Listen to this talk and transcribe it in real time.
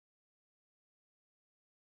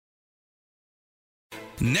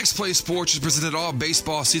Next Play Sports is presented all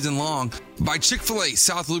baseball season long by Chick-fil-A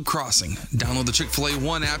South Loop Crossing. Download the Chick-fil-A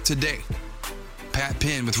One app today. Pat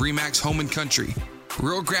Penn with RE/MAX Home & Country.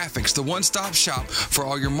 Real Graphics, the one-stop shop for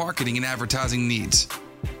all your marketing and advertising needs.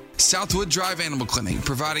 Southwood Drive Animal Clinic,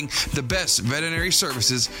 providing the best veterinary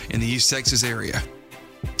services in the East Texas area.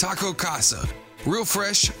 Taco Casa, real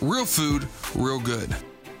fresh, real food, real good.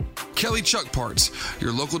 Kelly Chuck Parts,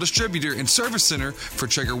 your local distributor and service center for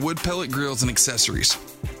Traeger wood pellet grills and accessories.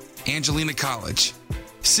 Angelina College.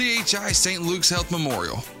 CHI St. Luke's Health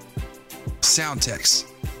Memorial. Soundtex.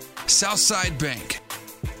 Southside Bank.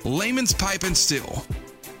 Layman's Pipe and Steel.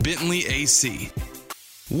 Bentley AC.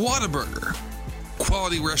 Whataburger.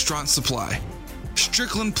 Quality Restaurant Supply.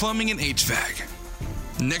 Strickland Plumbing and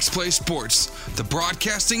HVAC. Next Play Sports, the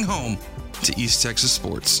broadcasting home to East Texas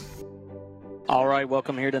sports. All right,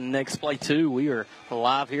 welcome here to Next Play 2. We are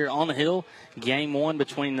live here on the Hill. Game 1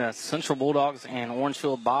 between the Central Bulldogs and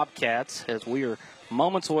Orangefield Bobcats, as we are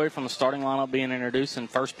moments away from the starting lineup being introduced. And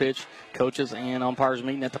first pitch, coaches and umpires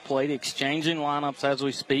meeting at the plate, exchanging lineups as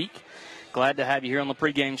we speak. Glad to have you here on the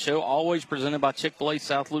pregame show, always presented by Chick-fil-A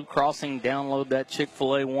South Loop Crossing. Download that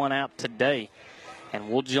Chick-fil-A One app today. And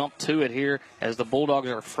we'll jump to it here as the Bulldogs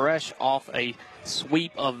are fresh off a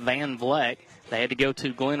sweep of Van Vleck. They had to go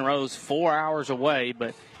to Glen Rose 4 hours away,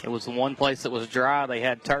 but it was the one place that was dry. They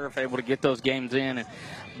had turf, able to get those games in. And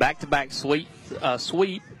back-to-back sweep,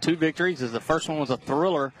 2 victories. As the first one was a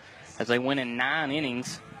thriller as they went in 9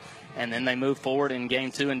 innings. And then they moved forward in Game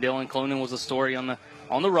 2, and Dylan Clunan was the story on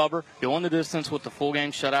the rubber, going the distance with the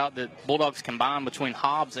full-game shutout that Bulldogs combined between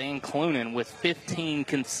Hobbs and Clunan with 15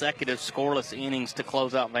 consecutive scoreless innings to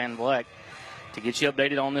close out Van Vleck. To get you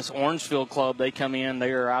updated on this Orangefield club, they come in,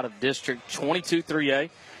 they are out of District 22 3A.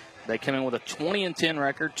 They come in with a 20-10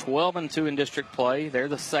 record, 12-2 in district play. They're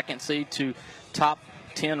the second seed to top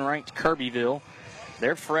 10 ranked Kirbyville.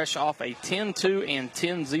 They're fresh off a 10-2 and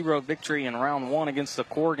 10-0 victory in round 1 against the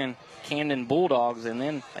Corrigan Camden Bulldogs. And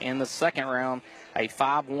then in the second round, a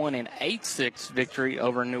 5-1 and 8-6 victory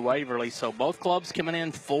over New Waverly. So both clubs coming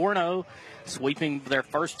in 4-0, sweeping their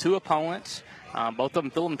first 2 opponents. Both of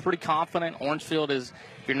them feeling pretty confident. Orangefield is,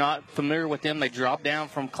 if you're not familiar with them, they dropped down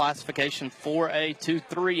from classification 4A to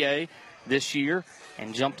 3A this year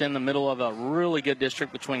and jumped in the middle of a really good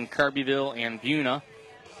district between Kirbyville and Buna.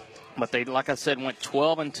 But they, like I said, went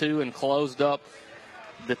 12-2 and closed up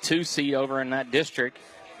the 2 seed over in that district.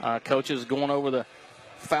 Coaches going over the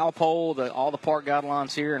foul pole, all the park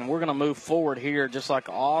guidelines here, and we're going to move forward here just like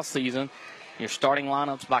all season. Your starting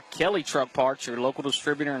lineups by Kelly Truck Parts, your local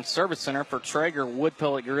distributor and service center for Traeger wood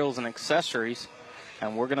pellet grills and accessories.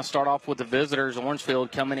 And we're going to start off with the visitors,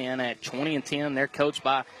 Orangefield, coming in at 20-10. They're coached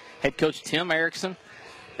by head coach Tim Erickson.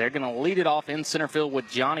 They're going to lead it off in center field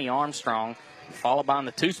with Johnny Armstrong, followed by in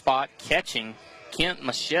the 2 spot, catching Kent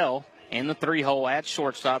Michelle. In the 3 hole at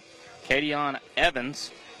shortstop, Kadion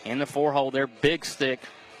Evans. In the 4 hole, their big stick,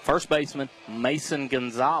 first baseman Mason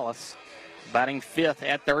Gonzalez. Batting 5th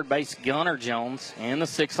at third base, Gunnar Jones. In the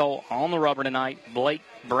 6 hole on the rubber tonight, Blake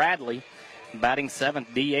Bradley. Batting 7th,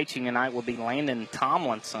 DHing tonight will be Landon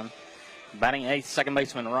Tomlinson. Batting 8th, second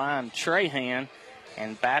baseman Ryan Trahan.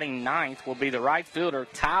 And batting 9th will be the right fielder,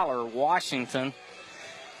 Tyler Washington.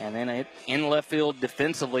 And then in left field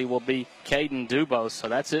defensively will be Caden Dubose. So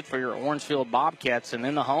that's it for your Orangefield Bobcats. And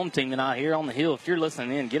then the home team tonight here on the Hill. If you're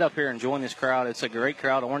listening in, get up here and join this crowd. It's a great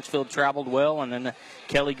crowd. Orangefield traveled well. And then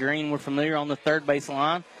Kelly Green, we're familiar on the third base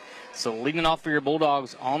line. So leading off for your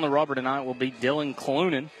Bulldogs on the rubber tonight will be Dylan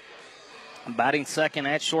Clunan. Batting second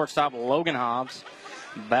at shortstop, Logan Hobbs.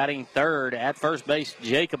 Batting third at first base,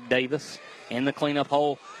 Jacob Davis. In the cleanup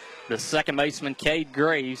hole, the second baseman, Cade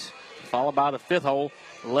Graves. Followed by the 5th hole,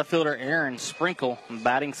 left fielder Aaron Sprinkle.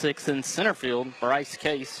 Batting 6th in center field, Bryce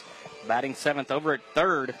Case. Batting 7th over at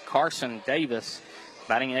third, Carson Davis.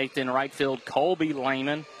 Batting 8th in right field, Colby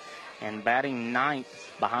Lehman. And batting 9th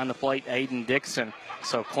behind the plate, Aiden Dixon.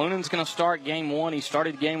 So Clunan's going to start game 1. He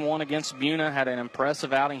started game 1 against Buna, had an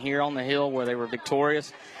impressive outing here on the Hill where they were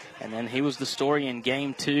victorious. And then he was the story in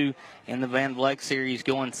game 2 in the Van Vleck series,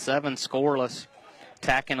 going 7 scoreless,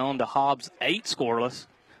 tacking on to Hobbs 8 scoreless.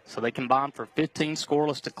 So they combined for 15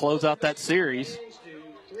 scoreless to close out that series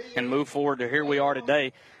and move forward to here we are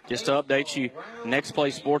today. Just to update you, Next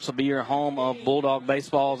Play Sports will be your home of Bulldog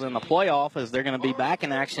baseballs in the playoff, as they're going to be back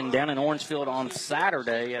in action down in Orangefield on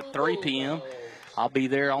Saturday at 3 p.m. I'll be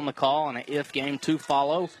there on the call, and if game 2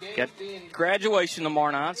 follow, got graduation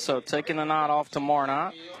tomorrow night, so taking the night off tomorrow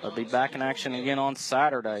night. They'll be back in action again on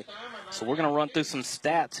Saturday. So we're going to run through some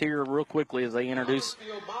stats here real quickly as they introduce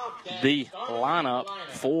the lineup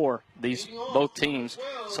for these both teams.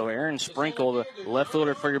 So Aaron Sprinkle, the left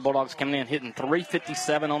fielder for your Bulldogs, coming in hitting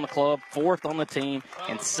 .357 on the club, 4th on the team,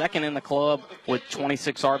 and 2nd in the club with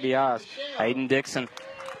 26 RBIs. Hayden Dixon,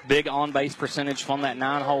 big on-base percentage from that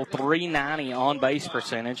 9-hole, .390 on-base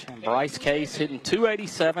percentage. And Bryce Case hitting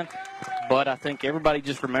 .287. But I think everybody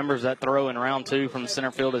just remembers that throw in round 2 from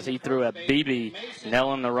center field as he threw a BB,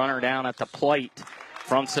 nailing the runner down at the plate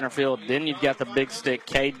from center field. Then you've got the big stick,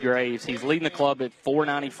 Cade Graves. He's leading the club at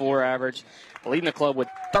 .494 average, leading the club with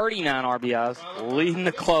 39 RBIs, leading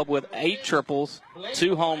the club with 8 triples,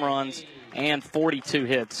 2 home runs, and 42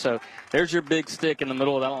 hits. So there's your big stick in the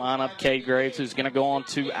middle of that lineup, Cade Graves, who's going to go on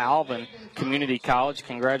to Alvin Community College.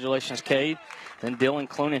 Congratulations, Cade. Then Dylan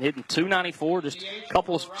Clunan hitting .294, just a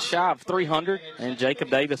couple shy of 300. And Jacob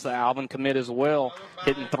Davis, the Alvin commit as well,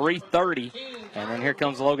 hitting .330. And then here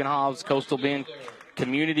comes Logan Hobbs, Coastal Bend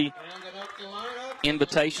Community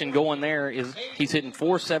invitation going there. He's hitting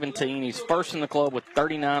 .417. He's 1st in the club with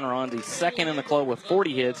 39 runs. He's 2nd in the club with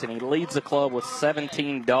 40 hits, and he leads the club with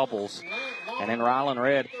 17 doubles. And then Rylan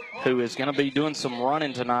Red, who is going to be doing some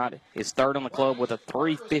running tonight, is 3rd in the club with a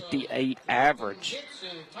 .358 average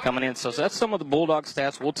coming in. So that's some of the Bulldog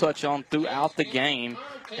stats we'll touch on throughout the game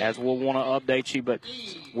as we'll want to update you, but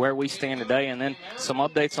where we stand today. And then some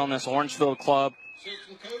updates on this Orangeville club.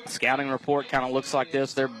 Scouting report kind of looks like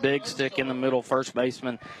this. Their big stick in the middle, first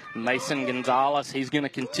baseman Mason Gonzalez. He's going to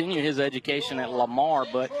continue his education at Lamar,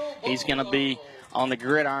 but he's going to be on the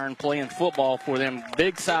gridiron playing football for them.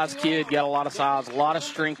 Big size kid, got a lot of size, a lot of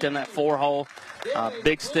strength in that 4-hole.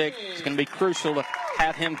 Big stick. It's going to be crucial to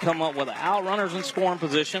have him come up with outrunners in scoring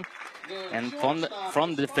position. And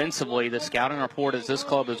from defensively, the scouting report is this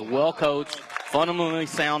club is well coached, fundamentally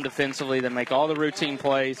sound defensively. They make all the routine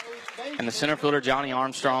plays. And the center fielder, Johnny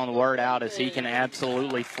Armstrong, the word out is he can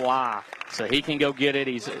absolutely fly. So he can go get it.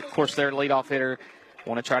 He's, of course, their leadoff hitter.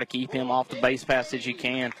 Want to try to keep him off the base pass as you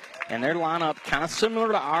can. And their lineup kind of similar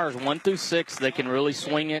to ours, 1 through 6. They can really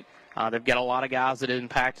swing it. They've got a lot of guys that have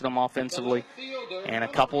impacted them offensively. And a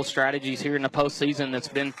couple of strategies here in the postseason that's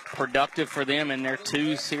been productive for them in their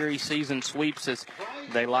 2 series season sweeps is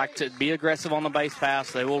they like to be aggressive on the base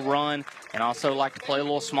pass. They will run and also like to play a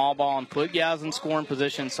little small ball and put guys in scoring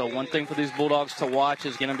position. So one thing for these Bulldogs to watch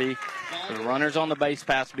is going to be the runners on the base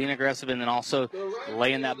pass, being aggressive, and then also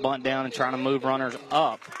laying that bunt down and trying to move runners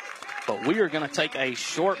up. But we are going to take a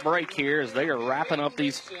short break here as they are wrapping up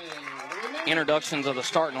these introductions of the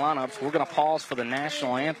starting lineups. We're going to pause for the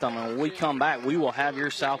national anthem, and when we come back, we will have your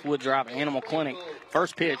Southwood Drive Animal Clinic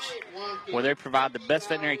first pitch, where they provide the best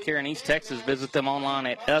veterinary care in East Texas. Visit them online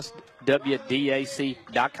at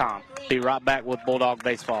swdac.com. Be right back with Bulldog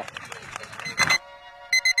Baseball.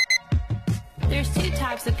 There's 2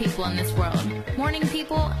 types of people in this world, morning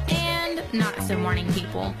people and not so morning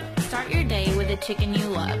people. Start your day with a chicken you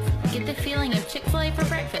love. Get the feeling of Chick-fil-A for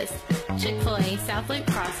breakfast. Chick-fil-A South Loop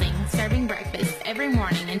Crossing, serving breakfast every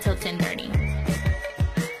morning until 10:30.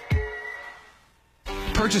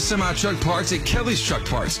 Purchase semi-truck parts at Kelly's Truck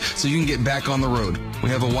Parts so you can get back on the road. We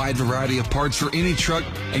have a wide variety of parts for any truck,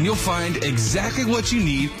 and you'll find exactly what you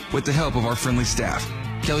need with the help of our friendly staff.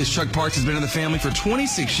 Kelly's Truck Parts has been in the family for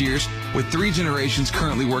 26 years with 3 generations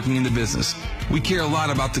currently working in the business. We care a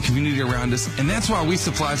lot about the community around us, and that's why we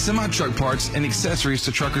supply semi-truck parts and accessories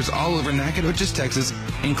to truckers all over Nacogdoches, Texas,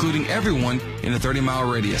 including everyone in a 30-mile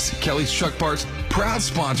radius. Kelly's Truck Parts, proud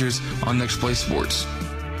sponsors on Next Play Sports.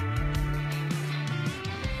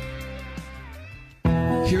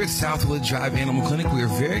 Here at Southwood Drive Animal Clinic, we are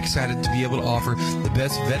very excited to be able to offer the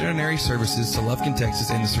best veterinary services to Lufkin, Texas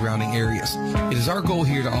and the surrounding areas. It is our goal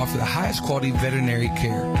here to offer the highest quality veterinary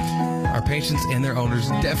care. Our patients and their owners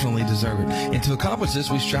definitely deserve it. And to accomplish this,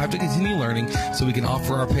 we strive to continue learning so we can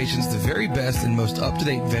offer our patients the very best and most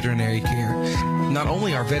up-to-date veterinary care. Not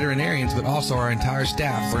only our veterinarians, but also our entire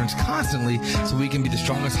staff learns constantly so we can be the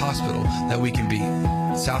strongest hospital that we can be.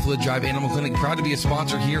 Southwood Drive Animal Clinic, proud to be a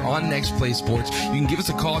sponsor here on Next Play Sports. You can give us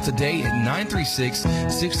a call today at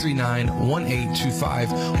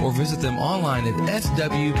 936-639-1825 or visit them online at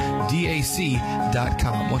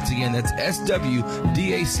swdac.com. Once again, that's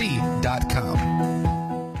swdac.com.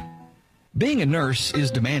 Being a nurse is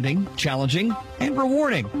demanding, challenging, and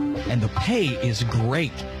rewarding, and the pay is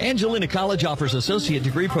great. Angelina College offers associate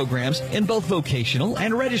degree programs in both vocational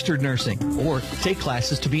and registered nursing, or take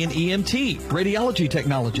classes to be an EMT, radiology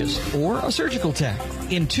technologist, or a surgical tech.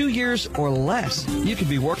 In 2 years or less, you can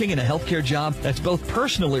be working in a healthcare job that's both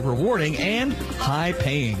personally rewarding and high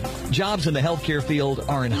paying. Jobs in the healthcare field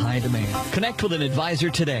are in high demand. Connect with an advisor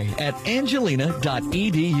today at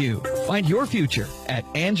angelina.edu. Find your future at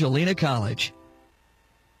Angelina College.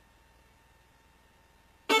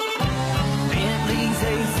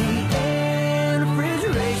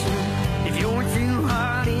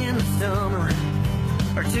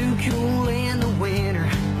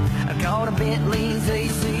 Bentley's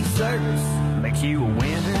AC service makes you a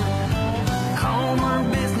winner. Home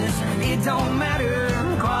or business, it don't matter.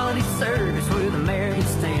 Quality service with American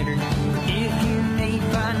Standard. If you need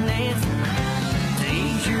financing to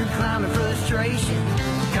ease your climate frustration,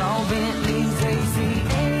 call Bentley's AC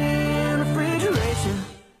and Refrigeration.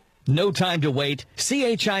 No time to wait.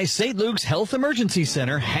 CHI St. Luke's Health Emergency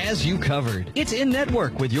Center has you covered. It's in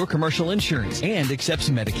network with your commercial insurance and accepts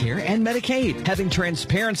Medicare and Medicaid, having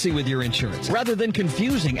transparency with your insurance rather than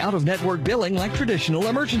confusing out-of-network billing like traditional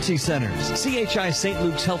emergency centers. CHI St.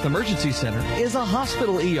 Luke's Health Emergency Center is a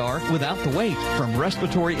hospital ER without the wait, from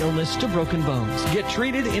respiratory illness to broken bones. Get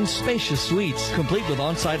treated in spacious suites, complete with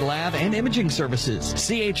on-site lab and imaging services.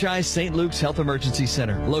 CHI St. Luke's Health Emergency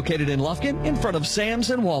Center, located in Lufkin in front of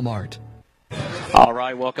Sam's and Walmart. All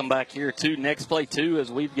right, welcome back here to Next Play 2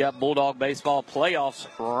 as we've got Bulldog Baseball Playoffs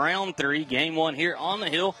Round 3, Game 1 here on the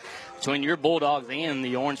Hill between your Bulldogs and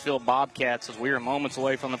the Orangefield Bobcats as we are moments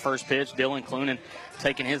away from the first pitch. Dylan Clunan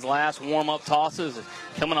taking his last warm-up tosses,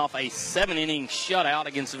 coming off a 7-inning shutout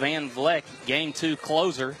against Van Vleck, Game 2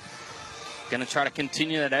 closer. Going to try to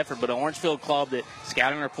continue that effort, but an Orangefield club that,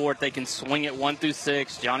 scouting report, they can swing it 1 through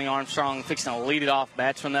 6. Johnny Armstrong fixing to lead it off.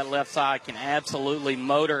 Bats from that left side can absolutely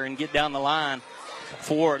motor and get down the line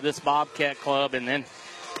for this Bobcat club. And then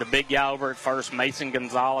the big guy over at first, Mason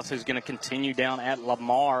Gonzalez, who's going to continue down at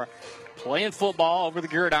Lamar, playing football over the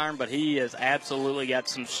gridiron, but he has absolutely got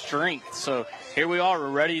some strength. So here we are. We're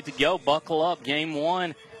ready to go. Buckle up. Game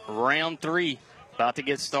 1, Round 3, about to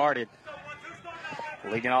get started.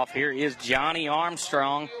 Leading off here is Johnny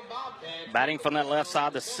Armstrong. Batting from that left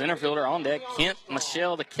side, the center fielder on deck, Kent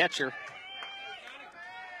Michelle, the catcher.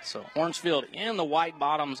 So Orangefield in the white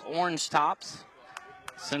bottoms, orange tops.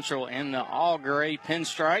 Central in the all-gray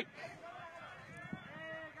pinstripe.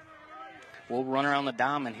 We'll run around the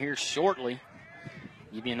diamond here shortly.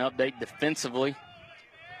 Give you an update defensively,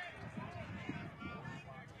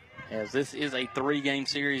 as this is a 3-game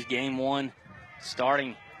series. Game 1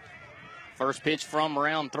 starting. First pitch from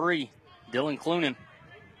Round 3, Dylan Clunan.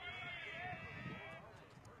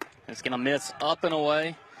 It's going to miss up and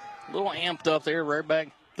away. A little amped up there. Rareback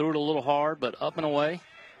threw it a little hard, but up and away.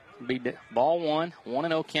 Be ball 1,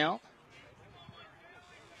 1-0 count.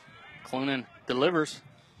 Clunan delivers.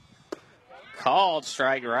 Called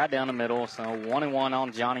strike right down the middle. So 1-1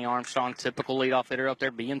 on Johnny Armstrong. Typical leadoff hitter up there,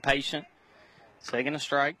 being patient. Taking a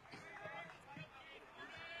strike.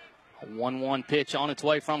 A 1-1 pitch on its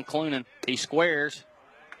way from Clunan. He squares.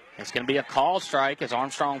 It's going to be a called strike as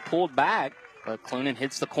Armstrong pulled back, but Clunan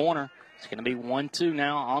hits the corner. It's going to be 1-2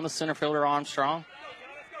 now on the center fielder, Armstrong.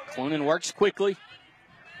 Clunan works quickly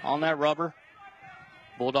on that rubber.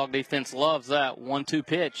 Bulldog defense loves that 1-2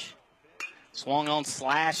 pitch. Swung on,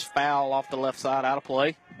 slash, foul off the left side, out of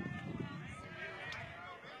play.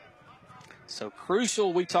 So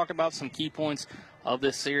crucial, we talked about some key points of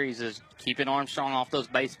this series is keeping Armstrong off those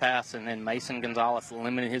base paths, and then Mason Gonzalez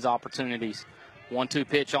limiting his opportunities. 1-2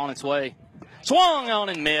 pitch on its way. Swung on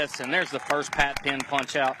and missed, and there's the first Pat Penn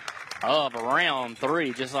punch-out of Round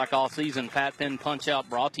 3. Just like all season, Pat Penn punch-out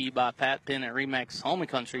brought to you by Pat Penn at RE/MAX Home &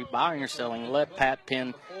 Country. Buying or selling, let Pat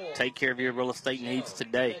Penn take care of your real estate needs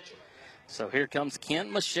today. So here comes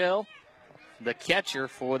Kent Michelle, the catcher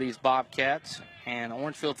for these Bobcats. And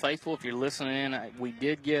Orangefield faithful, if you're listening in, we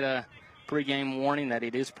did get a pregame warning that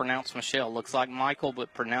it is pronounced Michelle. Looks like Michael,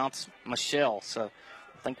 but pronounced Michelle. So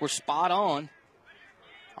I think we're spot on.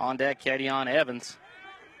 On deck, Cadion Evans.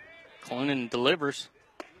 Clunan delivers.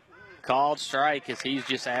 Called strike as he's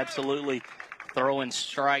just absolutely throwing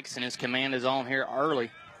strikes, and his command is on here early.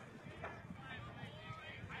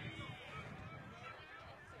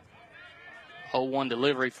 Oh, 1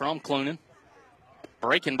 delivery from Clunan.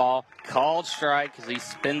 Breaking ball, called strike as he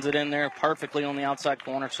spins it in there perfectly on the outside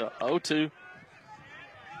corner. So 0-2.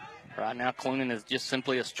 Right now, Clunan is just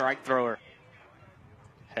simply a strike thrower.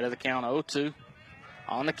 Head of the count, 0-2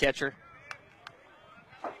 on the catcher.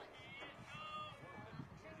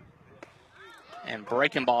 And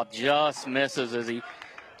breaking ball just misses as he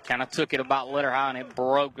kind of took it about letter high, and it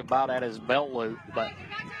broke about at his belt loop. But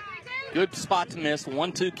good spot to miss.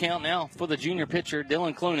 1-2 count now for the junior pitcher,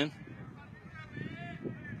 Dylan Clunan.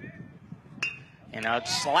 And a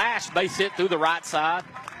slash base hit through the right side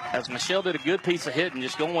as Michelle did a good piece of hitting,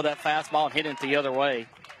 just going with that fastball and hitting it the other way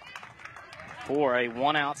for a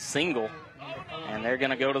 1-out single. And they're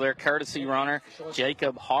going to go to their courtesy runner.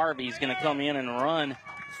 Jacob Harvey's going to come in and run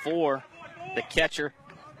for the catcher,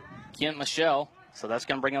 Kent Michelle. So that's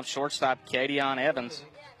going to bring up shortstop, Cadion Evans.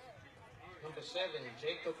 Number 7,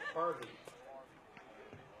 Jacob Harvey.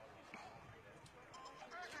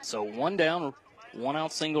 So 1 down,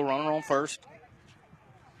 1-out single, runner on first.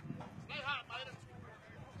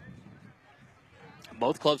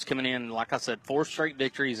 both clubs coming in, like I said, 4 straight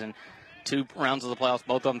victories and 2 rounds of the playoffs.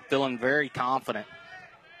 Both of them feeling very confident.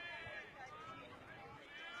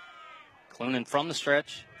 Clunan from the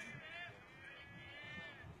stretch.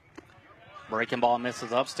 Breaking ball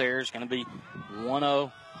misses upstairs. Going to be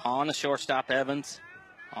 1-0 on the shortstop, Evans.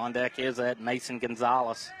 On deck is that Mason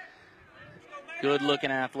Gonzalez.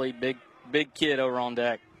 Good-looking athlete, big kid over on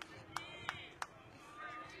deck.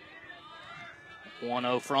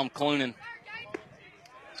 1-0 from Clunan.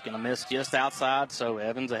 It's going to miss just outside, so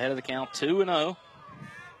Evans ahead of the count, 2-0.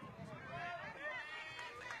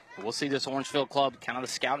 We'll see this Orangeville club, kind of the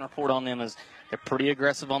scouting report on them is they're pretty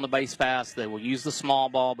aggressive on the base pass. They will use the small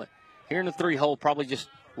ball, but here in the 3-hole, probably just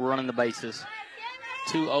running the bases.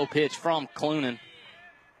 2-0 pitch from Clunan.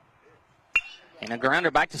 And a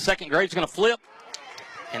grounder back to second. Graves going to flip.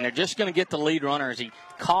 And they're just going to get the lead runner as he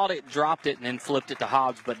caught it, dropped it, and then flipped it to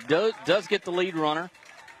Hobbs. But does get the lead runner.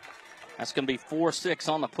 That's going to be 4-6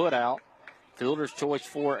 on the putout. Fielder's choice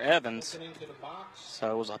for Evans.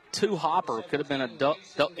 So it was a 2-hopper. Could have been a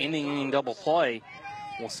inning double play.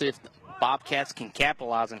 We'll see if the Bobcats can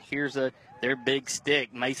capitalize. And here's their big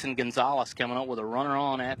stick. Mason Gonzalez coming up with a runner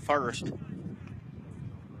on at first.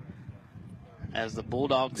 As the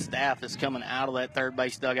Bulldog staff is coming out of that third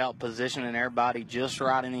base dugout, positioning everybody just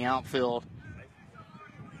right in the outfield.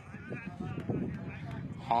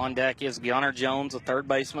 On deck is Gunnar Jones, the third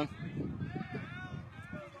baseman.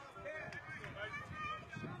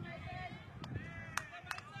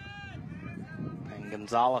 And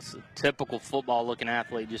Gonzalez, a typical football-looking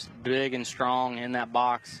athlete, just big and strong in that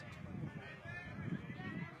box.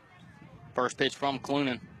 First pitch from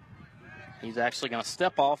Clunan. He's actually going to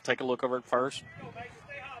step off, take a look over at first.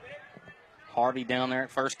 Harvey down there at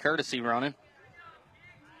first, courtesy running.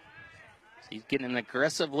 So he's getting an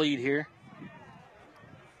aggressive lead here.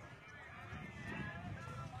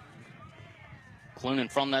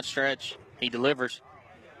 Clunan from that stretch. He delivers.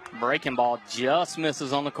 Breaking ball just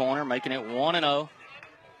misses on the corner, making it 1-0.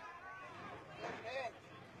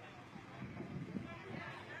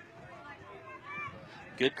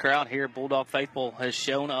 Good crowd here. Bulldog faithful has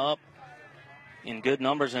shown up in good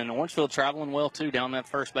numbers, and Orangeville traveling well too down that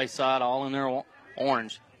first base side, all in their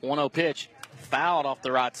orange. 1-0 pitch, fouled off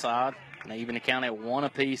the right side. And they even account at 1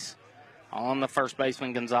 apiece on the first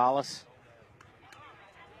baseman Gonzalez.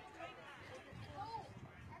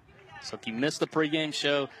 So if you missed the pregame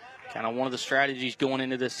show, kind of one of the strategies going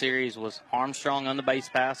into this series was Armstrong on the base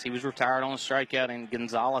pass. He was retired on a strikeout, and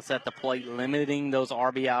Gonzalez at the plate, limiting those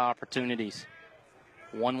RBI opportunities.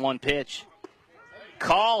 1-1 pitch.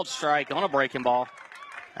 Called strike on a breaking ball.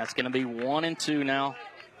 That's going to be 1-2 now.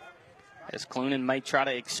 As Clunan may try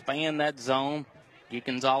to expand that zone. Get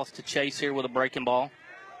Gonzalez to chase here with a breaking ball.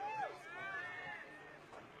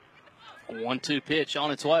 1-2 pitch on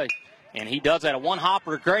its way. And he does that. A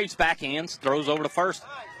 1-hopper. Graves backhands. Throws over to first.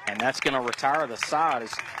 And that's going to retire the side.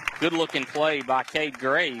 It's good looking play by Cade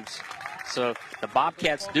Graves. So the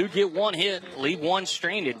Bobcats do get 1 hit, leave 1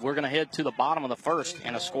 stranded. We're going to head to the bottom of the first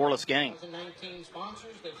in a scoreless game.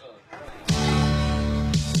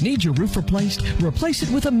 Need your roof replaced? Replace it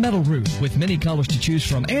with a metal roof with many colors to choose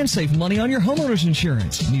from and save money on your homeowner's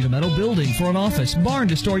insurance. Need a metal building for an office, barn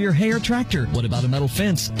to store your hay or tractor? What about a metal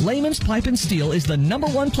fence? Lehman's Pipe and Steel is the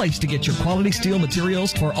 #1 place to get your quality steel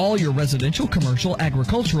materials for all your residential, commercial,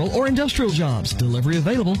 agricultural, or industrial jobs. Delivery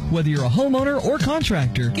available whether you're a homeowner or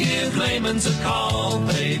contractor. Give Lehman's a call.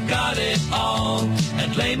 They've got it all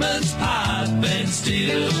at Lehman's Pipe and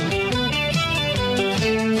Steel.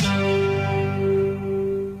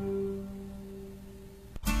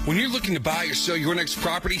 When you're looking to buy or sell your next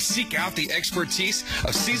property, seek out the expertise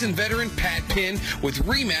of seasoned veteran Pat Penn with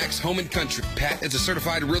RE/MAX Home and Country. Pat is a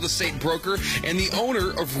certified real estate broker and the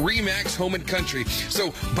owner of RE/MAX Home and Country.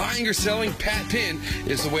 So buying or selling, Pat Penn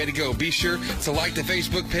is the way to go. Be sure to like the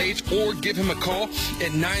Facebook page or give him a call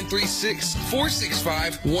at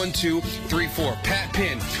 936-465-1234. Pat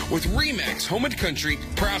Penn with RE/MAX Home and Country,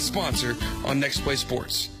 proud sponsor on Next Play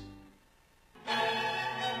Sports.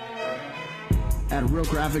 At Real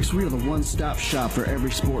Graphics, we are the one-stop shop for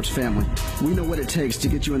every sports family. We know what it takes to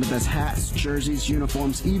get you in the best hats, jerseys,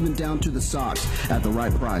 uniforms, even down to the socks at the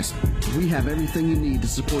right price. We have everything you need to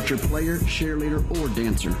support your player, cheerleader, or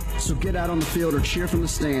dancer. So get out on the field or cheer from the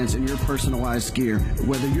stands in your personalized gear.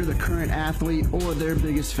 Whether you're the current athlete or their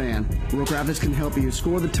biggest fan, Real Graphics can help you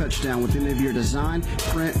score the touchdown with any of your design,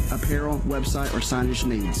 print, apparel, website, or signage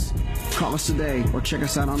needs. Call us today or check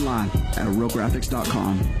us out online at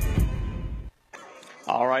realgraphics.com.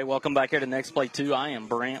 All right, welcome back here to Next Play 2. I am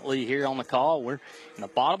Brant Lee here on the call. We're in the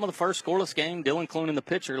bottom of the first scoreless game. Dylan Clunan, the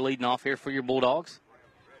pitcher, leading off here for your Bulldogs.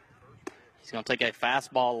 He's going to take a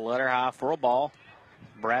fastball, letter high for a ball.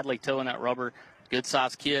 Bradley towing that rubber.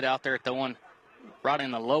 Good-sized kid out there throwing right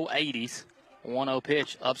in the low 80s. 1-0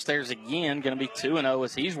 pitch. Upstairs again, going to be 2-0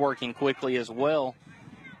 as he's working quickly as well.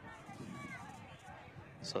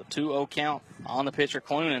 So 2-0 count on the pitcher,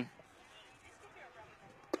 Clunan.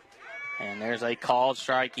 And there's a called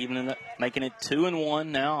strike, making it 2-1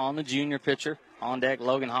 now on the junior pitcher. On deck,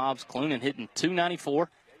 Logan Hobbs. Clunan hitting .294.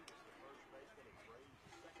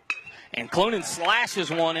 And Clunan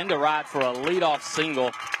slashes one into right for a leadoff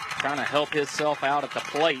single, trying to help himself out at the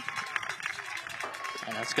plate.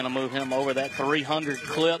 And that's going to move him over that 300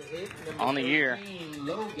 clip on the year.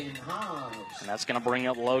 And that's going to bring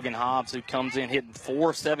up Logan Hobbs, who comes in hitting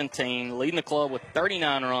 .417, leading the club with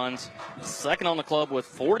 39 runs, second on the club with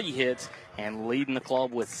 40 hits, and leading the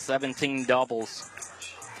club with 17 doubles.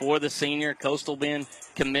 For the senior, Coastal Bend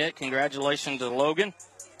commit. Congratulations to Logan.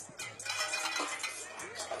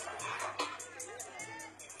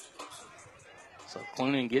 So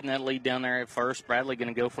Clunan getting that lead down there at first. Bradley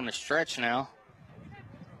going to go from the stretch now.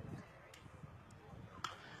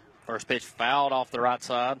 First pitch fouled off the right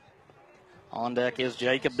side. On deck is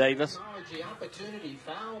Jacob Davis. Opportunity,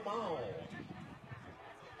 foul ball.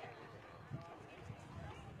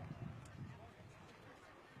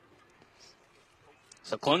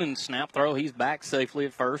 So Clunan snap throw. He's back safely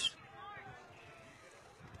at first.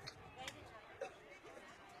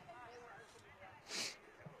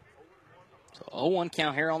 So 0-1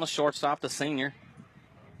 count here on the shortstop, the senior.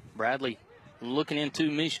 Bradley looking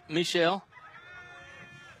into Michelle.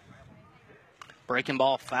 Breaking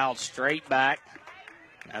ball fouled straight back.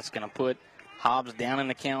 That's going to put Hobbs down in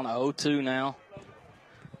the count, 0-2 now.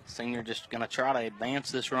 Senior just going to try to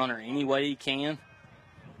advance this runner any way he can.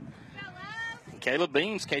 And Caleb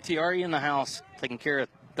Beams, KTRE in the house, taking care of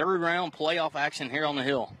third round playoff action here on the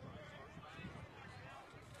hill.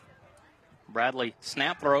 Bradley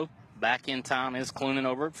snap throw. Back in time is Clunan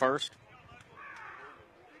over at first.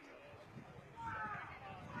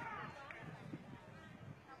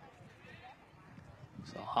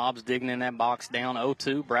 So Hobbs digging in that box down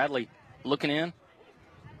 0-2. Bradley looking in.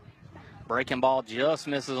 Breaking ball just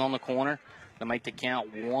misses on the corner to make the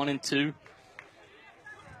count 1-2.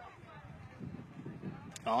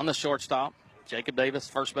 On the shortstop, Jacob Davis,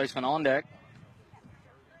 first baseman on deck.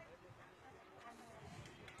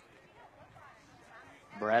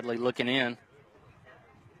 Bradley looking in.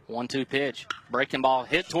 1-2 pitch. Breaking ball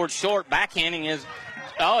hit towards short. Backhanding is,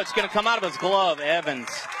 it's going to come out of his glove. Evans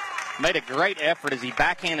made a great effort as he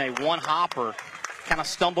backhanded a one-hopper. Kind of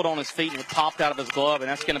stumbled on his feet and it popped out of his glove, and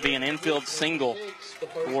that's going to be an infield single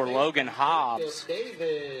for Logan Hobbs.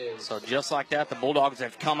 So just like that, the Bulldogs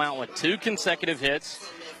have come out with 2 consecutive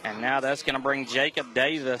hits, and now that's going to bring Jacob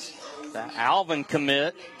Davis, the Alvin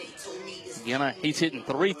commit. He's hitting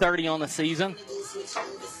 .330 on the season.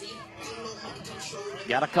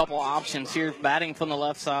 Got a couple options here, batting from the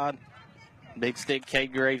left side. Big stick,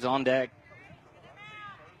 Cade Graves on deck.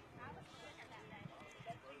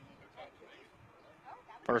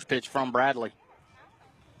 First pitch from Bradley.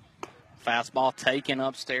 Fastball taken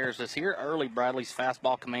upstairs. This here early, Bradley's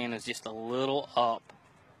fastball command is just a little up.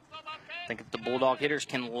 I think if the Bulldog hitters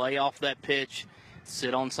can lay off that pitch,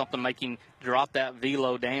 sit on something, make him drop that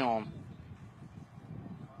velo down.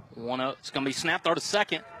 1-0. It's going to be snap throw to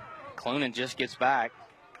second. Clunan just gets back.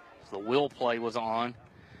 So the will play was on.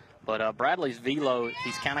 But Bradley's velo,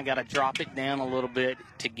 he's kind of got to drop it down a little bit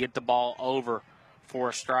to get the ball over for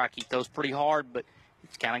a strike. He throws pretty hard, but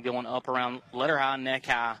it's kind of going up around letter high, neck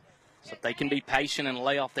high. So if they can be patient and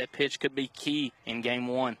lay off that pitch, could be key in game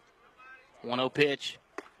 1. 1-0 pitch.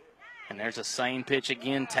 And there's the same pitch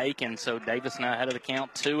again taken. So Davis now ahead of the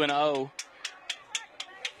count, 2-0.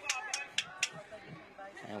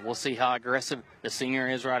 And we'll see how aggressive the senior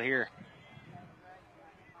is right here.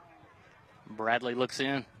 Bradley looks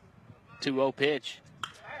in. 2-0 pitch.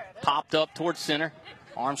 Popped up towards center.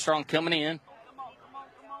 Armstrong coming in.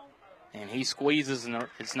 And he squeezes, and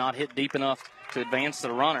it's not hit deep enough to advance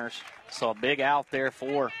the runners. So a big out there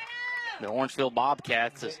for the Orangeville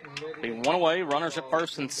Bobcats. Is being one away, runners at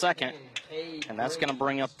first and second. And that's going to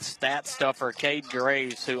bring up the stat stuffer, Cade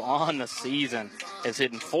Graves, who on the season is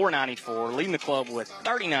hitting .494, leading the club with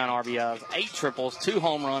 39 RBIs, 8 triples, 2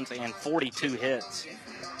 home runs, and 42 hits.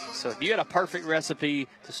 So if you had a perfect recipe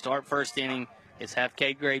to start first inning, is have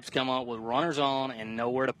Cade Graves come up with runners on and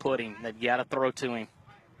nowhere to put him. They've got to throw to him.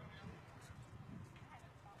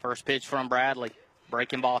 First pitch from Bradley.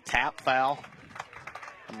 Breaking ball, tap foul.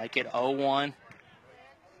 To make it 0-1.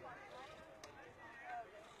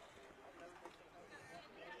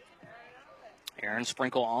 Aaron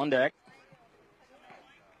Sprinkle on deck.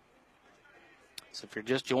 So if you're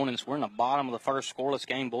just joining us, we're in the bottom of the first scoreless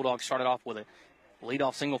game. Bulldogs started off with a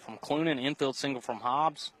Leadoff single from Clunan, infield single from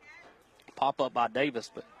Hobbs. Pop up by Davis,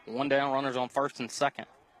 but one down, runners on first and second.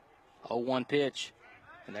 0-1 pitch,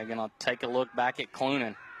 and they're going to take a look back at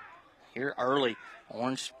Clunan. Here early,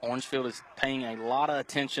 Orangefield is paying a lot of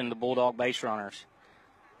attention to Bulldog base runners.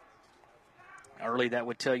 Early, that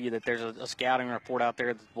would tell you that there's a scouting report out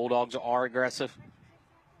there that the Bulldogs are aggressive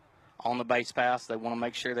on the base pass. They want to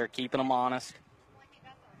make sure they're keeping them honest.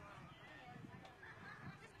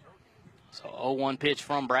 So 0-1 pitch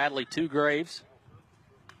from Bradley to Graves.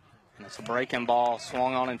 And it's a breaking ball,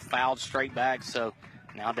 swung on and fouled straight back. So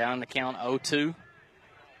now down in the count, 0-2.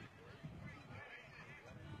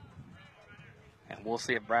 And we'll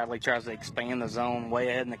see if Bradley tries to expand the zone way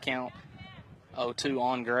ahead in the count. 0-2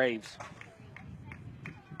 on Graves.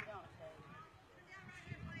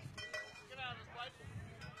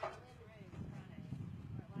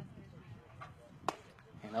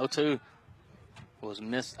 And 0-2 was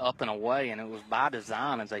missed up and away, and it was by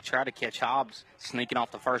design as they tried to catch Hobbs sneaking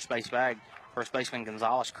off the first base bag. First baseman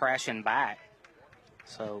Gonzalez crashing back.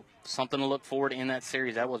 So something to look forward to in that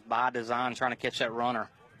series. That was by design, trying to catch that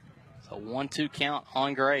runner. So 1-2 count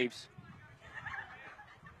on Graves.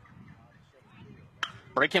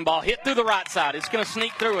 Breaking ball hit through the right side. It's going to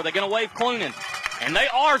sneak through. Are they going to wave Clunan? And they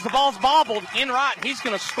are. The ball's bobbled in right. He's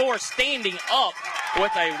going to score standing up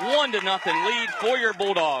with a 1-0 lead for your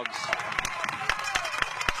Bulldogs.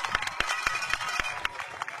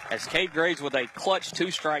 As Cade Graves with a clutch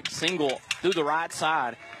two-strike single through the right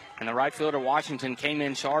side. And the right fielder, Washington, came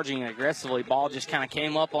in charging aggressively. Ball just kind of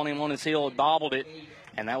came up on him on his heel, bobbled it,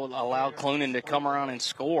 and that would allow Clunan to come around and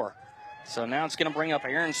score. So now it's going to bring up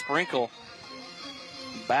Aaron Sprinkle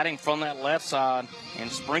batting from that left side.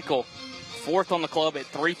 And Sprinkle, fourth on the club at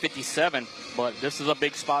 357, but this is a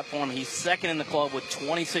big spot for him. He's second in the club with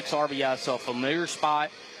 26 RBIs, so a familiar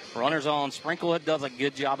spot. Runners on. Sprinkle does a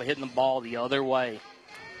good job of hitting the ball the other way.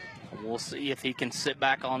 We'll see if he can sit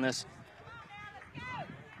back on this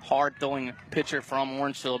hard-throwing pitcher from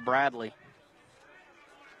Orangefield, Bradley.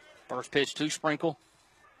 First pitch to Sprinkle.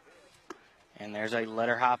 And there's a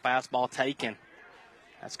letter-high fastball taken.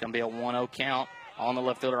 That's going to be a 1-0 count on the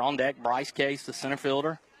left fielder. On deck, Bryce Case, the center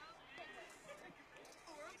fielder.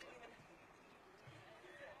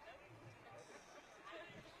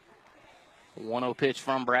 A 1-0 pitch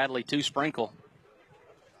from Bradley to Sprinkle.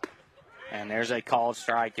 And there's a called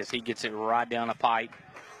strike as he gets it right down the pipe.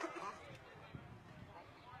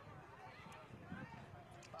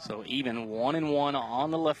 So even 1-1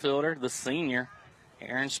 on the left fielder, the senior,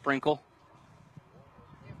 Aaron Sprinkle.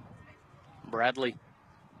 Bradley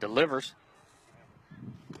delivers.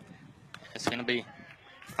 It's going to be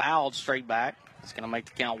fouled straight back. It's going to make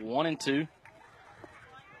the count 1-2.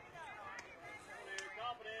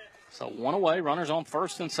 So one away, runners on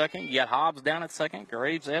first and second. You got Hobbs down at second,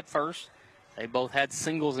 Graves at first. They both had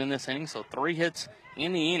singles in this inning, so 3 hits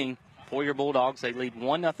in the inning for your Bulldogs. They lead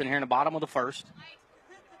 1-0 here in the bottom of the first.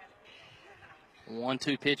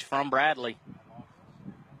 1-2 pitch from Bradley.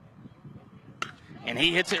 And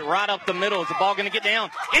he hits it right up the middle. Is the ball going to get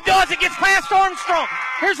down? It does. It gets past Armstrong.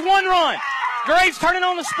 Here's one run. Graves turning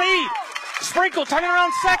on the speed. Sprinkle turning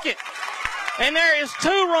around second. And there is 2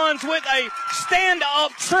 runs with a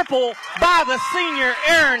stand-up triple by the senior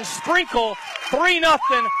Aaron Sprinkle.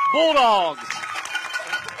 3-0 Bulldogs.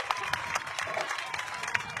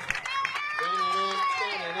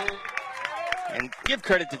 And give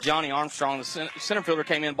credit to Johnny Armstrong. The center fielder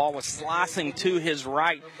came in, ball was slicing to his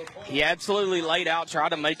right. He absolutely laid out, tried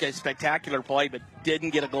to make a spectacular play, but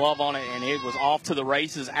didn't get a glove on it, and it was off to the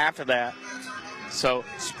races after that. So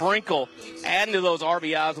Sprinkle adding to those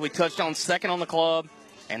RBIs we touched on, second on the club,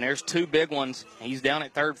 and there's 2 big ones. He's down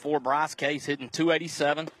at third for Bryce Case, hitting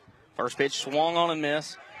 287. First pitch swung on and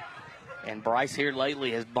miss. And Bryce here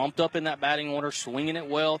lately has bumped up in that batting order, swinging it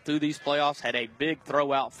well through these playoffs. Had a big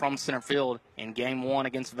throw out from center field in Game 1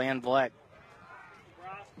 against Van Vleck.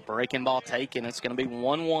 Breaking ball taken. It's going to be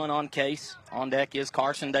 1-1 on Case. On deck is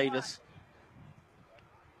Carson Davis.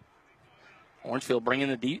 Orangefield bringing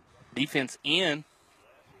the defense in.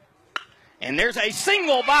 And there's a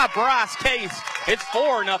single by Bryce Case. It's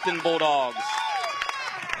 4-0 Bulldogs.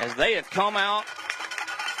 As they have come out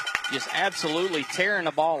just absolutely tearing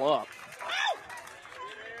the ball up.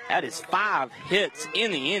 That is 5 hits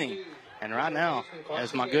in the inning. And right now,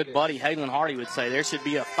 as my good buddy Halen Hardy would say, there should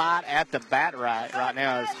be a fight at the bat right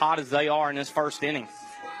now, as hot as they are in this first inning.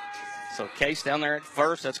 So Case down there at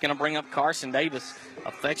first. That's going to bring up Carson Davis,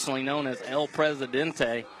 affectionately known as El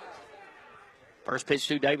Presidente. First pitch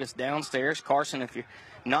to Davis downstairs. Carson, if you're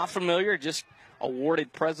not familiar, just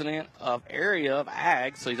awarded president of area of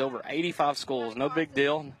Ag, so he's over 85 schools. No big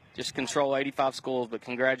deal. Just control 85 schools, but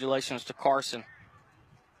congratulations to Carson.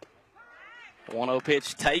 1-0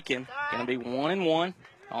 pitch taken. Going to be 1-1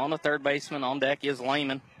 on the third baseman. On deck is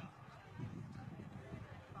Lehman.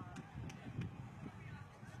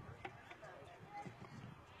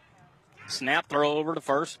 Snap throw over to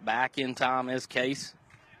first. Back in time is Case.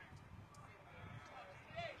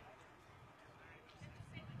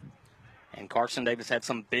 And Carson Davis had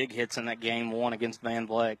some big hits in that game one against Van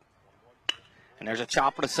Vleck. And there's a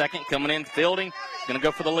chopper to second coming in, fielding. Going to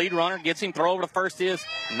go for the lead runner. Gets him. Throw over to first is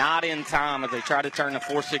not in time as they try to turn the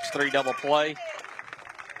 4-6-3 double play.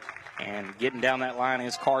 And getting down that line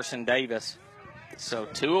is Carson Davis. So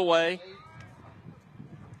 2 away.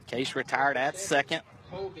 Case retired at second.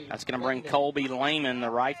 That's going to bring Colby Lehman, the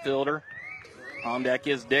right fielder. On deck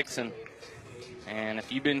is Dixon. And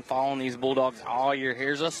if you've been following these Bulldogs all year,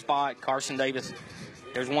 here's a spot. Carson Davis,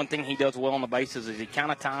 there's one thing he does well on the bases is he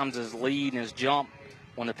kind of times his lead and his jump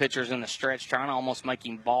when the pitcher's in the stretch, trying to almost make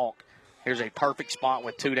him balk. Here's a perfect spot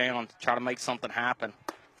with 2 down to try to make something happen.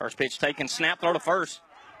 First pitch taken, snap throw to first.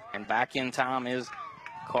 And back in time is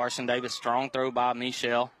Carson Davis. Strong throw by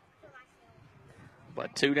Michelle.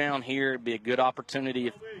 But 2 down here would be a good opportunity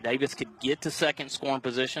if Davis could get to second scoring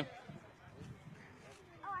position.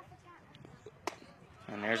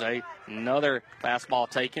 And there's another fastball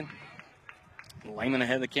taken. Lehman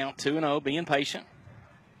ahead of the count, 2-0, being patient.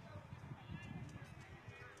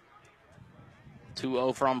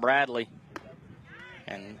 2-0 from Bradley.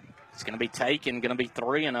 And it's going to be taken, going to be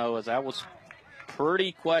 3-0, as that was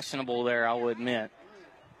pretty questionable there, I will admit.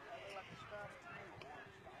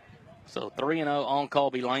 So 3-0 on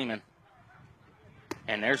Colby Lehman.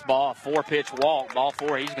 And there's ball, 4-pitch walk. Ball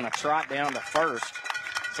 4, he's going to trot down to first.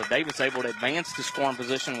 So Davis able to advance to scoring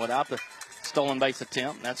position without the stolen base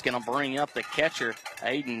attempt. That's going to bring up the catcher,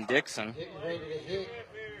 Aiden Dixon.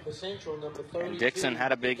 And Dixon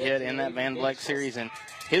had a big hit in that Van Vleck series. And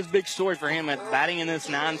his big story for him at batting in this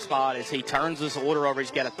 9 spot is he turns this order over.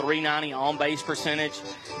 He's got a .390 on-base percentage.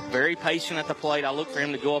 Very patient at the plate. I look for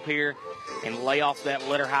him to go up here and lay off that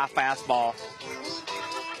letter-high fastball.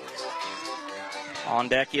 On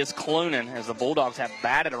deck is Clunan as the Bulldogs have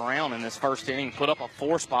batted around in this first inning, put up a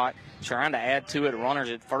 4 spot, trying to add to it. Runners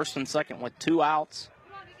at first and second with 2 outs.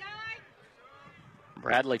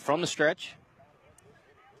 Bradley from the stretch.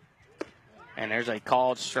 And there's a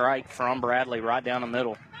called strike from Bradley right down the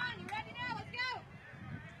middle.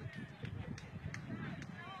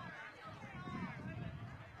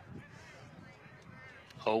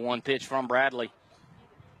 Oh, 1 pitch from Bradley.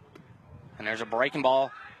 And there's a breaking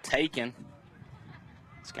ball taken.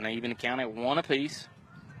 It's going to even count at 1 apiece.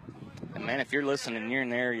 And, man, if you're listening near in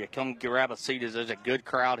the area, come grab a seat as there's a good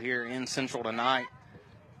crowd here in Central tonight.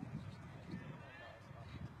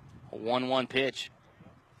 A 1-1 pitch.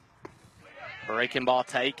 Breaking ball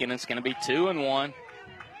taken. It's going to be 2-1.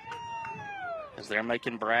 As they're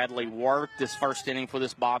making Bradley work this first inning for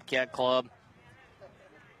this Bobcat club.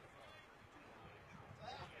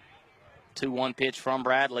 2-1 pitch from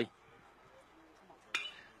Bradley.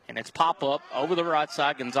 And it's pop-up over the right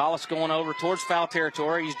side. Gonzalez going over towards foul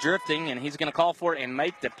territory. He's drifting, and he's going to call for it and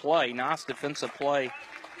make the play. Nice defensive play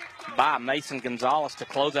by Mason Gonzalez to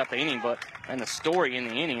close out the inning. But and the story in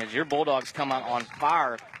the inning is your Bulldogs come out on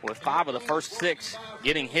fire with 5 of the first 6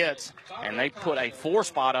 getting hits, and they put a 4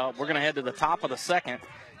 spot up. We're going to head to the top of the second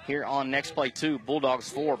here on Next Play 2. Bulldogs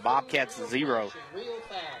 4, Bobcats 0.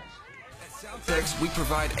 At Soundtex, we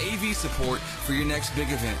provide AV support for your next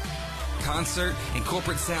big event. Concert and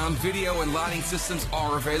corporate sound, video, and lighting systems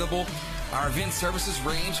are available. Our event services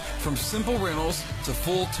range from simple rentals to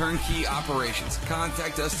full turnkey operations.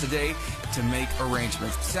 Contact us today to make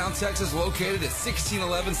arrangements. Soundtex is located at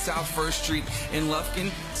 1611 South 1st Street in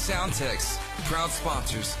Lufkin. Soundtex, proud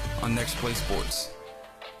sponsors on Next Play Sports.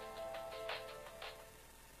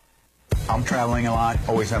 I'm traveling a lot,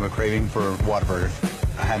 always have a craving for Whataburger.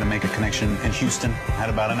 I had to make a connection in Houston, had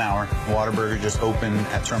about an hour. Whataburger just opened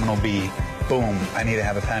at Terminal B. Boom, I need to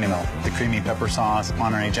have a patty melt. The creamy pepper sauce,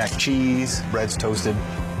 Monterey Jack cheese, bread's toasted.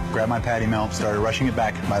 Grabbed my patty melt, started rushing it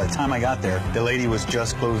back. By the time I got there, the lady was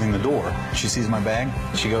just closing the door. She sees my bag.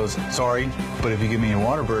 She goes, sorry, but if you give me a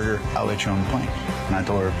Whataburger, I'll let you on the plane. And I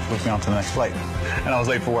told her, book me on to the next flight. And I was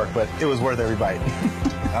late for work, but it was worth every bite.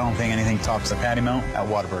 I don't think anything tops a patty melt at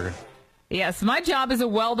Whataburger. Yes, my job as a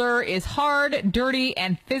welder is hard, dirty,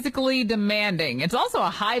 and physically demanding. It's also a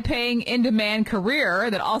high-paying, in-demand career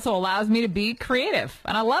that also allows me to be creative,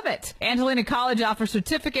 and I love it. Angelina College offers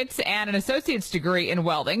certificates and an associate's degree in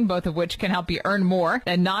welding, both of which can help you earn more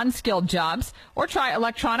than non-skilled jobs, or try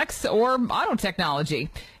electronics or auto technology.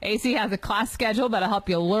 AC has a class schedule that'll help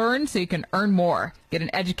you learn so you can earn more. Get an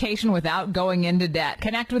education without going into debt.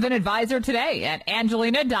 Connect with an advisor today at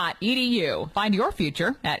angelina.edu. Find your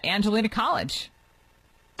future at Angelina College.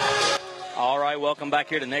 All right, welcome back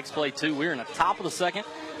here to Next Play 2. We're in the top of the second.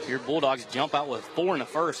 Your Bulldogs jump out with 4 in the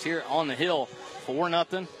first here on the Hill.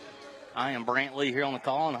 4-0. I am Brant Lee here on the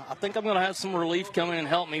call, and I think I'm going to have some relief come in and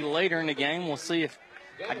help me later in the game. We'll see if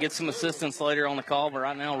I get some assistance later on the call, but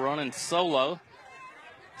right now running solo.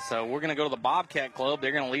 So we're going to go to the Bobcat Club.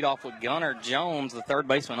 They're going to lead off with Gunnar Jones. The third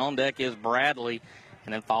baseman on deck is Bradley,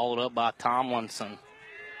 and then followed up by Tomlinson.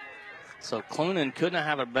 So Clunan couldn't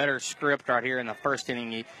have a better script right here in the first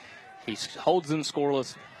inning. He holds them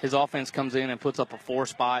scoreless. His offense comes in and puts up a 4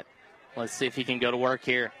 spot. Let's see if he can go to work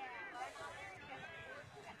here.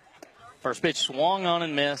 First pitch swung on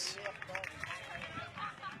and missed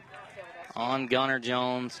on Gunnar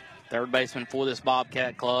Jones, third baseman for this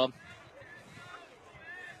Bobcat Club.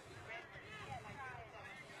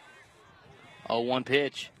 0-1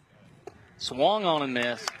 pitch. Swung on and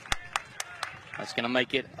missed. That's going to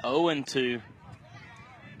make it 0-2.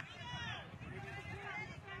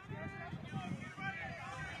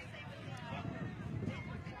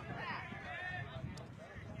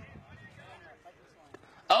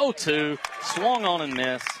 Swung on and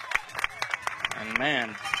missed. And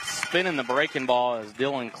man, spinning the breaking ball is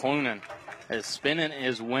Dylan Clunan. His spinning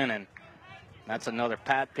is winning. That's another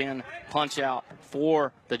Pat Penn punch out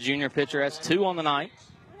for the junior pitcher. That's 2 on the night.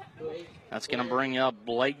 That's going to bring up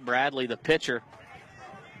Blake Bradley, the pitcher,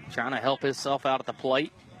 trying to help himself out at the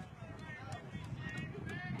plate.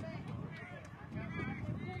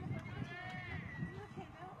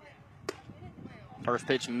 First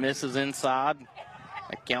pitch misses inside.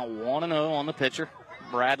 I count 1-0 on the pitcher.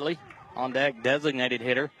 Bradley on deck, designated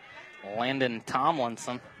hitter, Landon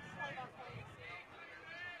Tomlinson.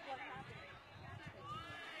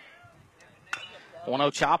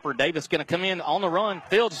 Chopper. Davis going to come in on the run.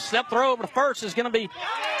 Fields step throw over to first is going to be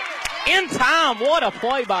in time. What a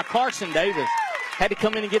play by Carson Davis. Had to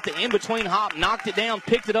come in and get the in-between hop, knocked it down,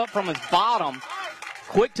 picked it up from his bottom.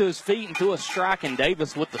 Quick to his feet and threw a strike, and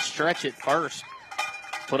Davis with the stretch at first.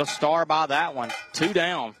 Put a star by that one. 2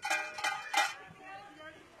 down.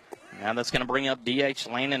 Now that's going to bring up DH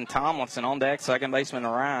Landon Tomlinson on deck. Second baseman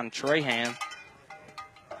Ryan Trahan.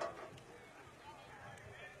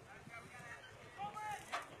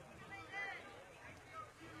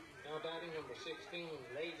 Now batting number 16,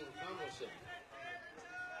 Layden Tomlinson.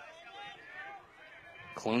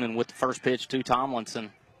 Clunan with the first pitch to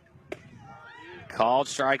Tomlinson. Called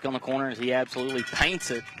strike on the corner as he absolutely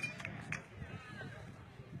paints it.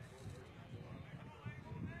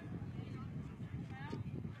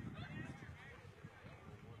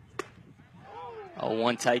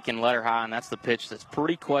 One taken, letter high, and that's the pitch that's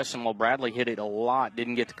pretty questionable. Bradley hit it a lot,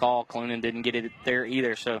 didn't get the call. Clunan didn't get it there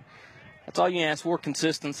either. So that's all you ask for,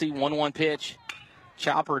 consistency. 1-1 pitch.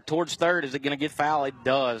 Chopper towards third. Is it going to get foul? It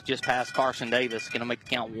does, just past Carson Davis. Going to make the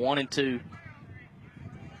count 1-2.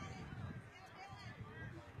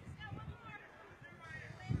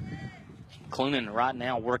 Clunan right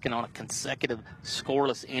now working on a consecutive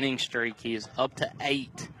scoreless inning streak. He is up to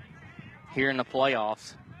 8 here in the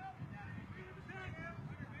playoffs.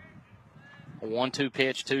 A 1-2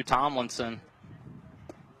 pitch to Tomlinson.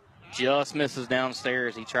 Just misses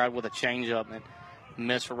downstairs. He tried with a changeup and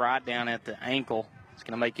missed right down at the ankle. It's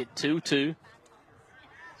going to make it 2-2.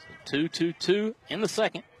 So 2-2-2 in the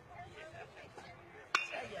second.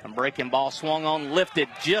 A breaking ball swung on, lifted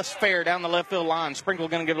just fair down the left field line. Sprinkle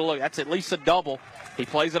going to give it a look. That's at least a double. He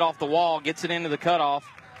plays it off the wall, gets it into the cutoff.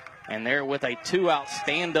 And there with a 2-out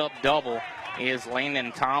stand-up double is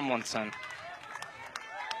Landon Tomlinson.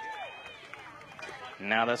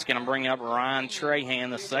 Now that's going to bring up Ryan Trahan,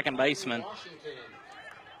 the second baseman.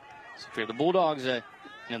 So for the Bulldogs, the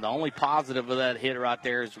only positive of that hit right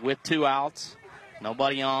there is with 2 outs,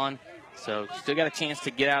 nobody on. So still got a chance to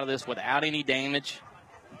get out of this without any damage.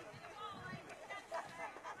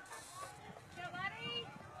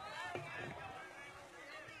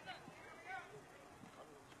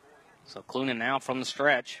 So Clunan now from the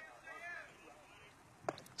stretch.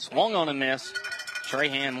 Swung on and missed.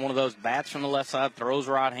 Trahan, one of those bats from the left side, throws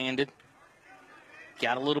right-handed.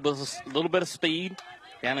 Got a little bit of speed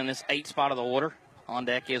down in this 8th spot of the order. On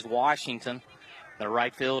deck is Washington, the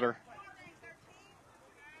right fielder.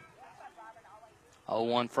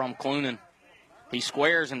 0-1 from Clunan. He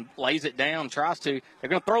squares and lays it down, tries to. They're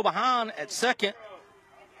going to throw behind at second,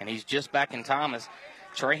 and he's just back in time as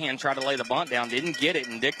Trahan tried to lay the bunt down, didn't get it,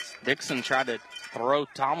 and Dixon tried to throw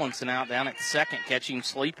Tomlinson out down at second, catch him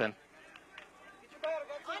sleeping.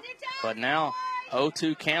 But now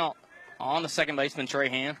 0-2 count on the second baseman,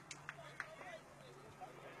 Trahan.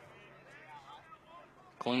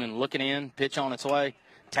 Clunan looking in, pitch on its way.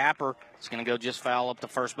 Tapper is going to go just foul up the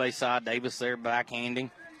first base side. Davis there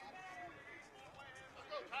backhanding.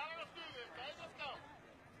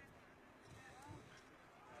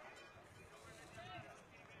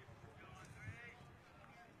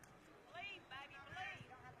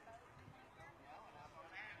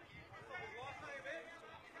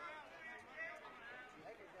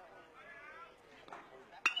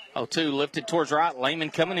 Oh, 2 lifted towards right. Lehman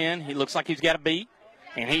coming in. He looks like he's got a beat,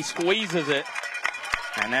 and he squeezes it.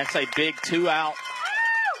 And that's a big 2 out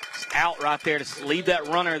right there to leave that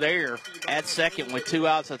runner there at second with 2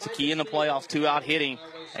 outs. That's a key in the playoffs, 2 out hitting.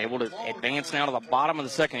 Able to advance now to the bottom of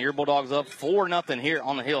the second. Your Bulldogs up 4-0 here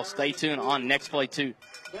on the Hill. Stay tuned on Next Play 2.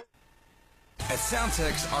 At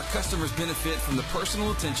Soundtex, our customers benefit from the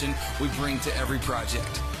personal attention we bring to every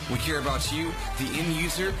project. We care about you, the end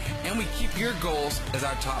user, and we keep your goals as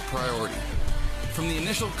our top priority. From the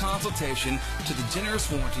initial consultation to the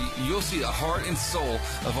generous warranty, you'll see the heart and soul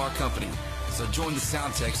of our company. So join the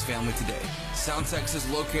Soundtex family today. Soundtex is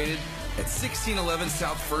located at 1611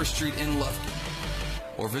 South 1st Street in Lufkin.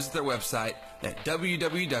 Or visit their website at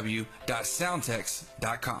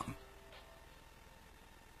www.soundtex.com.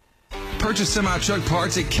 Purchase semi-truck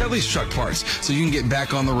parts at Kelly's Truck Parts so you can get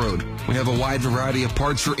back on the road. We have a wide variety of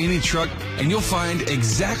parts for any truck, and you'll find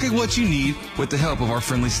exactly what you need with the help of our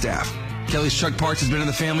friendly staff. Kelly's Truck Parts has been in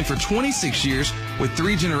the family for 26 years with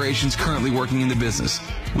 3 generations currently working in the business.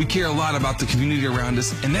 We care a lot about the community around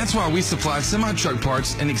us, and that's why we supply semi-truck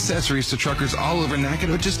parts and accessories to truckers all over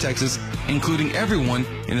Nacogdoches, Texas, including everyone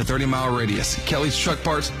in a 30-mile radius. Kelly's Truck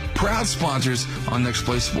Parts, proud sponsors on Next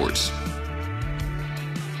Play Sports.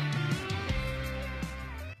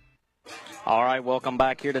 All right, welcome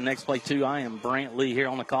back here to Next Play 2. I am Brant Lee here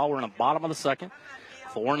on the call. We're in the bottom of the second.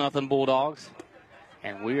 4-0 Bulldogs.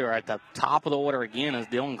 And we are at the top of the order again as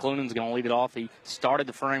Dylan Clunan's going to lead it off. He started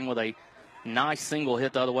the frame with a nice single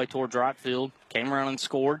hit the other way towards right field. Came around and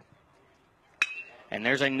scored. And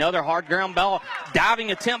there's another hard ground ball. Diving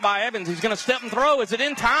attempt by Evans. He's going to step and throw. Is it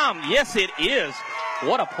in time? Yes, it is.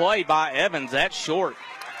 What a play by Evans. That's short.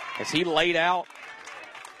 As he laid out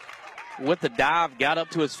with the dive, got up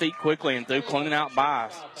to his feet quickly and threw Clunan out by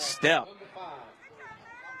a step.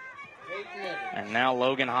 And now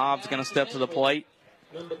Logan Hobbs going to step to the plate.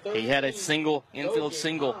 He had a single, infield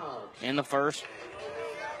single in the first.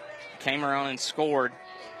 Came around and scored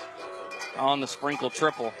on the sprinkle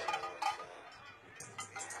triple.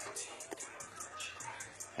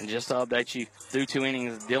 And just to update you, through 2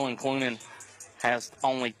 innings, Dylan Clunan has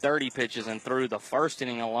only 30 pitches, and through the first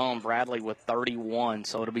inning alone, Bradley with 31.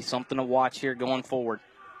 So it'll be something to watch here going forward.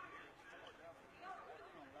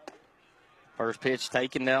 First pitch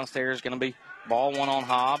taken downstairs, going to be ball 1 on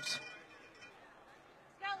Hobbs.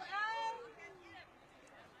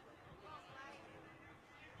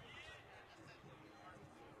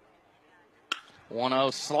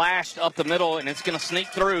 .1-0 slashed up the middle, and it's going to sneak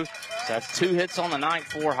through. So that's 2 hits on the night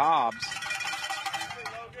for Hobbs.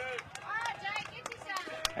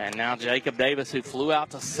 And now Jacob Davis, who flew out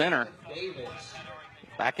to center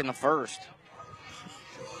back in the first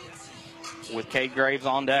with Cade Graves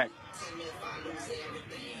on deck.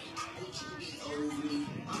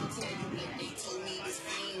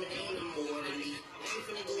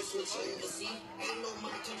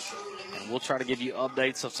 And we'll try to give you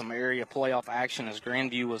updates of some area playoff action as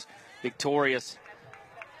Grandview was victorious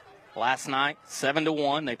last night,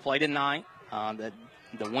 7-1. They played tonight.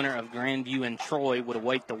 The winner of Grandview and Troy would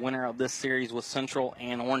await the winner of this series with Central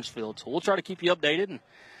and Orangefield. So we'll try to keep you updated. And,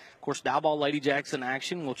 of course, Diboll Lady Jackson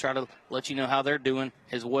action. We'll try to let you know how they're doing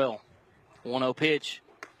as well. 1-0 pitch.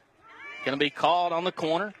 Going to be called on the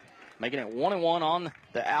corner. Making it 1-1 on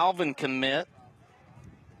the Alvin commit,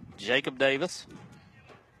 Jacob Davis.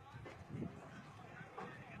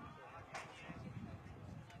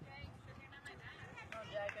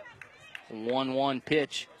 One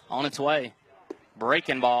pitch on its way.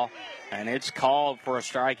 Breaking ball, and it's called for a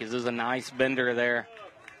strike. This is a nice bender there.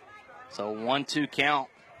 So 1-2 count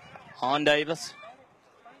on Davis.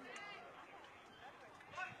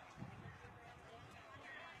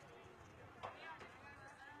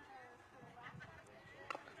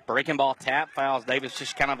 Breaking ball tap fouls. Davis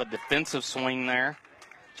just kind of a defensive swing there,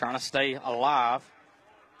 trying to stay alive.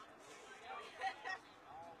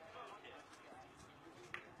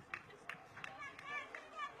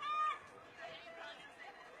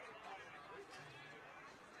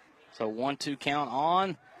 So 1-2 count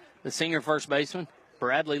on the senior first baseman.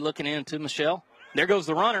 Bradley looking into Michelle. There goes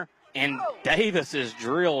the runner, and Davis is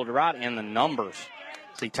drilled right in the numbers.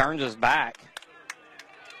 So he turns his back,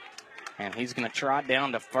 and he's going to trot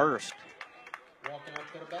down to first. Walking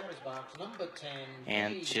up to the batter's box, number 10.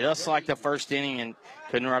 And just like the first inning, and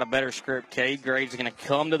couldn't write a better script, Cade Graves is going to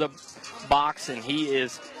come to the box, and he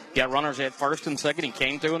is got runners at first and second. He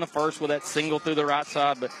came through in the first with that single through the right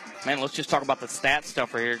side. But, man, let's just talk about the stat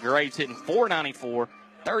stuff right here. Graves hitting .494,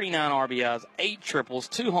 39 RBIs, 8 triples,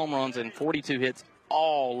 2 home runs, and 42 hits,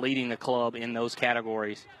 all leading the club in those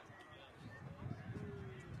categories.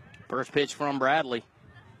 First pitch from Bradley.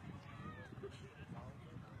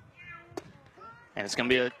 And it's going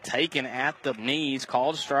to be a taken at the knees,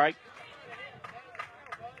 called strike.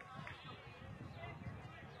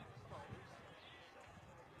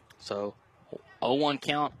 So 0-1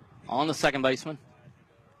 count on the second baseman.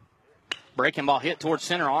 Breaking ball hit towards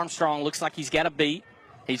center. Armstrong looks like he's got a beat.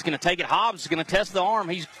 He's going to take it. Hobbs is going to test the arm.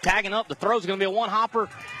 He's tagging up. The throw is going to be a one-hopper.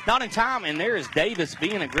 Not in time. And there is Davis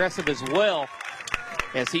being aggressive as well.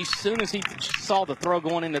 As soon as he saw the throw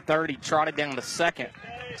going into third, he trotted down to second.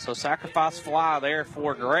 So sacrifice fly there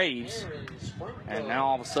for Graves. And now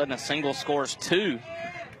all of a sudden a single scores 2.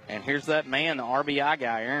 And here's that man, the RBI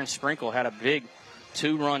guy. Aaron Sprinkle had a big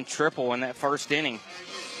 2-run triple in that first inning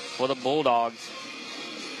for the Bulldogs.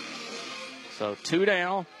 So 2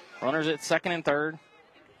 down, runners at second and third.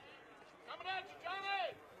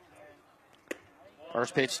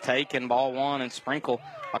 First pitch taken, ball 1, and Sprinkle,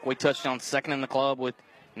 like we touched on, second in the club with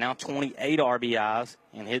now 28 RBIs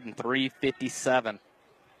and hitting .357.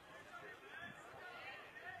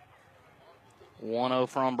 1-0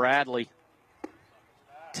 from Bradley.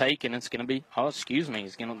 Taken. It's going to be,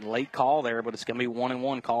 it's going to late call there, but it's going to be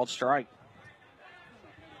 1-1 called strike.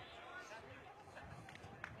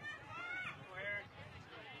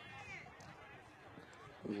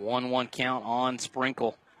 One count on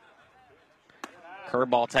Sprinkle.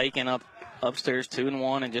 Curveball taken upstairs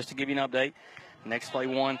 2-1. And just to give you an update, next play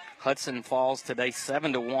 1, Hudson Falls today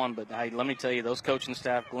 7-1. But hey, let me tell you, those coaching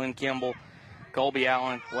staff, Glenn Kimball, Colby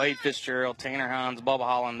Allen, Wade Fitzgerald, Tanner Hines, Bubba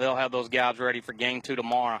Holland, they'll have those guys ready for game 2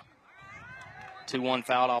 tomorrow. 2-1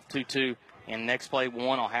 fouled off 2-2. And next play 1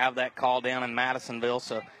 will have that call down in Madisonville.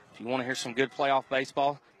 So if you want to hear some good playoff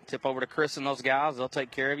baseball, tip over to Chris and those guys. They'll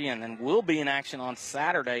take care of you. And then we'll be in action on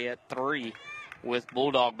Saturday at 3 with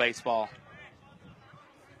Bulldog baseball.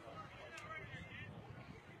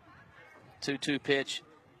 2-2 pitch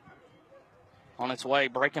on its way.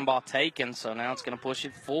 Breaking ball taken, so now it's going to push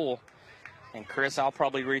it full. And, Chris, I'll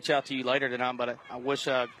probably reach out to you later tonight, but I wish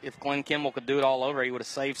if Glenn Kimball could do it all over, he would have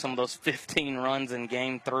saved some of those 15 runs in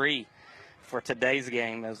Game 3 for today's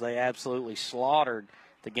game, as they absolutely slaughtered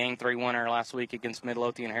the Game 3 winner last week against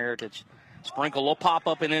Midlothian Heritage. Sprinkle will pop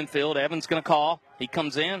up in infield. Evans going to call. He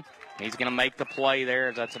comes in. He's going to make the play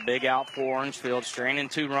there. That's a big out for Orangefield. Straining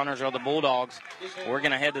 2 runners are the Bulldogs. We're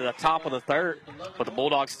going to head to the top of the third, but the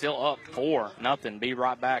Bulldogs still up 4-0. Be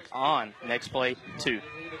right back on next play 2.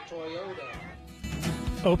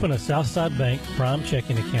 Open a Southside Bank Prime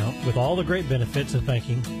checking account with all the great benefits of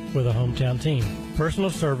banking with a hometown team. Personal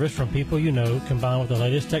service from people you know combined with the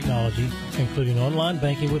latest technology, including online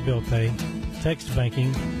banking with bill pay, text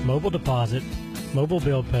banking, mobile deposit, mobile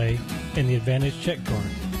bill pay, and the Advantage check card.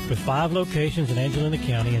 With 5 locations in Angelina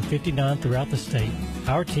County and 59 throughout the state,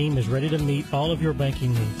 our team is ready to meet all of your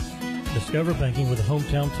banking needs. Discover banking with a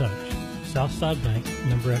hometown touch. Southside Bank,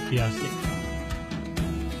 member FDIC.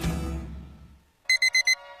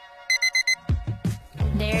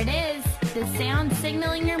 There it is. The sound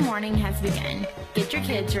signaling your morning has begun. Get your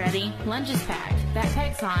kids ready. Lunch is packed.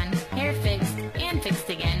 Backpack's on. Hair fixed and fixed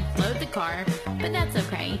again. Load the car. But that's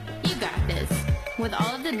okay. You got this. With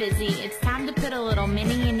all of the busy, it's time to put a little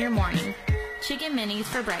mini in your morning. Chicken minis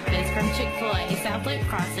for breakfast from Chick-fil-A South Loop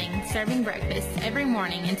Crossing, serving breakfast every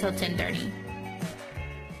morning until 10:30.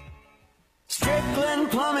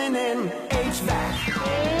 Strickland Plumbing and HVAC.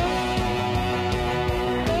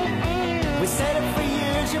 We said it for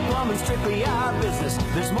years, your plumbing's strictly our business.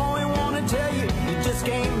 There's more we want to tell you, you just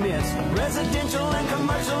can't miss. Residential and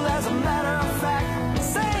commercial, as a matter of fact.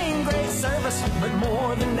 Same great service, but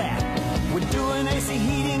more than that. We're doing AC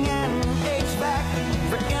heating and HVAC.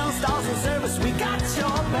 For installs and service, we got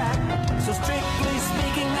your back. So strictly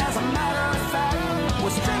speaking, as a matter of fact, we're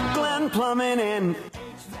Strickland Plumbing and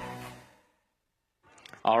HVAC.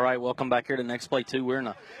 All right, welcome back here to next play 2. We're in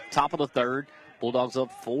the top of the third. Bulldogs up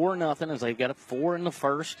 4-0 as they've got a 4 in the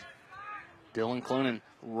first. Dylan Clunan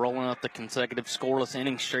rolling up the consecutive scoreless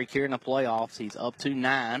inning streak here in the playoffs. He's up to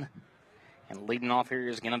 9. And leading off here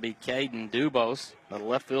is going to be Caden Dubose, the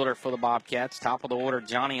left fielder for the Bobcats. Top of the order,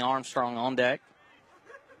 Johnny Armstrong on deck.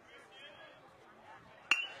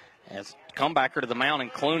 As comebacker to the mound,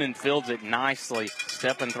 and Clunan fields it nicely.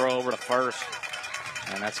 Step and throw over to first.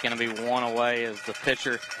 And that's going to be one away as the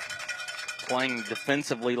pitcher playing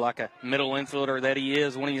defensively like a middle infielder that he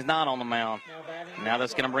is when he's not on the mound. Now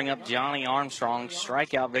that's going to bring up Johnny Armstrong,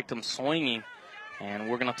 strikeout victim swinging. And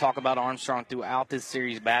we're going to talk about Armstrong throughout this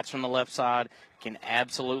series. Bats from the left side, can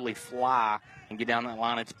absolutely fly and get down that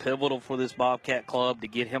line. It's pivotal for this Bobcat club to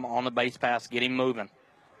get him on the base pass, get him moving.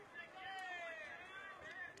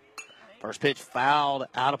 First pitch fouled,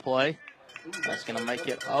 out of play. That's going to make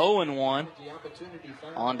it 0-1.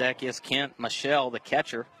 On deck is Kent Michelle, the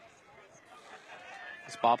catcher.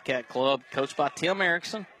 This Bobcat club coached by Tim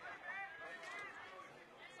Erickson.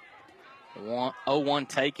 0-1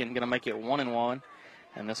 taken, going to make it 1-1.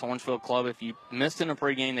 And this Orangefield club, if you missed in the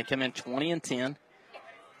pregame, they come in 20-10.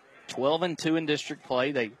 12-2 in district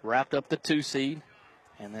play. They wrapped up the 2 seed.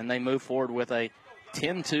 And then they move forward with a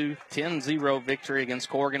 10-2, 10-0 victory against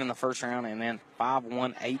Corrigan in the first round. And then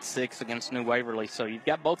 5-1, 8-6 against New Waverly. So you've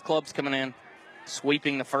got both clubs coming in,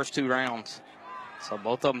 sweeping the first 2 rounds. So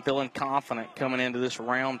both of them feeling confident coming into this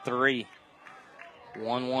round 3.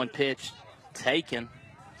 1-1 pitch taken.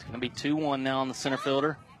 It's going to be 2-1 now on the center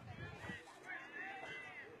fielder.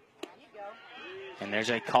 And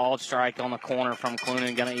there's a called strike on the corner from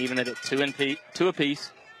Clunan, going to even it at 2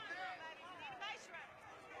 apiece.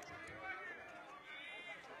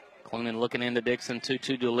 Clunan looking into Dixon,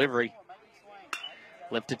 2-2 delivery.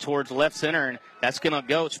 Lifted towards left center, and that's going to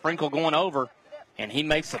go. Sprinkle going over, and he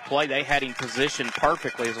makes the play. They had him positioned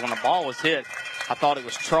perfectly. As when the ball was hit, I thought it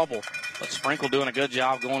was trouble. But Sprinkle doing a good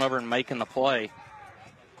job going over and making the play.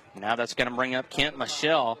 Now that's going to bring up Kent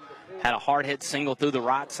Michelle. Had a hard hit single through the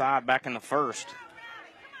right side back in the first.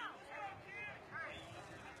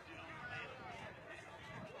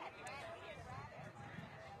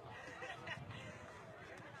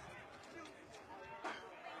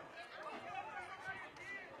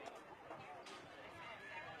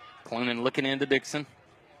 Clunan looking into Dixon,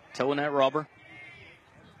 toeing that rubber.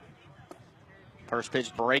 First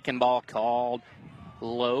pitch breaking ball called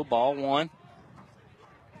low, ball 1.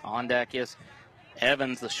 On deck is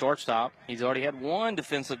Evans, the shortstop. He's already had 1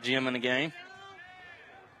 defensive gem in the game.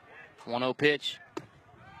 1-0 pitch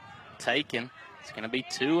taken. It's going to be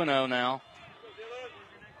 2-0 now.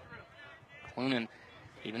 Clunan,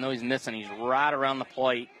 even though he's missing, he's right around the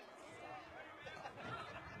plate.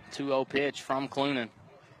 2-0 pitch from Clunan.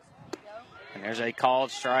 And there's a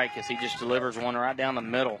called strike as he just delivers one right down the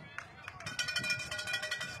middle.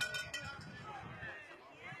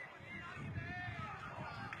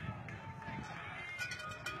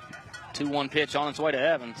 The 2-1 pitch on its way to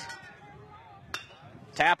Evans.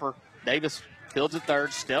 Tapper, Davis fields at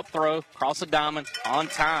third, step throw, across the diamond, on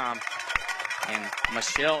time. And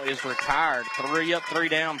Michelle is retired. 3 up, 3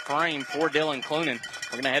 down frame for Dylan Clunan.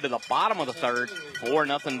 We're going to head to the bottom of the third.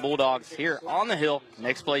 4-0 Bulldogs here on the hill.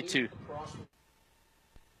 Next play 2.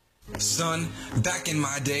 Son, back in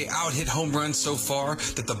my day, I would hit home runs so far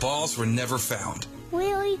that the balls were never found.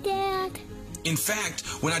 Really, Dad? In fact,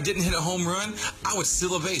 when I didn't hit a home run, I would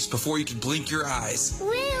steal a base before you could blink your eyes.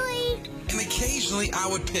 Really? And occasionally I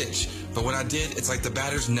would pitch, but when I did, it's like the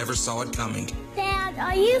batters never saw it coming. Dad,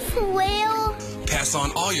 are you for real? Pass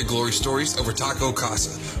on all your glory stories over Taco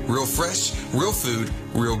Casa. Real fresh, real food,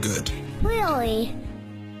 real good. Really?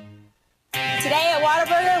 Today at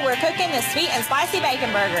Whataburger, we're cooking the sweet and spicy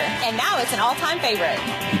bacon burger, and now it's an all-time favorite.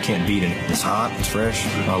 You can't beat it. It's hot, it's fresh.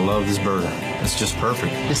 I love this burger. It's just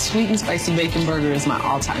perfect. The sweet and spicy bacon burger is my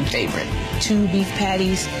all-time favorite. 2 beef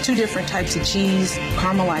patties, 2 different types of cheese,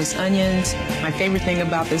 caramelized onions. My favorite thing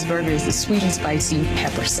about this burger is the sweet and spicy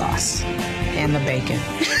pepper sauce and the bacon.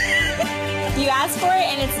 You asked for it,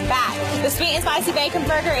 and it's back. The sweet and spicy bacon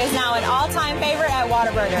burger is now an all-time favorite at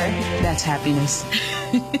Whataburger. That's happiness.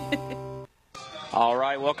 All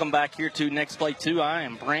right, welcome back here to Next Play 2. I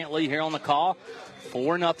am Brant Lee here on the call.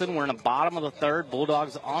 4-0. We're in the bottom of the third.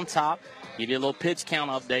 Bulldogs on top. Give you a little pitch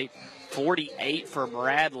count update. 48 for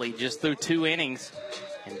Bradley just through 2 innings.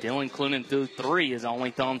 And Dylan Clunan through 3 is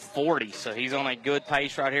only thrown 40. So he's on a good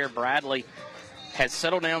pace right here. Bradley has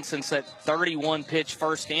settled down since that 31-pitch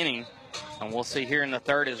first inning. And we'll see here in the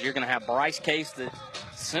third is you're going to have Bryce Case, the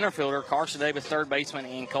center fielder, Carson Davis, third baseman,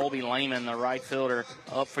 and Colby Lehman, the right fielder,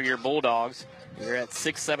 up for your Bulldogs. You're at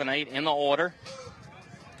 6, 7, 8 in the order.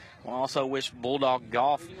 We'll also wish Bulldog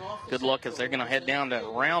Golf good luck as they're going to head down to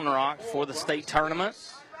Round Rock for the state tournament.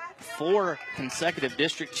 4 consecutive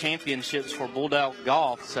district championships for Bulldog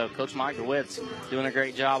Golf. So Coach Mike DeWitt's doing a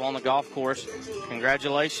great job on the golf course.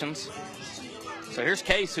 Congratulations. So here's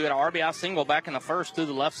Case, who had an RBI single back in the first through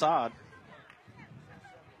the left side.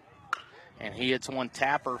 And he hits one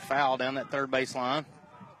tapper foul down that third base line.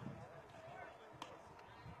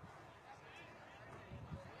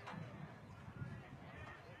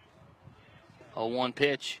 A 1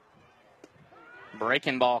 pitch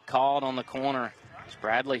breaking ball called on the corner.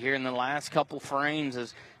 Bradley here in the last couple frames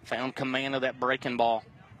has found command of that breaking ball.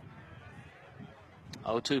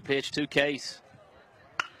 0-2 pitch to Case.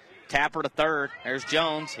 Tapper to third. There's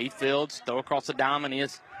Jones. He fields. Throw across the diamond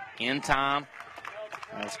is in time.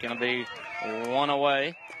 That's going to be one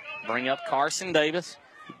away. Bring up Carson Davis.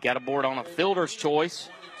 Got a board on a fielder's choice.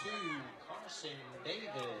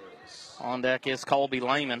 On deck is Colby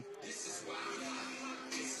Lehman.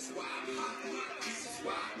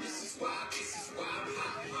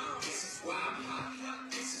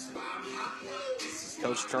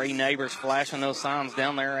 Coach Trey Neighbors flashing those signs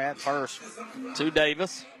down there at first to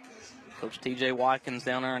Davis. Coach TJ Watkins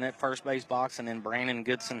down there in that first base box, and then Brandon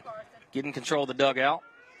Goodson getting control of the dugout.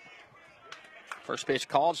 First pitch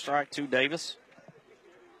called, strike to Davis.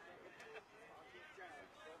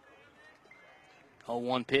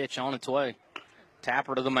 0-1 pitch on its way.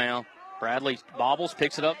 Tapper to the mound. Bradley bobbles,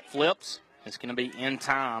 picks it up, flips. It's going to be in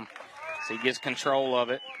time, so he gets control of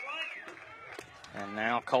it. And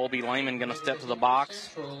now Colby Lehman going to step to the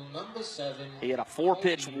box. He had a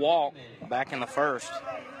 4-pitch walk back in the first.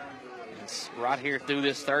 It's right here through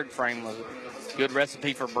this third frame was a good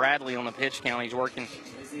recipe for Bradley on the pitch count. He's working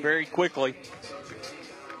very quickly.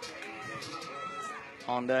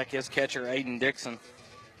 On deck is catcher Aiden Dixon.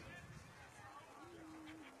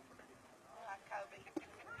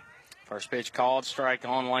 First pitch called, strike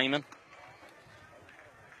on Lehman.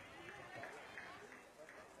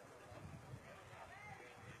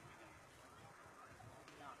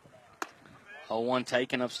 One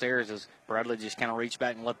taken upstairs as Bradley just kind of reached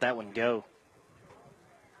back and let that one go.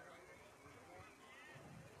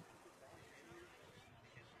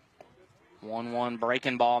 One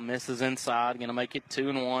breaking ball, misses inside, going to make it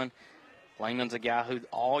 2-1. Lehman's a guy who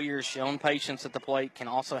all year shown patience at the plate, can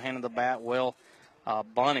also handle the bat well,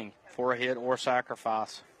 bunting for a hit or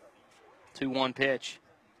sacrifice. 2-1 pitch.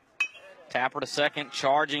 Tapper to second,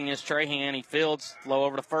 charging is Trahan. He fields, low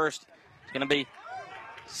over to first. It's going to be...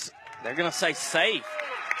 They're going to say safe.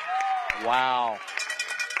 Wow.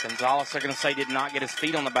 Gonzalez, they're going to say, did not get his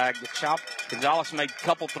feet on the bag. The chop. Gonzalez made a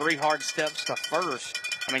couple 3 hard steps to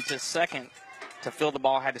second to field the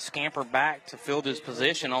ball. Had to scamper back to field his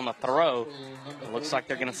position on the throw. It looks like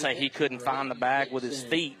they're going to say he couldn't find the bag with his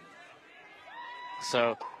feet.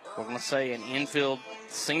 So we're going to say an infield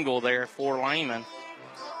single there for Lehman.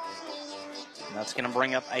 And that's going to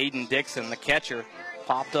bring up Aiden Dixon, the catcher.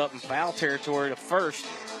 Popped up in foul territory to first.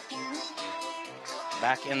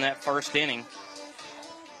 Back in that first inning.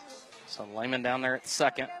 So Lehman down there at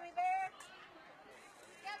second.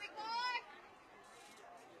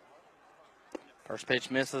 First pitch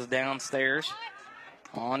misses downstairs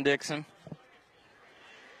on Dixon.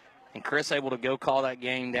 And Chris able to go call that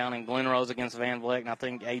game down in Glen Rose against Van Vleck. And I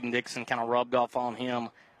think Aiden Dixon kind of rubbed off on him.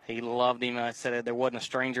 He loved him. I said there wasn't a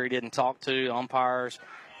stranger he didn't talk to, umpires,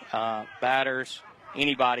 batters,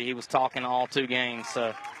 anybody. He was talking all 2 games.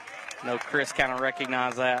 So no, Chris kind of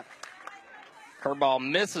recognized that.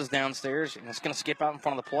 Curveball misses downstairs, and it's going to skip out in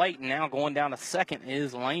front of the plate. And now going down to second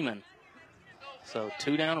is Lehman. So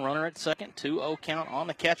 2 down, runner at second, 2-0 count on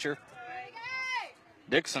the catcher,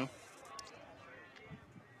 Dixon.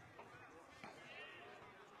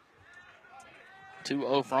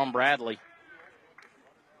 .2-0 from Bradley.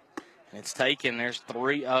 And it's taken. There's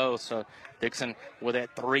 3-0. So Dixon with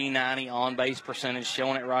that .390 on-base percentage,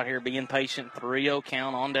 showing it right here, being patient. 3-0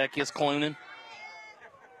 count. On deck is Clunan.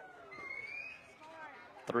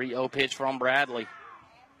 3-0 pitch from Bradley.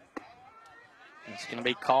 It's going to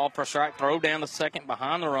be called for a strike. Throw down to second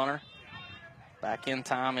behind the runner. Back in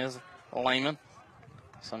time is Lehman.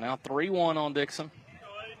 So now 3-1 on Dixon.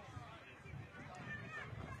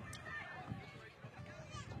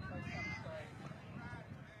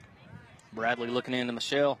 Bradley looking into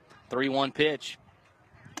Michelle. 3-1 pitch.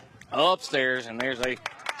 Upstairs, and there's a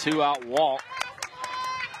 2-out walk.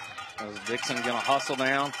 As Dixon going to hustle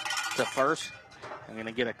down to first. I'm going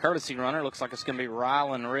to get a courtesy runner. Looks like it's going to be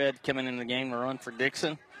Rylan Red coming in the game to run for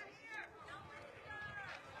Dixon.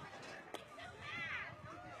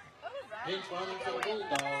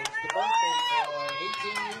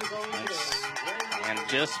 And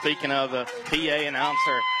just speaking of the PA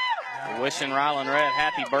announcer, wishing Rylan Red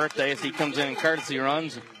happy birthday as he comes in and courtesy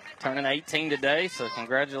runs, turning 18 today. So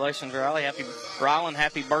congratulations, Riley. Rylan,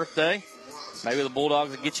 happy birthday. Maybe the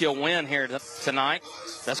Bulldogs will get you a win here tonight.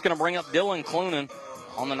 That's going to bring up Dylan Clunan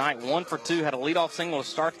on the night. 1 for 2, had a leadoff single to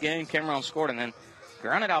start the game. Cameron scored and then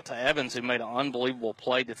grounded out to Evans, who made an unbelievable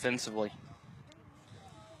play defensively.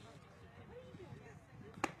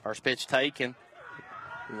 First pitch taken.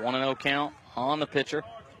 1-0 count on the pitcher.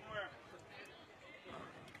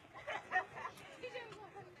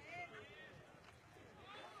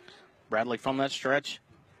 Bradley from that stretch.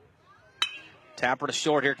 Tapper to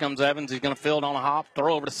short. Here comes Evans. He's going to field on a hop.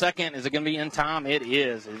 Throw over to second. Is it going to be in time? It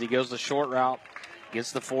is. As he goes the short route,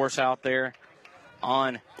 gets the force out there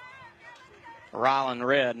on Ryland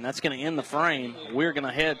Red, and that's going to end the frame. We're going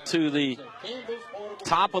to head to the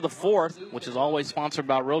top of the fourth, which is always sponsored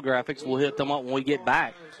by Real Graphics. We'll hit them up when we get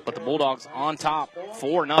back. But the Bulldogs on top,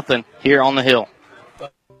 4-0 here on the Hill.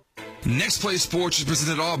 Next Play Sports is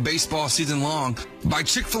presented all baseball season long by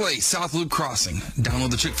Chick-fil-A South Loop Crossing. Download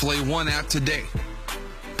the Chick-fil-A One app today.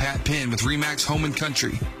 Pat Penn with RE/MAX Home and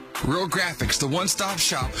Country. Real Graphics, the one-stop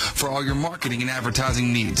shop for all your marketing and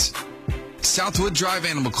advertising needs. Southwood Drive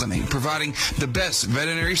Animal Clinic, providing the best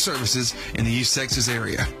veterinary services in the East Texas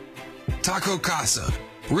area. Taco Casa,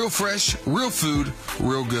 real fresh, real food,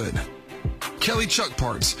 real good. Kelly Chuck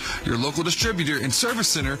Parts, your local distributor and service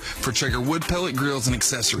center for Traeger wood pellet grills and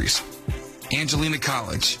accessories. Angelina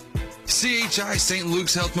College, CHI St.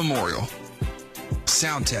 Luke's Health Memorial,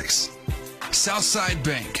 Soundtex, Southside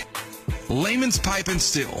Bank, Layman's Pipe and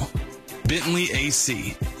Steel, Bentley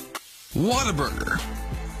AC, Whataburger,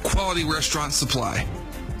 Quality Restaurant Supply,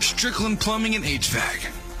 Strickland Plumbing and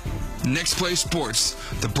HVAC. Next Play Sports,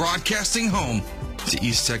 the broadcasting home to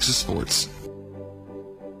East Texas sports.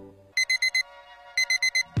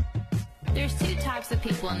 There's two types of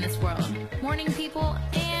people in this world, morning people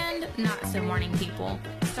and not so morning people.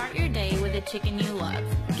 Start your day with a chicken you love.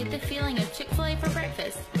 Get the feeling of Chick-fil-A for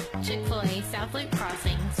breakfast. Chick-fil-A South Loop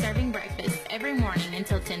Crossing, serving breakfast every morning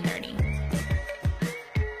until 10:30.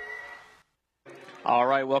 All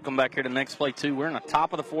right, welcome back here to Next Play 2. We're in the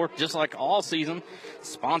top of the fourth, just like all season.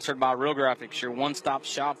 Sponsored by Real Graphics, your one-stop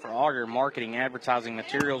shop for all your marketing, advertising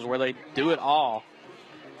materials, where they do it all.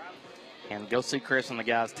 And go see Chris and the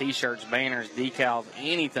guys. T-shirts, banners, decals,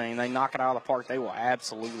 anything. They knock it out of the park. They will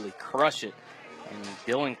absolutely crush it. And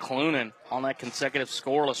Dylan Clunan on that consecutive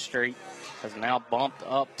scoreless streak has now bumped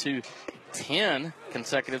up to 10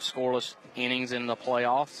 consecutive scoreless innings in the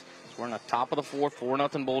playoffs. So we're in the top of the fourth,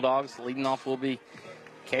 4-0 Bulldogs. Leading off will be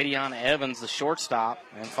Kadion Evans, the shortstop,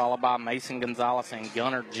 and followed by Mason Gonzalez and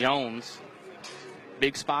Gunnar Jones.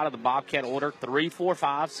 Big spot of the Bobcat order, 3, 4,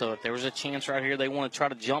 5. So if there was a chance right here, they want to try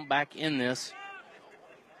to jump back in this.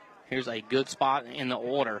 Here's a good spot in the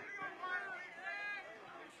order.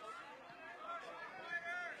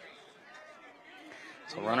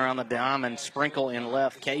 So run around the diamond, Sprinkle in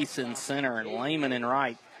left, Case in center, and Lehman in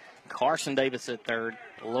right. Carson Davis at third,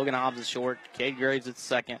 Logan Hobbs at short, Cade Graves at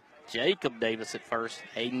second, Jacob Davis at first,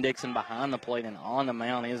 Hayden Dixon behind the plate, and on the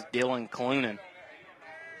mound is Dylan Clunan.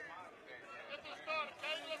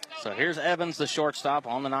 So here's Evans, the shortstop.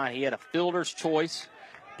 On the night, he had a fielder's choice.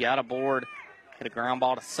 Got aboard, hit a ground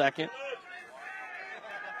ball to second.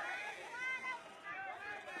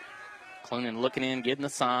 Clunan looking in, getting the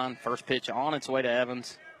sign. First pitch on its way to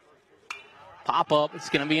Evans. Pop up, it's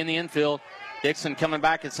going to be in the infield. Dixon coming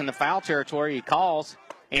back, it's in the foul territory. He calls,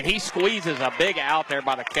 and he squeezes a big out there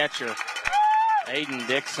by the catcher. Aiden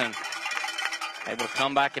Dixon able to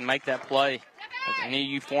come back and make that play. As any of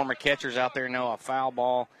you former catchers out there know, a foul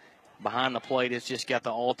ball behind the plate has just got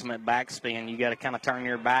the ultimate backspin. You got to kind of turn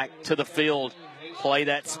your back to the field, play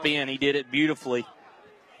that spin. He did it beautifully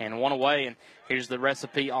and one away. And here's the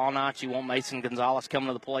recipe all night. You want Mason Gonzalez coming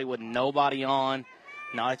to the plate with nobody on,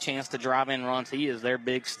 not a chance to drive in runs. He is their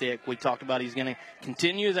big stick. We talked about he's going to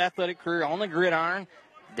continue his athletic career on the gridiron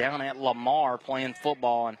down at Lamar playing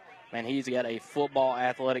football. And, man, he's got a football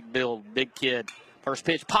athletic build. Big kid. First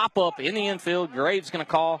pitch, pop up in the infield. Graves going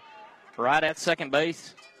to call right at second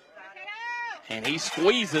base. And he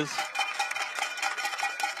squeezes.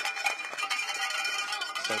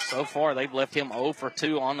 So far they've left him 0 for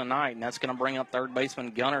 2 on the night, and that's going to bring up third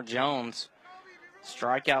baseman Gunnar Jones.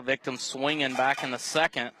 Strikeout victim swinging back in the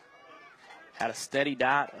second. Had a steady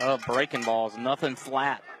diet of breaking balls, nothing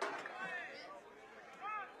flat.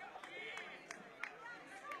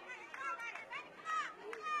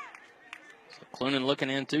 So Clunan looking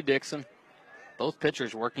into Dixon. Both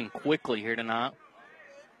pitchers working quickly here tonight.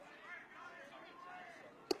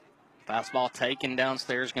 Fastball taken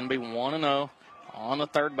downstairs, going to be 1-0. On the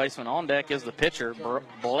third baseman, on deck is the pitcher,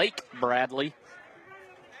 Blake Bradley. –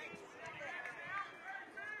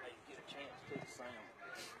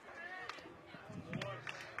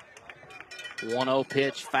 1-0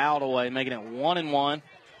 pitch, fouled away, making it 1-1.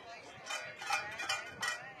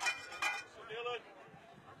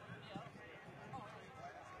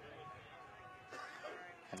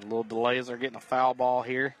 And a little delay as they're getting a foul ball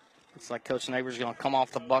here. Looks like Coach Neighbors is going to come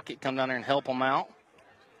off the bucket, come down there and help them out.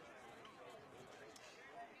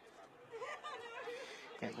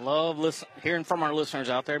 And love hearing from our listeners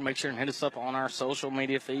out there. Make sure and hit us up on our social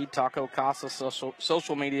media feed, Taco Casa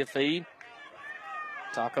social media feed.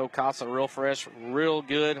 Taco Casa, real fresh, real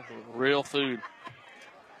good, real food.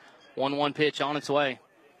 1-1 pitch on its way.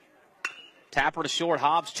 Tapper to short.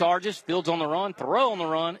 Hobbs charges, fields on the run, throw on the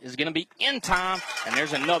run is going to be in time. And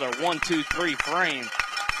there's another 1-2-3 frame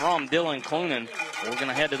from Dylan Clunan. We're going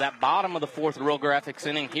to head to that bottom of the fourth Real Graphics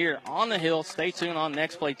inning here on the Hill. Stay tuned on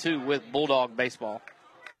Next Play 2 with Bulldog Baseball.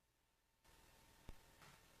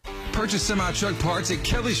 Purchase semi-truck parts at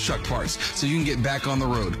Kelly's Truck Parts so you can get back on the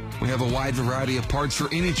road. We have a wide variety of parts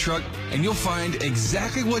for any truck, and you'll find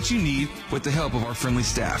exactly what you need with the help of our friendly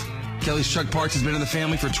staff. Kelly's Truck Parts has been in the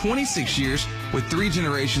family for 26 years, with 3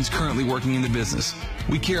 generations currently working in the business.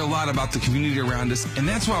 We care a lot about the community around us, and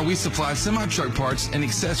that's why we supply semi-truck parts and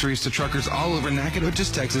accessories to truckers all over Nacogdoches,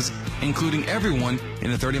 Texas, including everyone in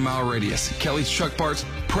a 30-mile radius. Kelly's Truck Parts,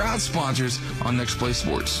 proud sponsors on Next Play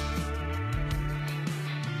Sports.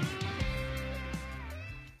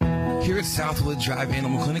 Here at Southwood Drive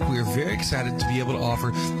Animal Clinic, we are very excited to be able to offer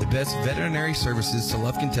the best veterinary services to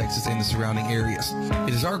Lufkin, Texas and the surrounding areas.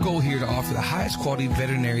 It is our goal here to offer the highest quality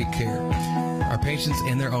veterinary care. Our patients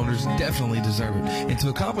and their owners definitely deserve it. And to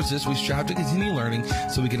accomplish this, we strive to continue learning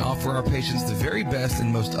so we can offer our patients the very best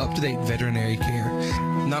and most up-to-date veterinary care.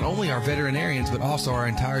 Not only our veterinarians, but also our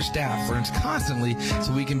entire staff learns constantly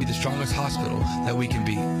so we can be the strongest hospital that we can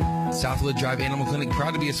be. Southwood Drive Animal Clinic,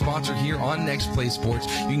 proud to be a sponsor here on Next Play Sports.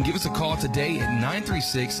 You can give us a call today at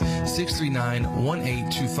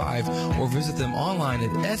 936-639-1825 or visit them online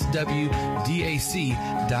at swdac.com.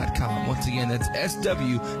 Once again, that's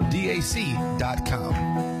swdac.com.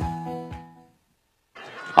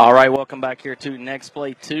 All right, welcome back here to Next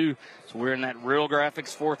Play 2. So we're in that Real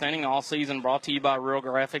Graphics fourth inning all season, brought to you by Real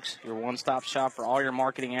Graphics, your one-stop shop for all your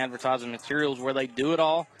marketing, advertising materials, where they do it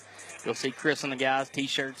all. You'll see Chris and the guys,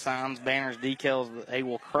 T-shirts, signs, banners, decals. They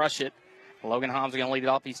will crush it. Logan Hobbs is going to lead it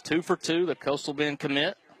off. He's 2 for 2. The Coastal Bend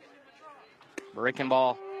commit. Breaking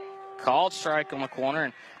ball, called strike on the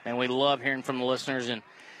corner. And we love hearing from the listeners and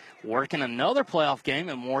working another playoff game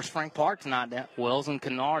at Morris Frank Park tonight. Wells and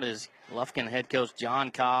Kennard is Lufkin head coach John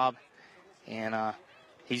Cobb. And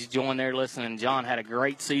he's joined there listening. John had a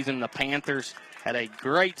great season. The Panthers had a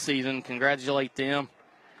great season. Congratulate them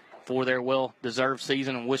for their well-deserved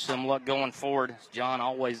season and wish them luck going forward. John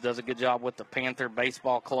always does a good job with the Panther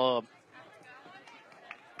Baseball Club.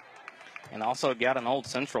 And also got an old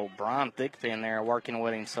Central, Brian Thickpin there working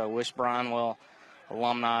with him, so wish Brian well,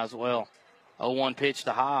 alumni as well. 0-1 pitch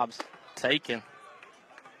to Hobbs, taken.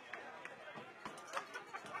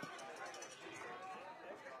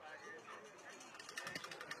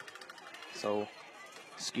 So,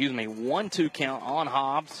 1-2 count on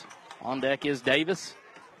Hobbs. On deck is Davis.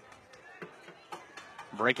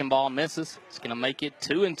 Breaking ball misses. It's going to make it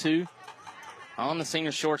 2-2 on the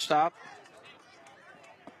senior shortstop.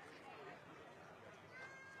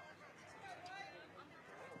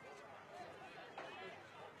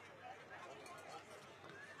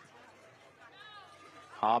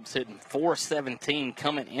 Hobbs hitting .417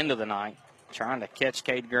 coming into the night, trying to catch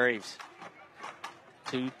Cade Graves.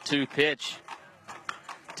 2-2 pitch.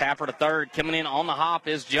 Tapper to third. Coming in on the hop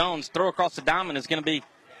is Jones. Throw across the diamond is going to be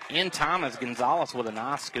in time as Gonzalez with a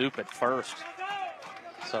nice scoop at first.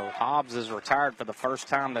 So Hobbs is retired for the first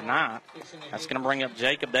time tonight. That's going to bring up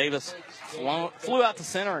Jacob Davis. Flew out to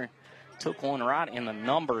center and took one right in the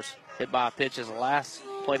numbers. Hit by a pitch his last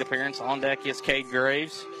plate appearance. On deck is Cade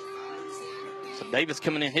Graves. So Davis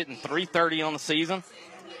coming in hitting .330 on the season.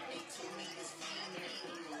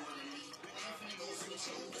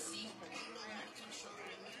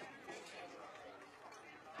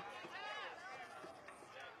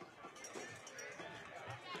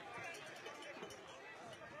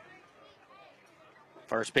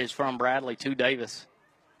 First pitch from Bradley to Davis.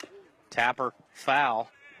 Tapper, foul.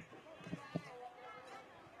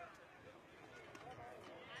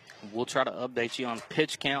 We'll try to update you on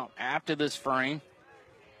pitch count after this frame.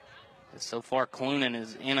 So far, Clunan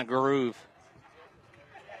is in a groove.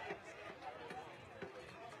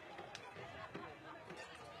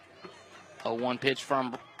 A 0-1 pitch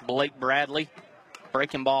from Blake Bradley.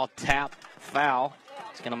 Breaking ball, tap, foul.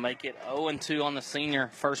 It's going to make it 0-2 on the senior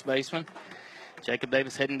first baseman. Jacob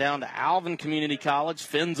Davis heading down to Alvin Community College.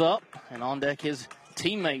 Fins up, and on deck his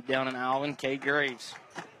teammate down in Alvin, Cade Graves.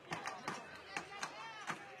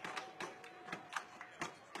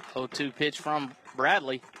 0-2 pitch from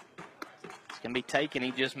Bradley. It's going to be taken.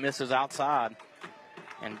 He just misses outside.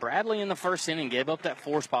 And Bradley in the first inning gave up that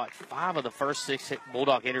 4 spot. 5 of the first 6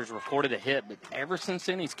 Bulldog hitters recorded a hit, but ever since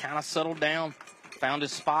then he's kind of settled down, found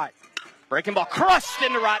his spot. Breaking ball crushed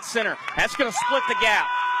into right center. That's going to split the gap.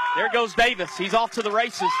 There goes Davis. He's off to the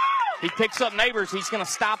races. He picks up Neighbors. He's going to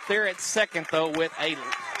stop there at second, though, with a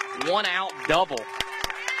one-out double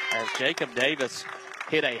as Jacob Davis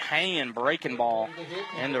hit a hanging breaking ball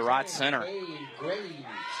into right center.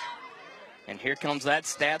 And here comes that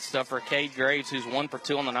stat stuff for Cade Graves, who's 1 for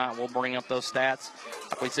 2 on the night. We'll bring up those stats.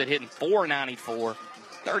 Like we said, hitting .494,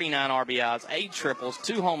 39 RBIs, 8 triples,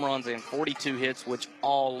 2 home runs, and 42 hits, which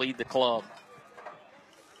all lead the club.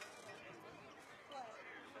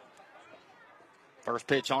 First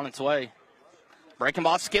pitch on its way. Breaking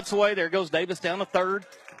ball skips away. There goes Davis down to third.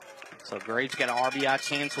 So Graves got an RBI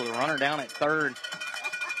chance with a runner down at third.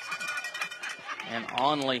 And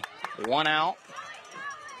only one out.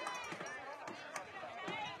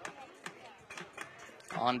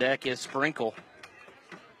 On deck is Sprinkle.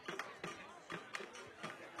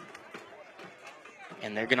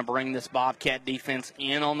 And they're going to bring this Bobcat defense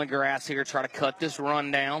in on the grass here, try to cut this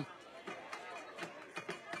run down.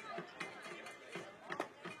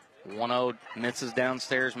 1-0 misses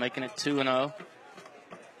downstairs, making it 2-0.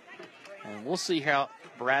 And we'll see how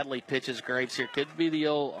Bradley pitches Graves here. Could be the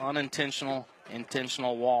old unintentional,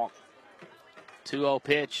 intentional walk. 2-0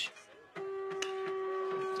 pitch.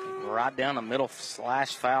 Right down the middle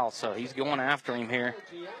slash foul, so he's going after him here.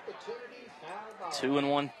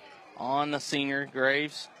 2-1 on the senior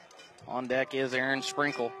Graves. On deck is Aaron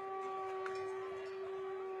Sprinkle.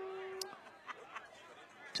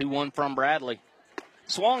 2-1 from Bradley.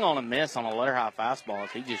 Swung on a miss on a letter high fastball.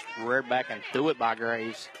 He just reared back and threw it by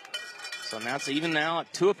Graves. So now it's even now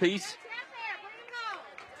at 2 apiece.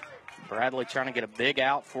 Bradley trying to get a big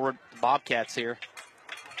out for the Bobcats here.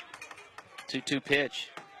 2-2 pitch.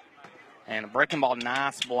 And a breaking ball,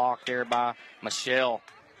 nice block there by Michelle.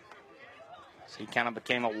 So he kind of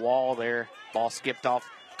became a wall there. Ball skipped off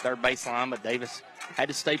third baseline, but Davis had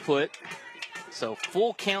to stay put. So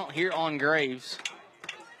full count here on Graves.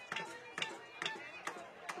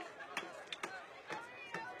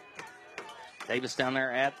 Davis down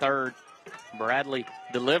there at third. Bradley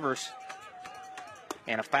delivers.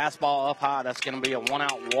 And a fastball up high. That's going to be a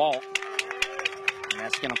one-out walk. And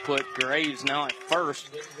that's going to put Graves now at first.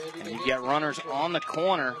 And you get runners on the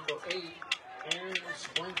corner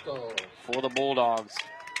for the Bulldogs.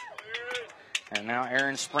 And now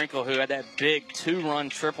Aaron Sprinkle, who had that big 2-run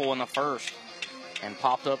triple in the first and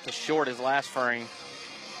popped up to short his last frame.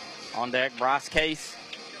 On deck, Bryce Case.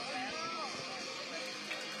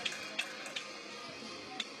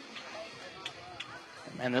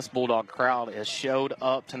 And this Bulldog crowd has showed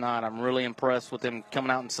up tonight. I'm really impressed with them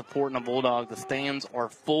coming out and supporting the Bulldogs. The stands are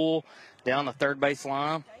full down the third base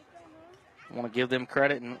line. I want to give them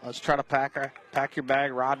credit, and let's try to pack your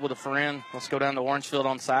bag, ride with a friend. Let's go down to Orangefield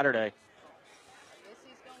on Saturday.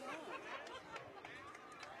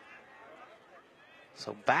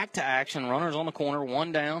 So back to action. Runners on the corner,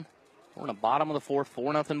 1 down. We're in the bottom of the fourth,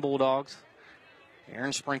 4-0 Bulldogs.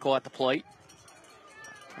 Aaron Sprinkle at the plate.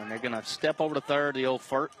 And they're going to step over to third, the old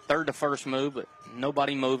third to first move, but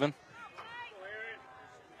nobody moving.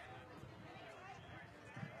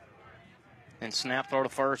 And snap throw to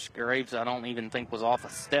first. Graves, I don't even think was off a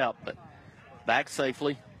step, but back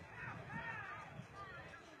safely.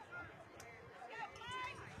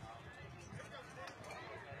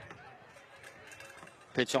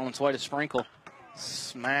 Pitch on its way to Sprinkle.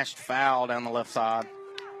 Smashed foul down the left side.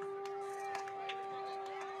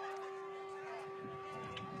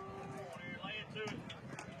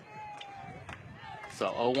 So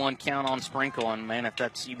 0-1 count on Sprinkle, and man, if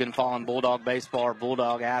that's you've been following Bulldog baseball or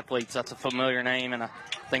Bulldog athletes, that's a familiar name, and I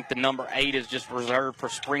think the number 8 is just reserved for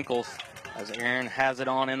Sprinkles as Aaron has it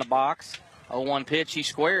on in the box. 0-1 pitch, he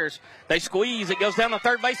squares. They squeeze, it goes down the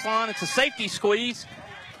third baseline. It's a safety squeeze,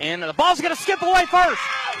 and the ball's going to skip away first.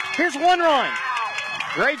 Here's 1 run.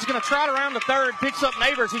 Graves going to trot around the third, picks up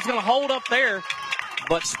Neighbors. He's going to hold up there,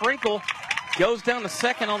 but Sprinkle goes down to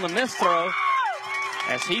second on the missed throw,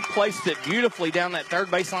 as he placed it beautifully down that third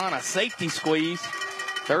baseline, a safety squeeze.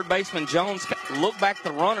 Third baseman Jones looked back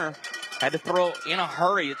the runner, had to throw in a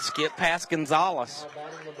hurry. It skipped past Gonzalez,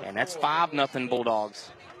 and that's 5-0 Bulldogs.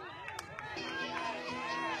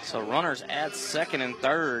 So runners at second and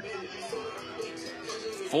third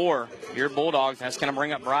for your Bulldogs. That's going to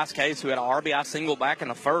bring up Bryce Case, who had an RBI single back in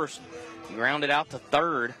the first, grounded out to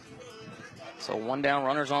third. So 1 down,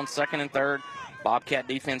 runners on second and third. Bobcat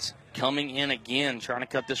defense coming in again, trying to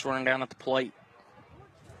cut this runner down at the plate.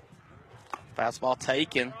 Fastball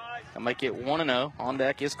taken. They'll make it 1-0. On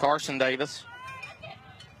deck is Carson Davis.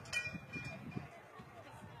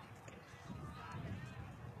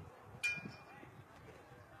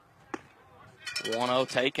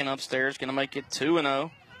 Taken upstairs, going to make it 2-0.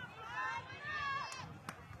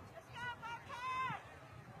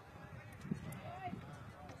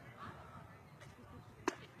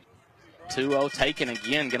 2-0 taken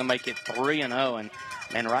again, going to make it 3-0.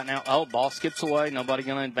 And right now, ball skips away. Nobody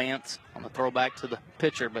going to advance on the throwback to the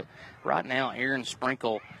pitcher. But right now, Aaron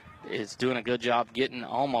Sprinkle is doing a good job getting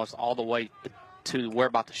almost all the way to where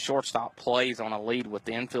about the shortstop plays on a lead with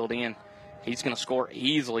the infield in. He's going to score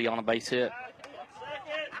easily on a base hit.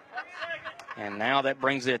 And now that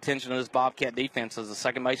brings the attention of this Bobcat defense as the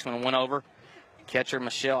second baseman went over. Catcher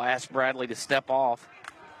Michelle asked Bradley to step off.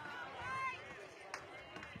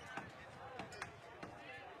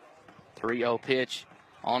 The 3-0 pitch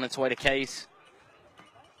on its way to Case.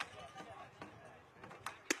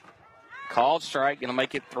 Called strike, going to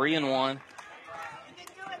make it 3-1.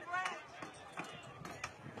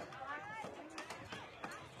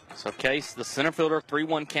 So Case, the center fielder,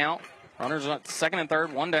 3-1 count. Runners at second and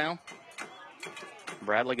third, one down.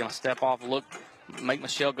 Bradley going to step off, look, make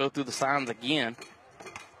Michelle go through the signs again.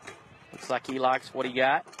 Looks like he likes what he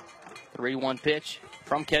got. 3-1 pitch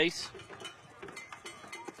from Case.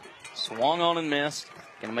 Swung on and missed.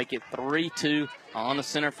 Going to make it 3-2 on the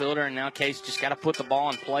center fielder. And now Case just got to put the ball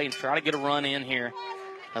in play and try to get a run in here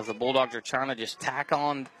as the Bulldogs are trying to just tack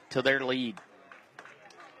on to their lead.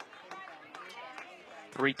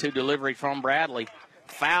 3-2 delivery from Bradley.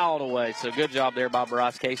 Fouled away. So good job there by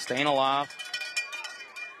Bryce Case staying alive.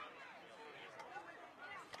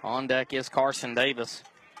 On deck is Carson Davis.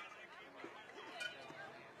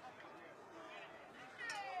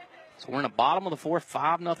 So we're in the bottom of the fourth,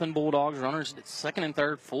 5-0 Bulldogs. Runners at second and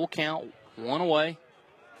third, full count, one away.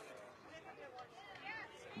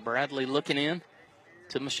 Bradley looking in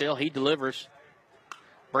to Michelle. He delivers.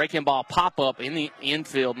 Breaking ball pop-up in the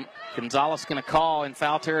infield. Gonzalez going to call in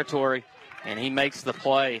foul territory, and he makes the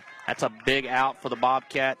play. That's a big out for the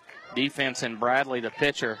Bobcat defense, and Bradley, the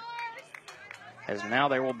pitcher, as now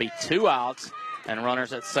there will be 2 outs and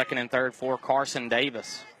runners at second and third for Carson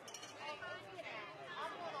Davis.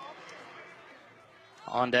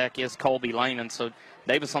 On deck is Colby Lehman. So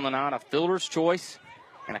Davis on the 9, a fielder's choice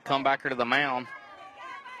and a comebacker to the mound.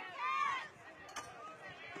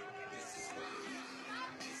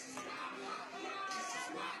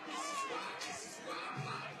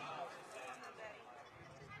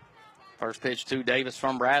 First pitch to Davis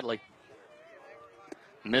from Bradley.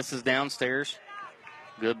 Misses downstairs.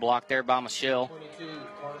 Good block there by Michelle. 22,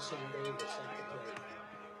 Carson Davis at the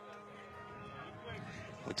plate.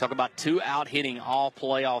 We talk about 2 out hitting all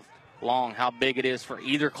playoff long, how big it is for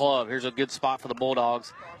either club. Here's a good spot for the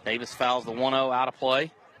Bulldogs. Davis fouls the 1-0 out of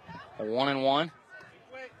play. A 1-1.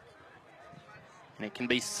 And it can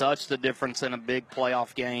be such the difference in a big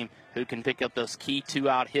playoff game who can pick up those key 2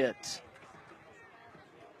 out hits.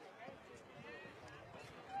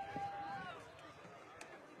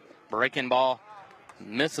 Breaking ball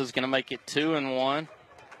misses, going to make it 2-1.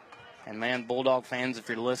 And, man, Bulldog fans, if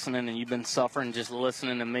you're listening and you've been suffering just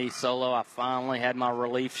listening to me solo, I finally had my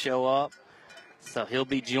relief show up. So he'll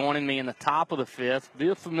be joining me in the top of the 5th. Be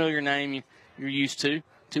a familiar name you're used to.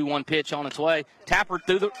 2-1 pitch on its way. Tapper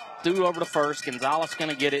threw over to first. Gonzalez going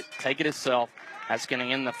to get it, take it himself. That's going to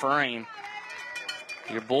end the frame.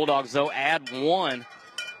 Your Bulldogs, though, add 1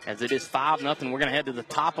 as it is 5-0. We're going to head to the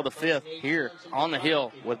top of the 5th here on the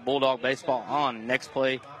Hill with Bulldog Baseball on Next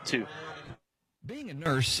Play 2. Being a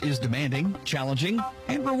nurse is demanding, challenging,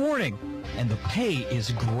 and rewarding, and the pay is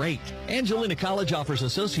great. Angelina College offers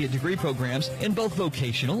associate degree programs in both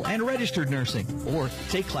vocational and registered nursing, or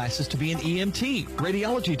take classes to be an EMT,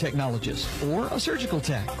 radiology technologist, or a surgical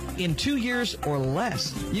tech. In 2 years or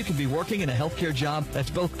less, you can be working in a healthcare job that's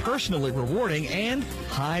both personally rewarding and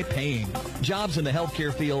high-paying. Jobs in the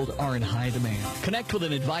healthcare field are in high demand. Connect with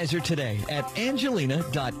an advisor today at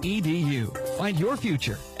angelina.edu. Find your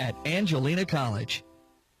future at Angelina College. Bentleys,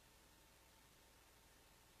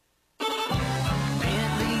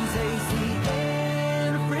 AC,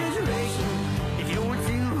 and refrigeration. If you're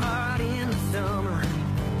too hot in the summer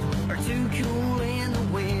or too cool in the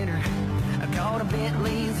winter, I call a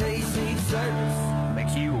Bentleys AC service.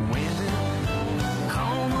 Makes you a winner.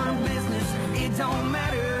 Home or business, it don't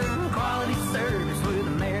matter. Quality service with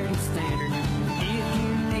American Standard. If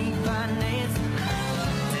you need finance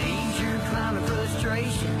to ease your climate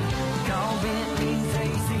frustration, call Bentleys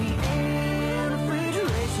AC and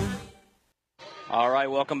refrigeration. All right,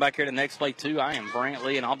 welcome back here to Next Play 2. I am Brant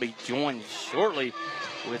Lee, and I'll be joined shortly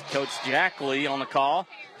with Coach Jack Lee on the call,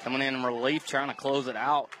 coming in relief, trying to close it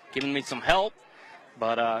out, giving me some help.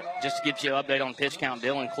 But just to give you an update on pitch count,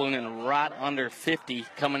 Dylan Clunan right under 50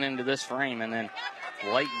 coming into this frame, and then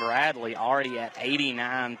Blake Bradley already at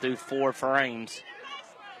 89 through 4 frames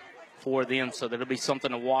for them. So that'll be something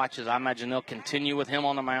to watch, as I imagine they'll continue with him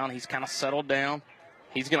on the mound. He's kind of settled down.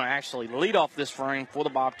 He's going to actually lead off this frame for the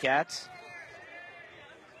Bobcats.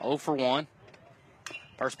 0 for 1.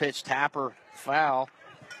 First pitch, Tapper, foul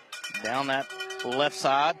down that left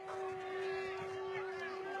side.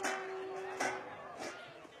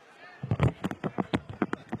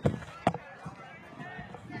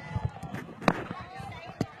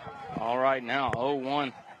 All right, now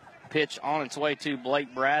 0-1 pitch on its way to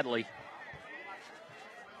Blake Bradley.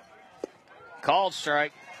 Called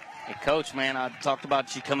strike. And Coach, man, I talked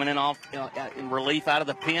about you coming in off in relief out of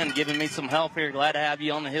the pen, giving me some help here. Glad to have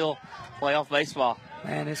you on the Hill Playoff Baseball.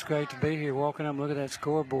 Man, it's great to be here. Walking up, look at that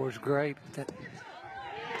scoreboard. It's great. That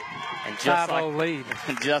and just 5-0 lead.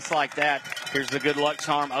 Just like that, here's the good luck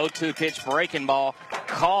charm. 0-2 pitch, breaking ball,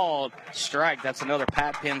 called strike. That's another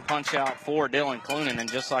Pat Penn punch out for Dylan Clunan.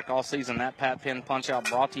 And just like all season, that Pat Penn punch out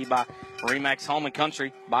brought to you by RE/MAX Home and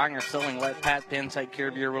Country. Buying or selling, let Pat Penn take care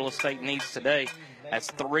of your real estate needs today. That's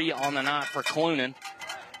 3 on the night for Clunan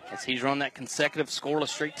as he's run that consecutive scoreless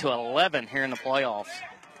streak to 11 here in the playoffs.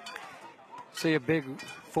 See a big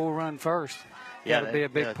 4-run first. Got to be a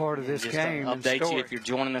big part of this game. Update you if you're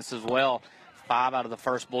joining us as well. 5 out of the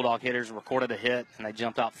first Bulldog hitters recorded a hit, and they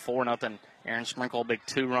jumped out 4-0. Aaron Sprinkle, a big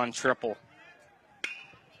 2-run triple.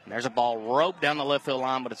 And there's a ball roped down the left field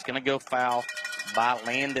line, but it's going to go foul by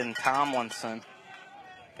Landon Tomlinson.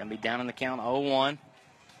 Going to be down in the count 0-1.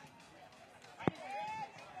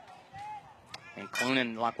 And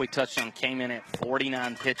Clunan, like we touched on, came in at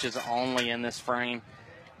 49 pitches only in this frame.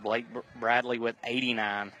 Blake Bradley with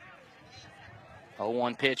 89.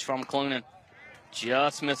 0-1 pitch from Clunan.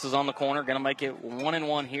 Just misses on the corner. Going to make it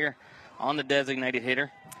 1-1 here on the designated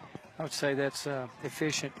hitter. I would say that's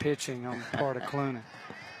efficient pitching on the part of Clunan.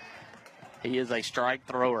 He is a strike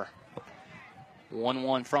thrower.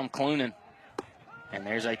 1-1 from Clunan. And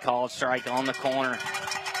there's a called strike on the corner.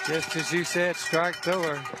 Just as you said, strike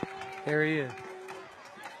thrower. There he is.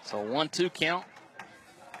 So 1-2 count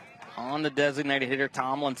on the designated hitter,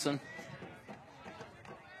 Tomlinson.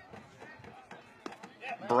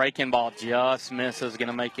 Breaking ball just misses, going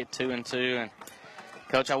to make it 2-2. And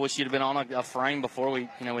Coach, I wish you'd have been on a frame before we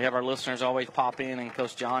have our listeners always pop in. And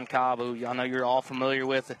Coach John Cobb, who I know you're all familiar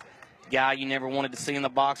with, the guy you never wanted to see in the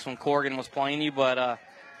box when Corrigan was playing you, but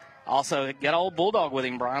also got old Bulldog with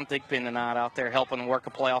him, Brian Thigpen tonight out there helping work a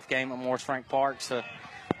playoff game at Morris Frank Park. So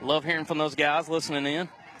love hearing from those guys listening in.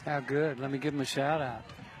 How good. Let me give them a shout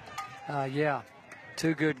out. Yeah,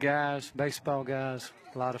 2 good guys, baseball guys.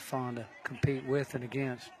 A lot of fun to compete with and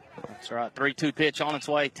against. That's right. 3-2 pitch on its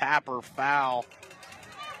way. Tapper, foul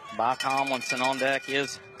by Tomlinson. On deck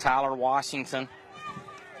is Tyler Washington,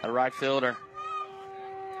 the right fielder.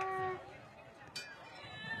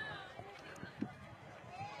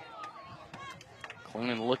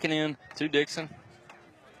 Clunan looking in to Dixon.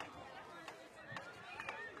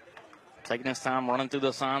 Taking his time, running through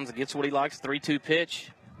the signs, gets what he likes. 3-2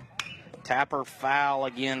 pitch. Tapper, foul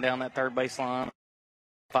again down that third base line.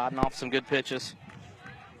 Fighting off some good pitches.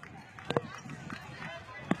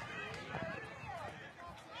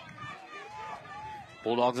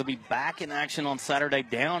 Bulldogs will be back in action on Saturday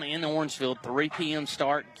down in Orangefield. 3 p.m.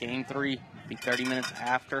 start. Game 3 be 30 minutes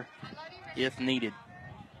after if needed.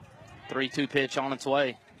 3-2 pitch on its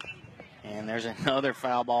way. And there's another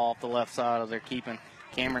foul ball off the left side as they're keeping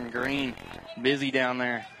Cameron Green busy down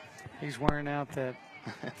there. He's wearing out that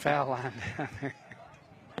foul line down there.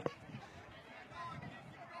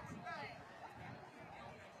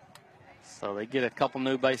 So they get a couple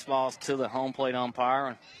new baseballs to the home plate umpire.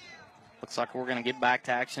 And looks like we're going to get back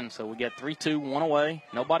to action. So we got 3-2, 1 away,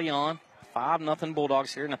 nobody on. 5-0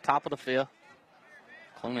 Bulldogs here in the top of the 5th.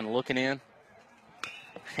 Clunan looking in.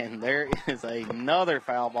 And there is another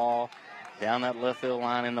foul ball down that left field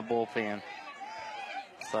line in the bullpen.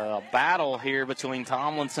 So a battle here between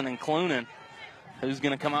Tomlinson and Clunan. Who's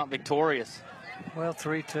going to come out victorious? Well,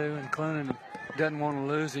 3-2, and Clunan doesn't want to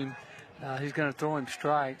lose him. He's going to throw him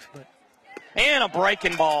strikes. And a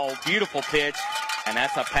breaking ball. Beautiful pitch. And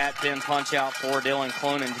that's a Pat Penn punch out for Dylan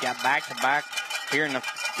Clunan. He got back-to-back here in the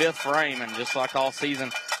 5th frame. And just like all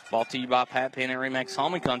season, brought to you by Pat Penn and RE/MAX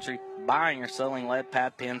Home and Country. Buying or selling, let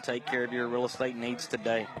Pat Penn take care of your real estate needs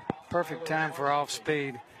today. Perfect time for off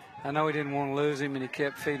speed. I know he didn't want to lose him, and he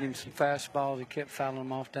kept feeding him some fastballs. He kept fouling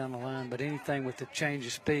him off down the line. But anything with the change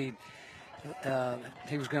of speed,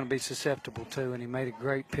 he was going to be susceptible to, and he made a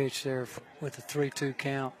great pitch there with a 3-2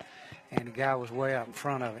 count, and the guy was way out in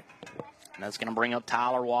front of it. And that's going to bring up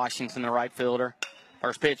Tyler Washington, the right fielder.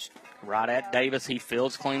 First pitch right at Davis. He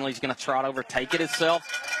fields cleanly. He's going to trot over, take it himself.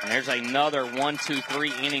 And there's another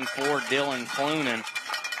 1-2-3 inning for Dylan Clunan.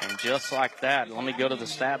 And just like that, let me go to the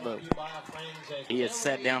stat book. He has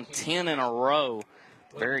set down 10 in a row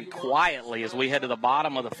very quietly as we head to the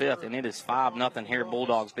bottom of the fifth, and it is 5-0 here,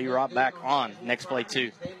 Bulldogs. Be right back on Next Play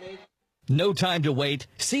 2. No time to wait.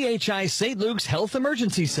 CHI St. Luke's Health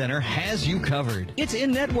Emergency Center has you covered. It's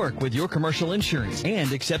in network with your commercial insurance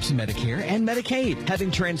and accepts Medicare and Medicaid, having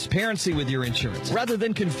transparency with your insurance rather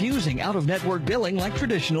than confusing out-of-network billing like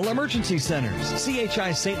traditional emergency centers.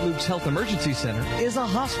 CHI St. Luke's Health Emergency Center is a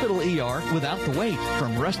hospital ER without the wait,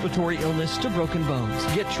 from respiratory illness to broken bones.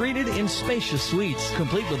 Get treated in spacious suites,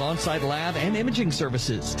 complete with on-site lab and imaging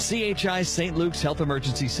services. CHI St. Luke's Health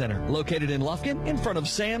Emergency Center, located in Lufkin in front of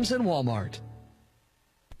Sam's and Walmart.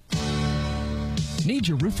 Need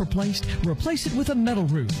your roof replaced? Replace it with a metal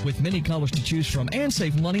roof with many colors to choose from and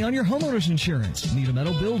save money on your homeowner's insurance. Need a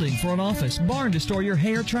metal building for an office, barn to store your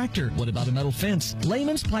hay or tractor? What about a metal fence?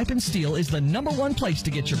 Lehman's Pipe and Steel is the #1 place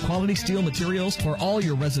to get your quality steel materials for all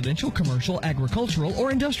your residential, commercial, agricultural,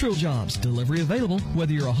 or industrial jobs. Delivery available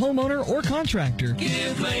whether you're a homeowner or contractor.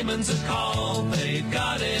 Give Lehman's a call, they've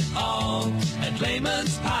got it all at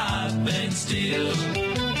Lehman's Pipe and Steel.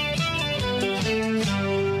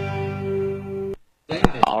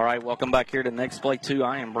 All right, welcome back here to Next Play 2.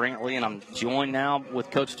 I am Brantley, and I'm joined now with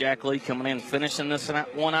Coach Jack Lee coming in, finishing this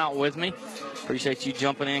one out with me. Appreciate you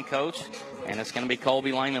jumping in, Coach. And it's going to be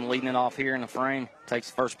Colby Lehman leading it off here in the frame. Takes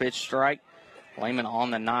the first pitch strike. Lehman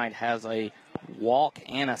on the night has a walk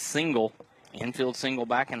and a single, infield single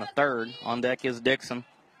back in the third. On deck is Dixon.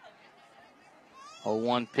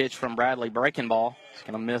 0-1 pitch from Bradley, breaking ball. It's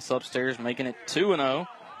going to miss upstairs, making it 2-0.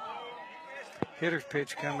 Hitter's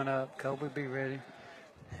pitch coming up. Colby, be ready.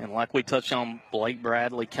 And like we touched on, Blake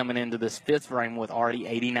Bradley coming into this fifth frame with already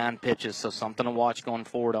 89 pitches, so something to watch going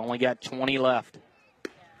forward. Only got 20 left.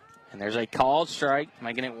 And there's a called strike,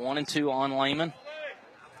 making it 1-2 on Lehman.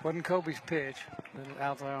 Wasn't Colby's pitch,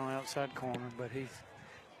 out there on the outside corner, but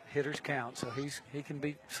hitters count, so he can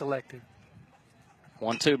be selected.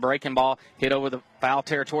 1-2 breaking ball, hit over the foul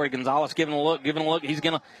territory. Gonzalez giving a look. He's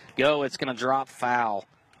going to go. It's going to drop foul.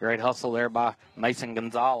 Great hustle there by Mason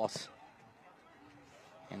Gonzalez.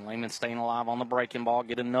 And Lehman staying alive on the breaking ball,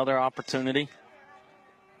 get another opportunity.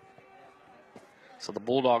 So the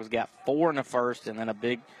Bulldogs got 4 in the first and then a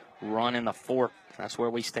big run in the fourth. That's where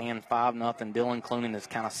we stand 5-0. Dylan Clunan has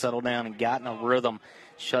kind of settled down and gotten a rhythm.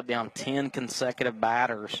 Shut down 10 consecutive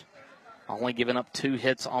batters. Only giving up 2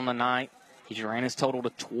 hits on the night. He's ran his total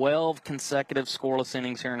to 12 consecutive scoreless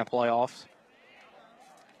innings here in the playoffs.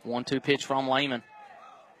 1-2 pitch from Lehman.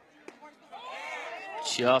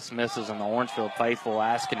 Just misses, and the Orangefield faithful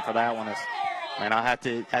asking for that one. And I have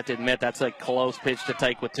to admit that's a close pitch to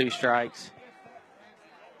take with 2 strikes.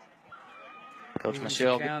 Coach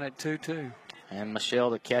Michelle count at 2-2. And Michelle,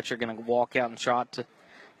 the catcher, going to walk out and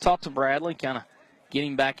talk to Bradley, kind of get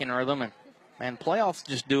him back in rhythm. And man, playoffs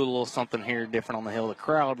just do a little something here different on the hill. The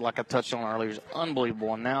crowd, like I touched on earlier, is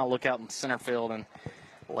unbelievable. And now look out in center field, and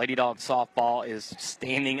Lady Dog softball is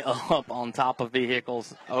standing up on top of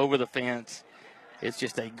vehicles over the fence. It's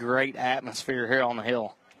just a great atmosphere here on the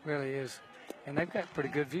hill. Really is. And they've got pretty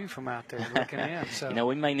good view from out there looking in. So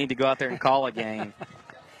we may need to go out there and call a game.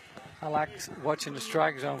 I like watching the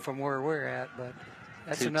strike zone from where we're at, but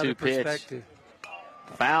that's 2-2 another pitch. perspective.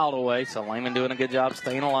 Fouled away, so Lehman doing a good job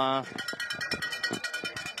staying alive.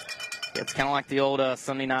 It's kind of like the old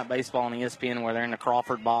Sunday night baseball on ESPN where they're in the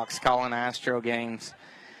Crawford box calling Astro games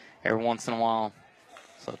every once in a while.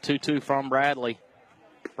 So 2-2 from Bradley.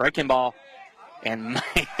 Breaking ball. And,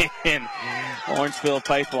 man, Orangefield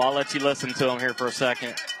faithful, I'll let you listen to them here for a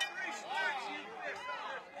second.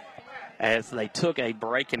 As they took a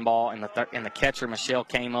breaking ball, and the catcher, Michelle,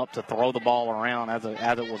 came up to throw the ball around as it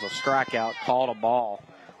was a strikeout, called a ball.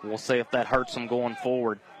 We'll see if that hurts them going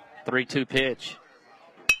forward. 3-2 pitch.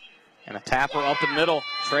 And a tapper up the middle.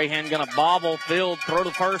 Trahan going to bobble, field, throw to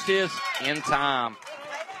first is in time.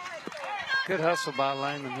 Good hustle by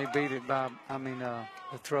Lehman. He beat it by,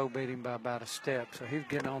 the throw beat him by about a step, so he's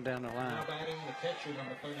getting on down the line.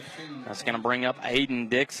 That's going to bring up Aiden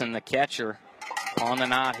Dixon, the catcher. On the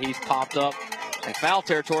night, he's popped up in foul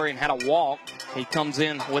territory and had a walk. He comes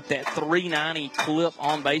in with that .390 clip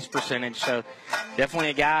on base percentage, so definitely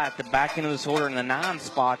a guy at the back end of this order in the 9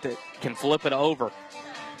 spot that can flip it over.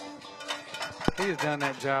 He has done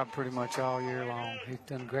that job pretty much all year long. He's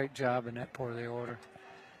done a great job in that part of the order.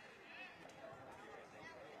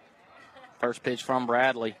 First pitch from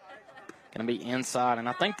Bradley. Going to be inside. And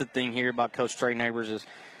I think the thing here about Coach Trey Neighbors is,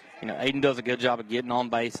 Aiden does a good job of getting on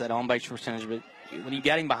base, that on-base percentage. But when you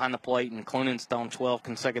got him behind the plate and Clunan's thrown 12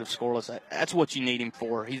 consecutive scoreless, that's what you need him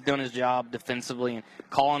for. He's done his job defensively and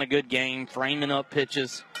calling a good game, framing up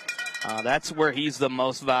pitches. That's where he's the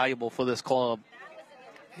most valuable for this club.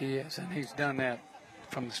 He is, and he's done that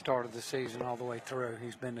from the start of the season all the way through.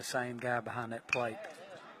 He's been the same guy behind that plate.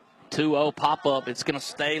 2-0 pop-up. It's going to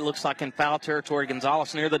stay, looks like in foul territory.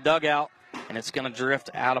 Gonzalez near the dugout, and it's going to drift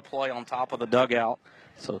out of play on top of the dugout.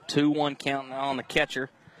 So 2-1 count now on the catcher,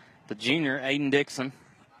 the junior, Aiden Dixon.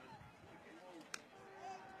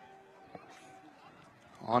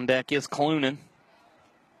 On deck is Clunan.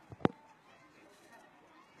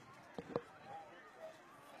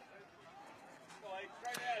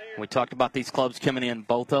 We talked about these clubs coming in,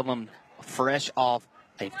 both of them fresh off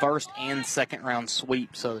a first and second round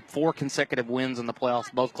sweep. So 4 consecutive wins in the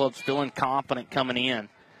playoffs. Both clubs feeling confident coming in.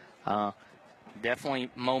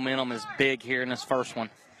 Definitely momentum is big here in this first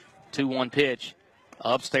one. 2-1 pitch.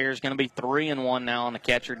 Upstairs going to be 3-1 now on the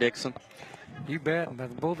catcher, Dixon. You bet. But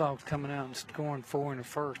the Bulldogs coming out and scoring 4 in the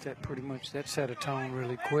first, that set a tone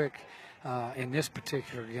really quick in this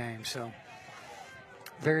particular game. So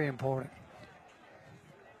very important.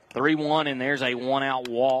 3-1, and there's a 1-out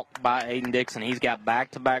walk by Aiden Dixon. He's got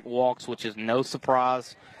back-to-back walks, which is no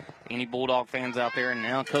surprise to any Bulldog fans out there. And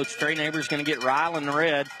now Coach Trey Neighbors going to get Rylan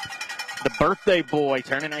red, the birthday boy,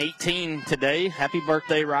 turning 18 today. Happy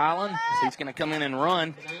birthday, Rylan. He's going to come in and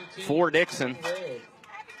run for Dixon.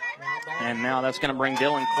 And now that's going to bring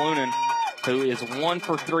Dylan Clunan, who is 1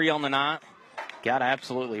 for 3 on the night. Got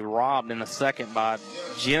absolutely robbed in the second by a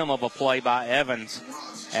gem of a play by Evans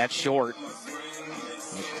at short.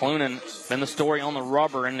 Clunan been the story on the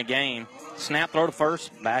rubber in the game. Snap throw to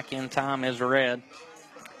first. Back in time is Red.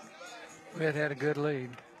 Red had a good lead.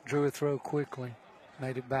 Drew a throw quickly.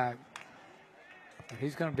 Made it back.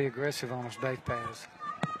 He's going to be aggressive on his base pass.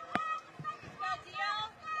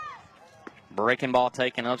 Breaking ball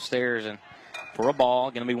taken upstairs and for a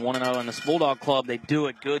ball. Going to be 1-0. And this Bulldog club, they do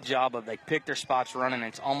a good job of, they pick their spots running.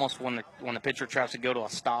 It's almost when the pitcher tries to go to a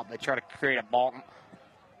stop, they try to create a ball.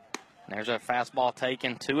 There's a fastball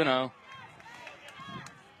taken, 2-0.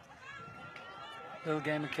 Little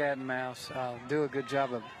game of cat and mouse. Do a good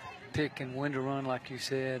job of picking when to run, like you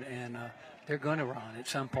said, and they're going to run at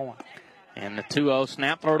some point. And the 2-0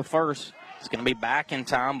 snap throw to first. It's going to be back in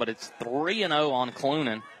time, but it's 3-0 on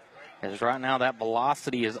Clunan. As right now that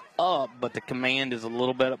velocity is up, but the command is a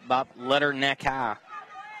little bit about letter neck high.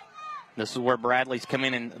 This is where Bradley's come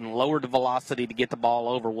in and lowered the velocity to get the ball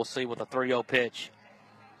over. We'll see with a 3-0 pitch.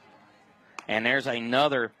 And there's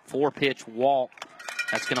another 4-pitch walk.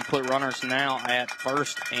 That's going to put runners now at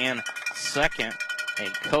first and second.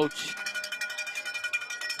 And Coach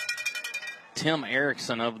Tim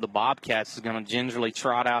Erickson of the Bobcats is going to gingerly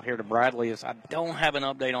trot out here to Bradley. I don't have an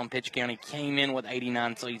update on pitch count. He came in with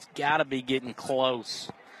 89, so he's got to be getting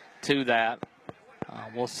close to that.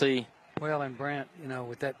 We'll see. Well, and Brent,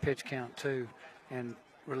 with that pitch count too, and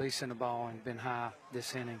releasing the ball and been high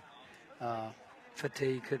this inning,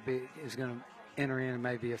 fatigue is going to enter in and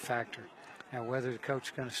may be a factor. Now, whether the coach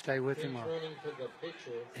is going to stay with him or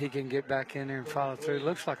he can get back in there and follow through. It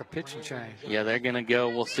looks like a pitching change. Yeah, they're going to go.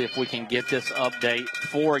 We'll see if we can get this update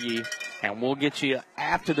for you, and we'll get you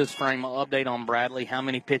after this frame an update on Bradley, how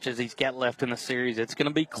many pitches he's got left in the series. It's going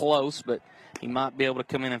to be close, but he might be able to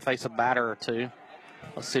come in and face a batter or two.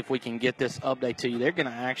 Let's see if we can get this update to you. They're going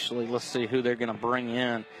to actually, let's see who they're going to bring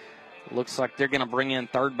in. Looks like they're going to bring in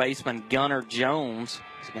third baseman Gunnar Jones.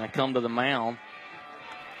 He's going to come to the mound.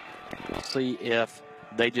 We'll see if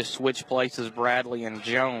they just switch places, Bradley and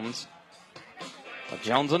Jones. But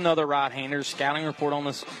Jones, another right-hander. Scouting report on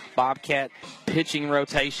this Bobcat pitching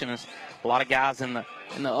rotation is a lot of guys in the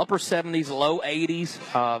upper 70s, low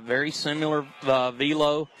 80s, very similar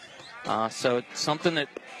velo. So it's something that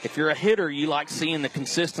if you're a hitter, you like seeing the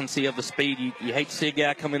consistency of the speed. You hate to see a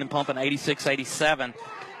guy come in and pump an 86, 87,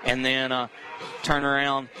 and then turn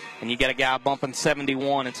around and you got a guy bumping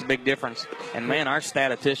 71. It's a big difference. And, man, our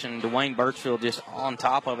statistician, Dwayne Birchfield, just on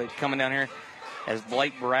top of it, coming down here as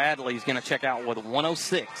Blake Bradley's going to check out with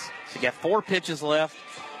 106. So you got 4 pitches left.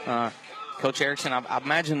 Coach Erickson, I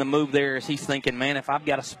imagine the move there is he's thinking, man, if I've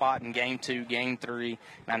got a spot in game 2, game 3,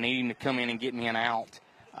 and I need him to come in and get me an out,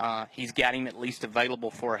 he's got him at least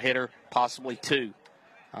available for a hitter, possibly 2.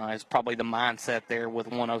 Is probably the mindset there with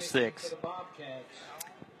 106.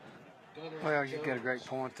 Well, you've got a great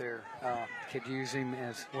point there. Could use him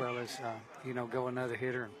as well as, go another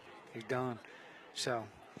hitter, and he's done. So.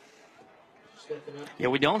 Yeah,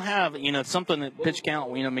 we don't have, something that pitch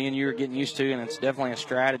count, me and you are getting used to, and it's definitely a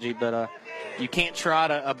strategy, but you can't try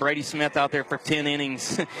to Brady Smith out there for 10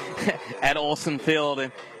 innings at Olsen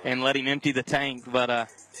Field and let him empty the tank. But I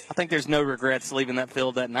think there's no regrets leaving that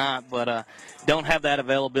field that night, but don't have that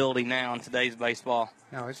availability now in today's baseball.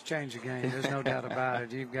 No, it's changed the game. There's no doubt about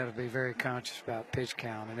it. You've got to be very conscious about pitch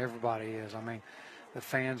count, and everybody is. I mean, the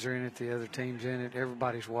fans are in it, the other team's in it.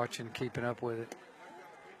 Everybody's watching, keeping up with it.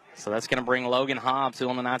 So that's going to bring Logan Hobbs, who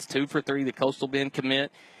on the night's 2 for 3, the Coastal Bend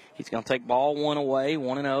commit. He's going to take ball 1 away,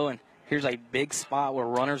 1-0, and here's a big spot where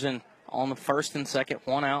runners in on the first and second,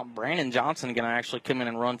 1 out. Brandon Johnson going to actually come in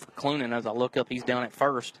and run for Clunan. As I look up, he's down at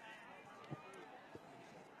first.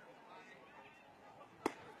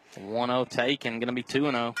 1-0 taken, going to be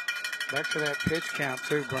 2-0. Back to that pitch count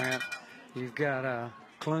too, Brant. You've got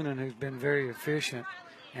Clunan, who's been very efficient.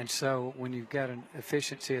 And so when you've got an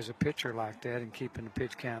efficiency as a pitcher like that and keeping the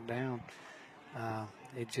pitch count down,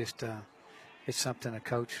 it's something a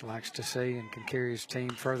coach likes to see and can carry his team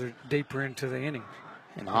further deeper into the inning.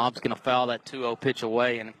 And Hobbs going to foul that 2-0 pitch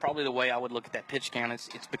away. And probably the way I would look at that pitch count,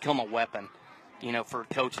 it's become a weapon, for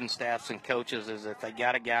coaching staffs and coaches, is if they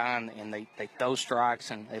got a guy and they throw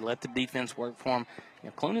strikes and they let the defense work for them.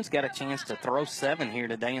 Clunan's got a chance to throw 7 here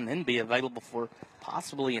today and then be available for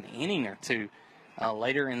possibly an inning or two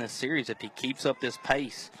later in this series if he keeps up this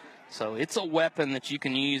pace. So it's a weapon that you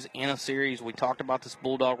can use in a series. We talked about this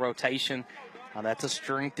Bulldog rotation. That's a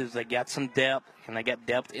strength, is they got some depth, and they got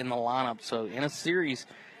depth in the lineup. So in a series,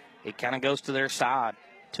 it kind of goes to their side.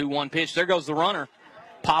 2-1 pitch. There goes the runner.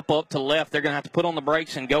 Pop up to left. They're going to have to put on the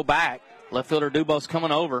brakes and go back. Left fielder Dubose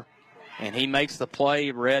coming over, and he makes the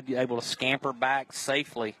play. Red able to scamper back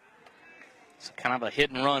safely. It's kind of a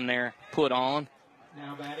hit and run there put on.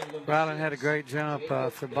 Ryland had a great jump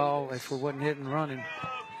for the ball. If we wasn't hitting and running,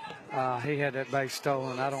 he had that base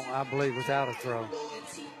stolen, I believe, without a throw.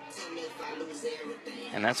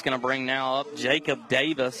 And that's going to bring now up Jacob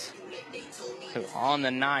Davis, who on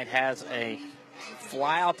the night has a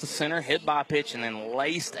fly out to center, hit by a pitch, and then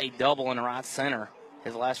laced a double in the right center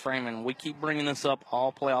his last frame. And we keep bringing this up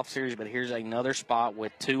all playoff series, but here's another spot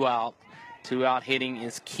with 2 out. 2 out hitting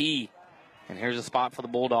is key. And here's a spot for the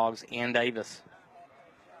Bulldogs and Davis.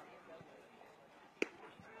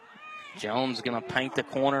 Jones going to paint the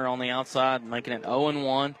corner on the outside, making it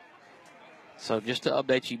 0-1. So just to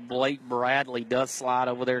update you, Blake Bradley does slide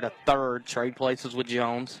over there to third. Trade places with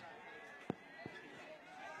Jones.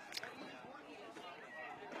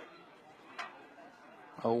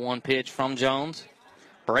 0-1 pitch from Jones.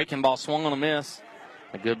 Breaking ball swung on a miss.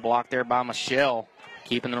 A good block there by Michelle,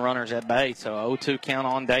 keeping the runners at bay. So 0-2 count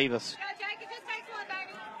on Davis.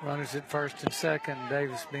 Runners at first and second.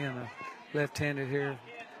 Davis being a left-handed here.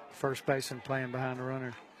 First baseman playing behind the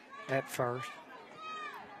runner at first.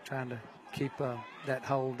 Trying to keep that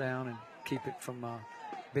hold down and keep it from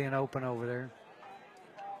being open over there.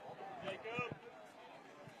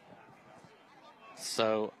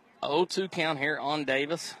 So 0-2 count here on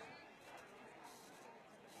Davis.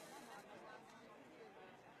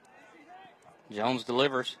 Jones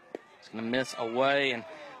delivers. It's going to miss away, and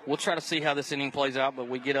we'll try to see how this inning plays out, but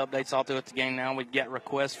we get updates all throughout the game now. We get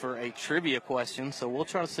requests for a trivia question, so we'll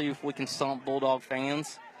try to see if we can stump Bulldog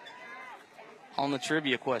fans on the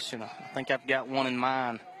trivia question. I think I've got one in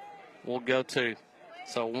mind we'll go to.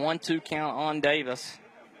 So 1-2 count on Davis.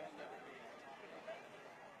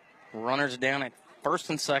 Runners down at first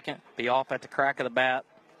and second. Be off at the crack of the bat.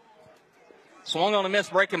 Swung on a miss,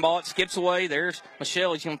 breaking ball. It skips away. There's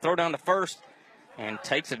Michelle. He's going to throw down to first and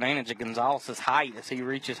takes advantage of Gonzalez's height as he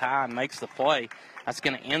reaches high and makes the play. That's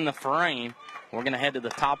going to end the frame. We're going to head to the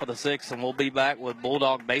top of the 6th, and we'll be back with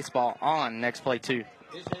Bulldog Baseball on Next Play 2.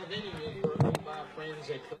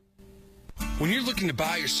 When you're looking to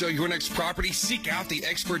buy or sell your next property, seek out the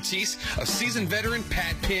expertise of seasoned veteran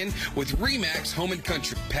Pat Penn with RE/MAX Home &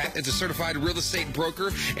 Country. Pat is a certified real estate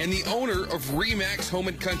broker and the owner of RE/MAX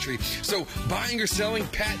Home & Country. So buying or selling,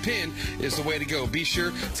 Pat Penn is the way to go. Be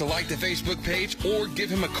sure to like the Facebook page or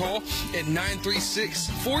give him a call at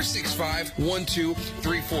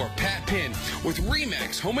 936-465-1234. Pat Penn with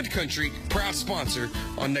RE/MAX Home & Country, proud sponsor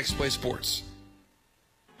on Next Play Sports.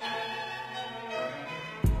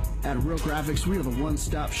 At Real Graphics, we are the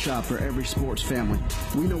one-stop shop for every sports family.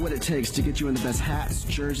 We know what it takes to get you in the best hats,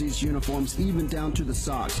 jerseys, uniforms, even down to the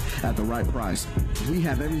socks at the right price. We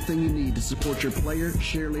have everything you need to support your player,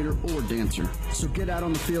 cheerleader, or dancer. So get out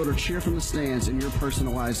on the field or cheer from the stands in your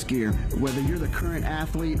personalized gear. Whether you're the current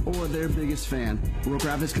athlete or their biggest fan, Real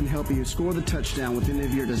Graphics can help you score the touchdown with any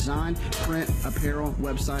of your design, print, apparel,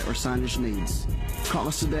 website, or signage needs. Call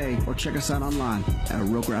us today or check us out online at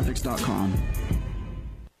realgraphics.com.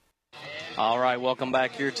 All right, welcome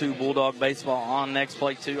back here to Bulldog Baseball on Next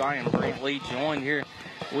Play 2. I am Brent Lee, joined here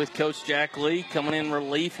with Coach Jack Lee, coming in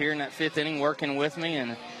relief here in that 5th inning, working with me,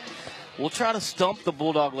 and we'll try to stump the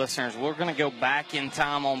Bulldog listeners. We're going to go back in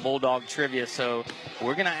time on Bulldog trivia, so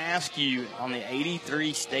we're going to ask you on the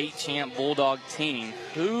 83 state champ Bulldog team,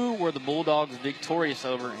 who were the Bulldogs victorious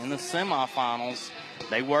over in the semifinals?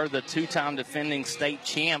 They were the 2-time defending state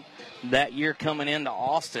champ that year coming into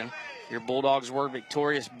Austin. your Bulldogs were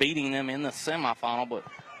victorious, beating them in the semifinal. But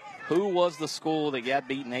who was the school that got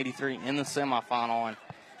beaten 83 in the semifinal?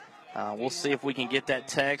 And we'll see if we can get that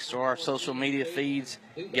text or our social media feeds,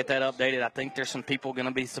 get that updated. I think there's some people going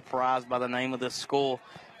to be surprised by the name of this school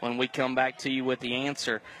when we come back to you with the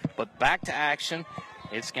answer. But back to action.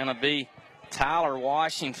 It's going to be Tyler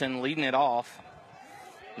Washington leading it off,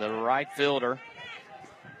 the right fielder.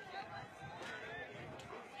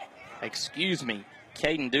 Excuse me,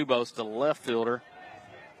 Caden Dubose, the left fielder.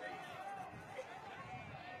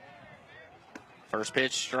 First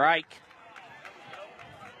pitch, strike.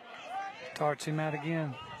 Starts him out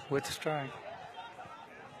again with the strike.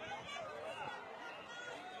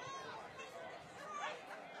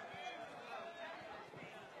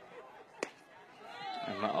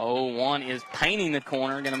 And the 0-1 is painting the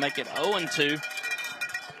corner, going to make it 0-2.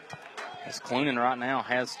 As Clunan right now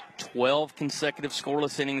has 12 consecutive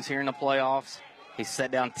scoreless innings here in the playoffs. He's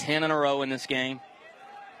set down 10 in a row in this game.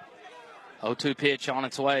 0-2 pitch on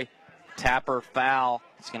its way. Tapper foul.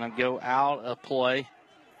 It's going to go out of play.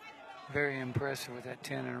 Very impressive with that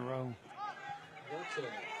 10 in a row.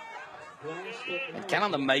 And kind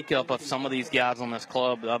of the makeup of some of these guys on this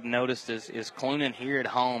club I've noticed is Clunan here at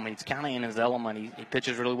home. He's kind of in his element. He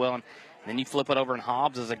pitches really well. And then you flip it over, and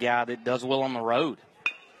Hobbs is a guy that does well on the road.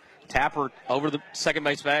 Tapper over the second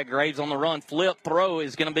base bag. Graves on the run. Flip throw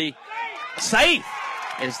is going to be safe.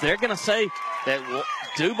 Is they're going to say that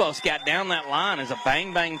Dubose got down that line as a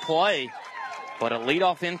bang-bang play. But a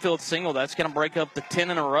leadoff infield single, that's going to break up the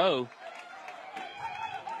 10 in a row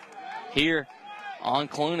here on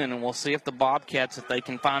Clunan. And we'll see if the Bobcats, if they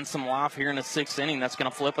can find some life here in the sixth inning, that's going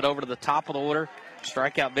to flip it over to the top of the order.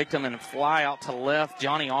 Strikeout victim and fly out to left,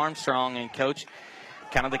 Johnny Armstrong. And, Coach,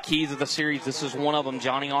 kind of the keys of the series, this is one of them.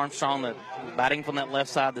 Johnny Armstrong, that batting from that left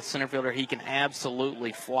side, the center fielder, he can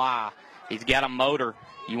absolutely fly. He's got a motor.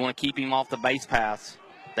 You want to keep him off the base paths.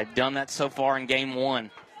 They've done that so far in game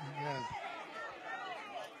one. Yeah.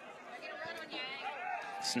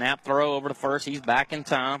 Snap throw over to first. He's back in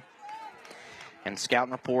time. And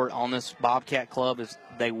scouting report on this Bobcat club is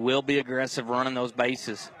they will be aggressive running those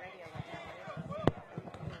bases.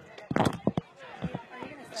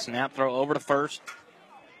 Snap throw over to first.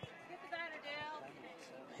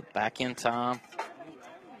 Back in time.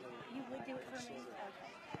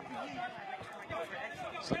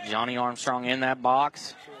 So Johnny Armstrong in that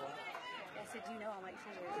box.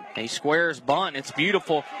 He squares bunt. It's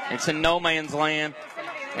beautiful. It's in no man's land.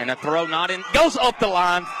 And a throw not in. Goes up the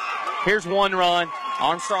line. Here's one run.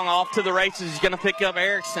 Armstrong off to the races. He's going to pick up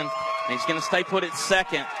Erickson. And he's going to stay put at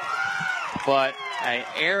second. But an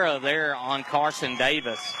error there on Carson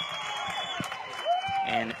Davis.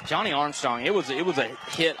 And Johnny Armstrong, it was a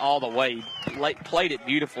hit all the way. He played it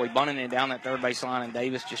beautifully, bunting it down that third base line. And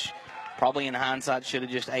Davis just probably in hindsight should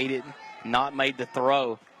have just ate it, not made the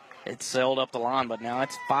throw. It sailed up the line. But now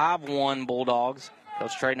it's 5-1 Bulldogs.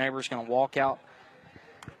 Coach Trey Neighbors going to walk out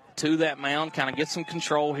to that mound, kind of get some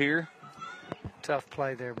control here. Tough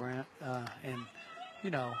play there, Brent.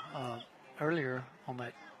 Earlier on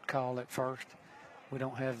that call at first, we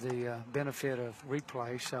don't have the benefit of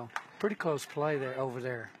replay, so pretty close play there over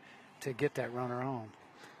there to get that runner on,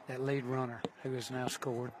 that lead runner who has now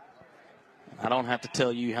scored. I don't have to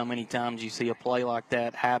tell you how many times you see a play like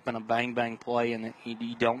that happen, a bang-bang play, and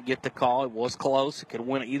you don't get the call. It was close. It could have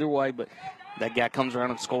went either way, but that guy comes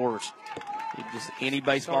around and scores. Any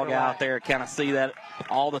baseball guy out there kind of see that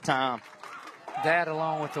all the time. That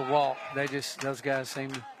along with the walk, those guys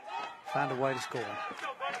seem to find a way to score.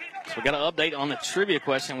 So we got an update on the trivia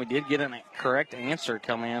question. We did get a correct answer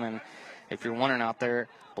come in, and if you're wondering out there,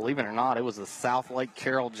 believe it or not, it was the South Lake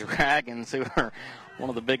Carroll Dragons, who are one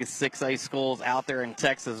of the biggest 6A schools out there in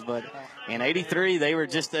Texas. But in '83, they were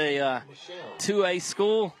just a 2A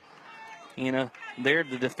school. You know, they're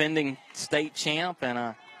the defending state champ,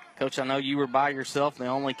 and Coach, I know you were by yourself, the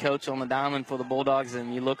only coach on the diamond for the Bulldogs,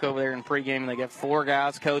 and you look over there in pregame, and they got 4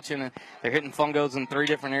 guys coaching, and they're hitting fungos in 3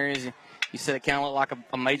 different areas. You said it kind of looked like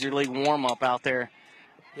a major league warm-up out there.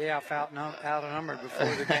 Yeah, I felt outnumbered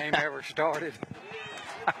before the game ever started.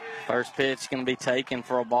 First pitch going to be taken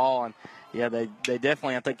for a ball, and yeah, they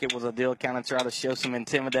definitely, I think it was a deal kind of try to show some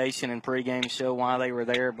intimidation in pregame, show why they were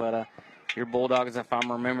there, but your Bulldogs, if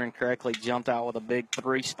I'm remembering correctly, jumped out with a big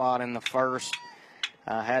 3 spot in the first.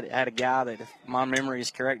 Had a guy that, if my memory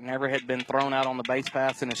is correct, never had been thrown out on the base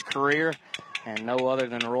paths in his career, and no other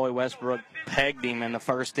than Roy Westbrook pegged him in the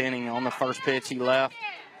first inning on the first pitch he left.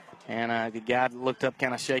 And the guy looked up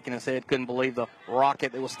kind of shaking his head, couldn't believe the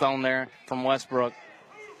rocket that was thrown there from Westbrook.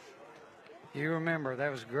 You remember,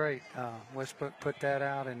 that was great. Westbrook put that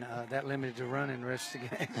out, and that limited the running the rest of the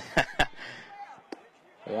game.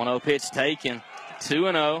 1-0 pitch taken.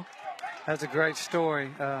 2-0. That's a great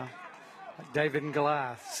story, David and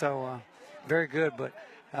Goliath. So very good. But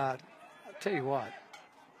I'll tell you what,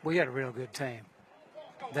 we had a real good team.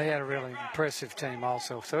 They had a really impressive team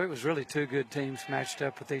also. So it was really two good teams matched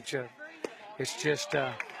up with each other. It's just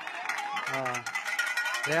they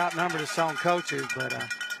outnumbered us on coaches, but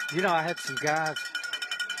I had some guys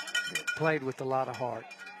that played with a lot of heart,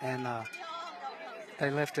 and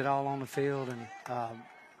they left it all on the field, and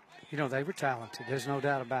they were talented. There's no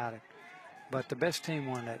doubt about it. But the best team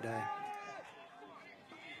won that day.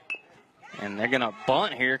 And they're going to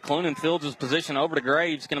bunt here. Clunan fields his position over to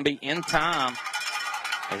Graves. Going to be in time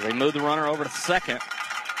as they move the runner over to second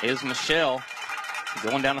is Michelle.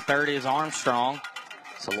 Going down to third is Armstrong.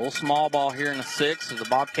 It's a little small ball here in the sixth as the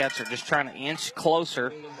Bobcats are just trying to inch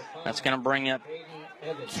closer. That's going to bring up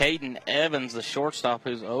Caden Evans, the shortstop,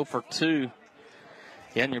 who's 0 for 2.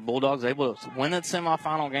 Yeah, and your Bulldogs able to win that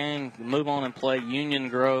semifinal game, move on and play Union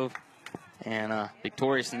Grove, and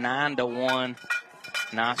victorious 9-1.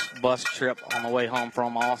 Nice bus trip on the way home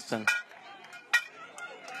from Austin.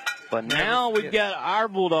 But now we've got our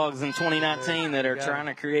Bulldogs in 2019 that are trying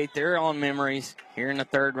to create their own memories here in the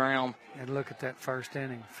third round. And look at that first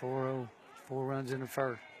inning, 4-0, 4 runs in the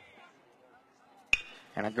first.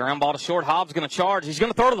 And a ground ball to short. Hobbs going to charge. He's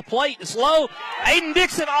going to throw to the plate. It's low. Aiden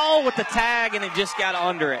Dixon with the tag, and it just got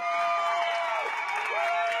under it.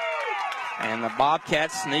 And the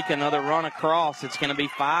Bobcats sneak another run across. It's going to be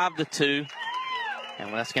 5-2.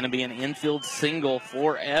 And that's going to be an infield single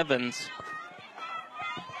for Evans.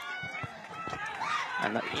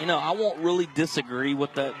 And, I won't really disagree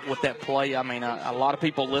with that play. I mean, a lot of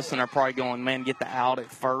people listening are probably going, man, get the out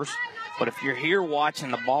at first. But if you're here watching,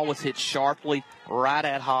 the ball was hit sharply right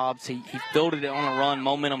at Hobbs. He fielded it on a run,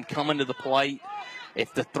 momentum coming to the plate.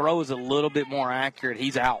 If the throw is a little bit more accurate,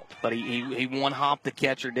 he's out. But he one-hopped the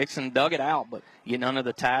catcher. Dixon dug it out, but getting under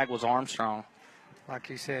the tag was Armstrong. Like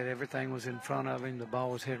you said, everything was in front of him. The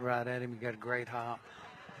ball was hit right at him. He got a great hop.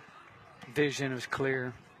 Vision was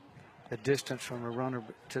clear. The distance from the runner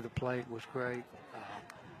to the plate was great.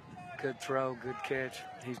 Good throw, good catch.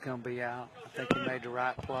 He's going to be out. I think he made the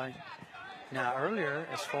right play. Now, earlier,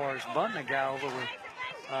 as far as bunting a guy over with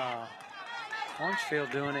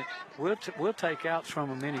Orangefield doing it, we'll take outs from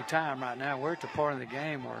them any time right now. We're at the part of the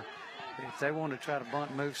game where if they want to try to bunt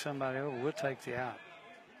and move somebody over, we'll take the out.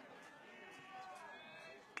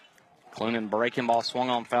 Clunan breaking ball swung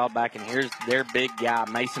on, foul back, and here's their big guy,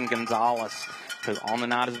 Mason Gonzalez, who on the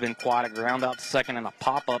night has been quite a ground out to second and a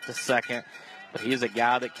pop up to second. But he is a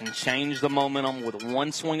guy that can change the momentum with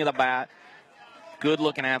one swing of the bat.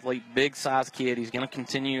 Good-looking athlete, big-sized kid. He's going to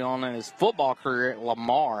continue on in his football career at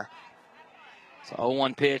Lamar. So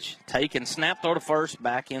 0-1 pitch taken. Snap throw to first.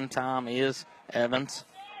 Back in time is Evans.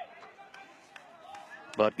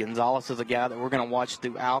 But Gonzalez is a guy that we're going to watch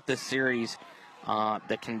throughout this series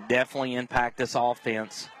that can definitely impact this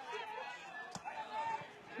offense.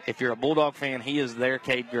 If you're a Bulldog fan, he is their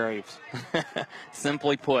Cade Graves.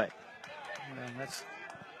 Simply put. Well, that's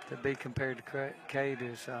to be compared to Cade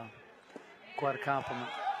is quite a compliment.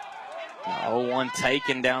 0-1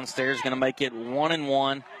 taken downstairs, going to make it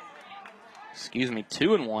 1-1.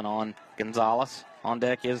 2-1 on Gonzalez. On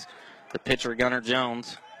deck is the pitcher, Gunnar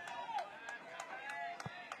Jones.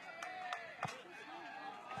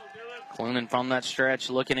 Clunan from that stretch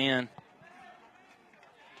looking in.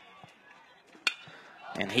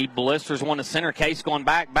 And he blisters one to center. Case going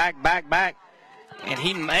back. And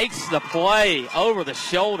he makes the play over the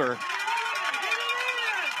shoulder.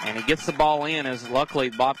 And he gets the ball in as luckily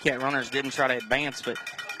Bobcat runners didn't try to advance,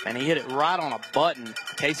 and he hit it right on a button.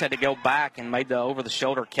 Case had to go back and made the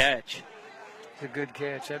over-the-shoulder catch. It's a good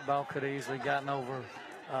catch. That ball could have easily gotten over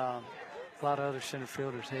a lot of other center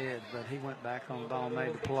fielders' heads, but he went back on the ball and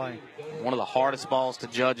made the play. One of the hardest balls to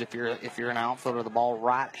judge if you're an outfielder. The ball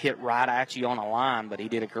hit right at you on a line, but he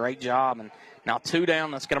did a great job. And now 2 down.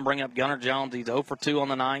 That's going to bring up Gunnar Jones. He's 0 for 2 on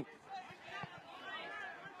the night.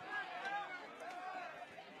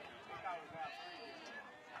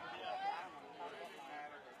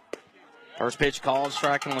 First pitch called,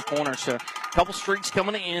 striking in the corner. So a couple streaks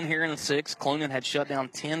coming in here in the sixth. Clunan had shut down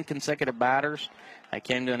 10 consecutive batters. They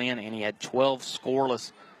came to an end, and he had 12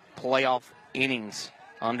 scoreless playoff innings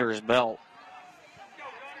under his belt.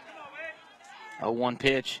 0-1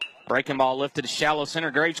 pitch. Breaking ball lifted to shallow center.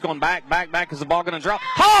 Graves going back. Is the ball going to drop?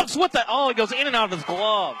 Hobbs with the, it goes in and out of his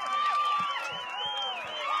glove.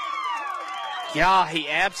 Yeah, he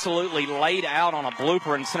absolutely laid out on a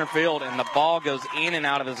blooper in center field, and the ball goes in and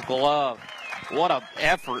out of his glove. What a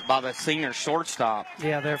effort by the senior shortstop.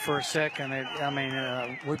 Yeah, there for a second.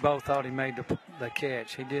 We both thought he made the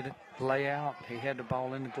catch. He did it lay out. He had the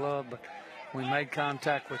ball in the glove, but we made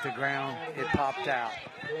contact with the ground. It popped out.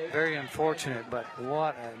 Very unfortunate, but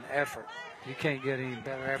what an effort. You can't get any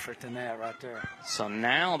better effort than that right there. So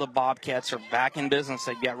now the Bobcats are back in business.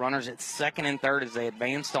 They've got runners at second and third as they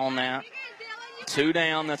advanced on that. 2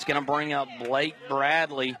 down. That's going to bring up Blake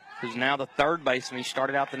Bradley, who's now the third baseman. He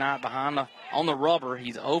started out the night on the rubber.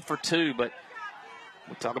 He's 0 for 2, but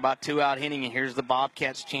we talk about 2-out hitting, and here's the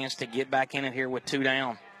Bobcats' chance to get back in it here with 2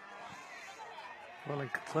 down. Well,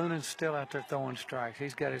 Cloonan's still out there throwing strikes.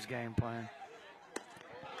 He's got his game plan.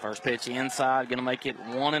 First pitch inside, going to make it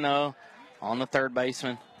 1-0 on the third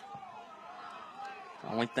baseman.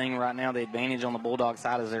 The only thing right now, the advantage on the Bulldog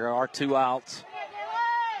side is there are 2 outs.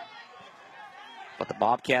 But the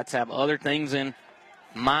Bobcats have other things in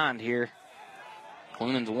mind here.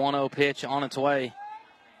 Cloonan's 1-0 pitch on its way.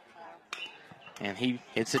 And he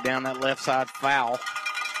hits it down that left side foul.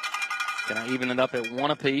 Going to even it up at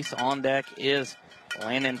 1 apiece. On deck is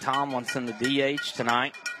Landon Tomlinson, the DH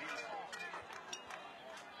tonight.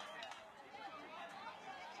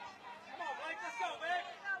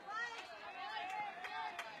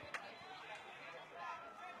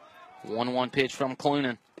 The 1-1 pitch from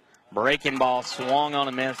Cloonan. Breaking ball, swung on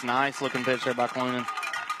a miss. Nice looking pitch there by Cloonan.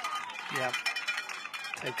 Yep.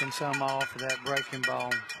 Taking some off of that breaking ball.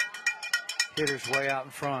 Hitter's way out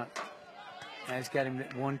in front. Now he's got him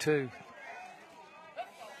at 1-2.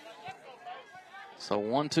 So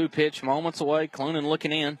 1-2 pitch, moments away. Cloonan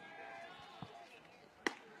looking in.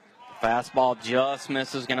 Fastball just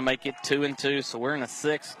misses, going to make it 2-2. So we're in a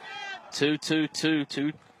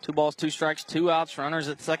 6-2-2-2. 2 balls, 2 strikes, 2 outs. Runners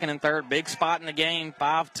at second and third. Big spot in the game.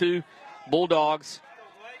 5-2 Bulldogs.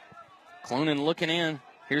 Cloonan looking in.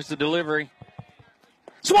 Here's the delivery.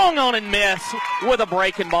 Swung on and missed with a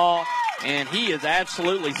breaking ball. And he is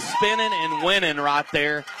absolutely spinning and winning right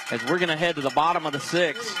there as we're going to head to the bottom of the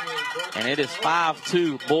 6th. And it is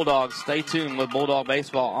 5-2 Bulldogs. Stay tuned with Bulldog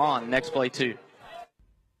Baseball on Next Play 2.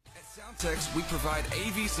 At Soundtex, we provide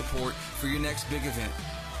AV support for your next big event.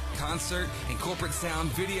 Concert and corporate sound,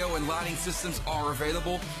 video, and lighting systems are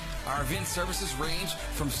available. Our event services range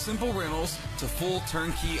from simple rentals to full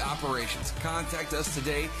turnkey operations. Contact us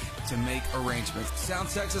today to make arrangements.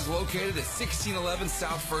 Soundtex is located at 1611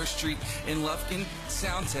 South 1st Street in Lufkin.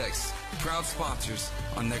 Soundtex, proud sponsors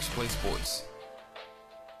on Next Play Sports.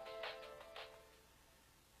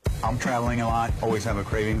 I'm traveling a lot, always have a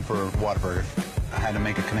craving for Whataburger. I had to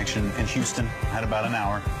make a connection in Houston, had about an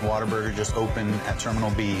hour. Whataburger just opened at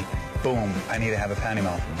Terminal B. Boom, I need to have a patty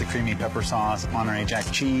melt. The creamy pepper sauce, Monterey Jack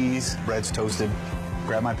cheese, bread's toasted.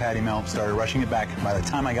 Grabbed my patty melt, started rushing it back. By the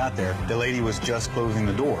time I got there, the lady was just closing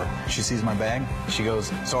the door. She sees my bag. She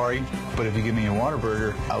goes, sorry, but if you give me a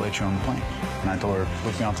Whataburger, I'll let you on the plane. And I told her,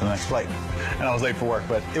 book me on to the next flight. And I was late for work,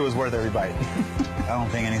 but it was worth every bite. I don't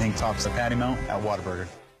think anything tops the patty melt at Whataburger.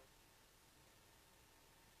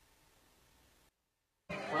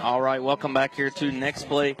 All right, welcome back here to Next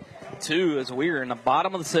Play 2 as we are in the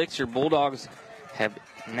bottom of the 6th. Your Bulldogs have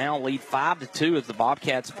now lead 5-2 as the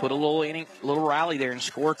Bobcats put a little rally there and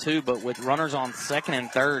score 2, but with runners on second and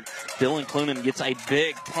third, Dylan Cloonan gets a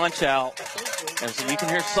big punch out. As you can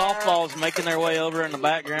hear softballs making their way over in the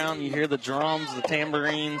background. You hear the drums, the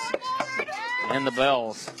tambourines, and the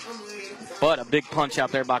bells. But a big punch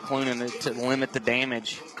out there by Cloonan to limit the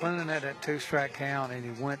damage. Cloonan had that 2-strike count, and he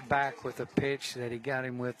went back with a pitch that he got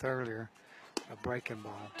him with earlier. A breaking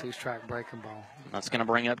ball, 2-strike breaking ball. That's going to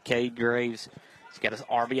bring up Cade Graves. He's got his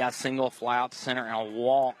RBI single, fly out to center, and a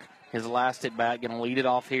walk. His last at bat, going to lead it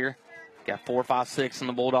off here. Got 4, 5, 6 in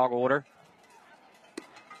the Bulldog order.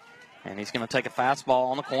 And he's going to take a fastball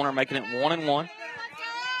on the corner, making it 1-1.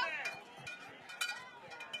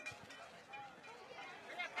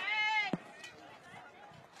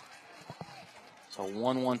 So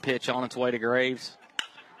 1-1 pitch on its way to Graves.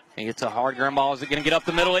 He gets a hard ground ball. Is it going to get up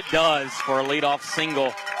the middle? It does for a leadoff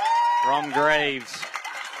single from Graves.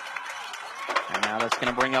 And now that's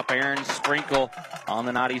going to bring up Aaron Sprinkle on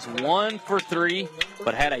the night. He's 1 for 3,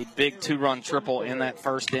 but had a big 2-run triple in that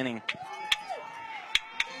first inning.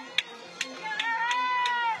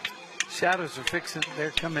 Shadows are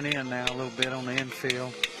they're coming in now a little bit on the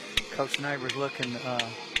infield. Coach Neighbors looking,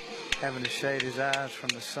 having to shade his eyes from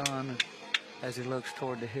the sun as he looks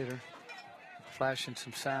toward the hitter, flashing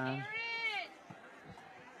some sign.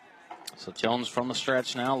 So Jones from the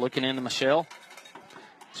stretch now, looking into Michelle.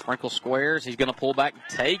 Sprinkle squares. He's going to pull back,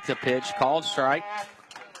 take the pitch, called strike.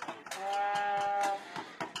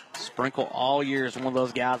 Sprinkle all year is one of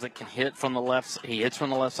those guys that can hit from the left. He hits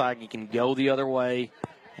from the left side. He can go the other way.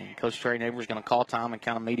 And Coach Trey Neighbors going to call time and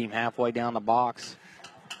kind of meet him halfway down the box.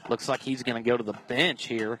 Looks like he's going to go to the bench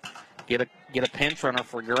here, get a pinch runner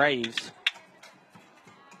for Graves.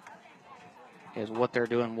 Is what they're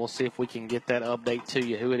doing. We'll see if we can get that update to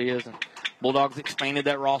you, who it is. And Bulldogs expanded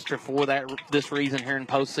that roster for this reason here in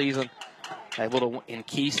postseason. Able to, in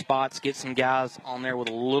key spots, get some guys on there with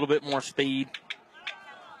a little bit more speed.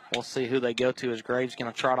 We'll see who they go to as Graves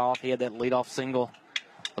going to trot off. He had that leadoff single.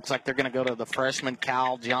 Looks like they're going to go to the freshman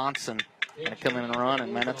Kyle Johnson. Going to come in and run.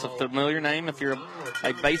 And, man, that's a familiar name if you're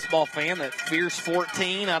a baseball fan. That Fierce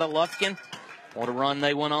 14 out of Lufkin. What a run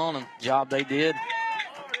they went on and job they did.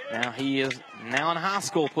 Now he is now in high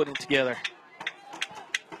school putting it together.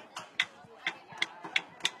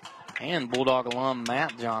 And Bulldog alum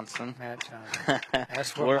Matt Johnson. Matt Johnson.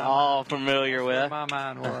 That's what we're all familiar with. My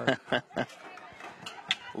mind was. A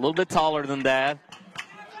little bit taller than Dad.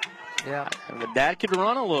 Yeah. But Dad could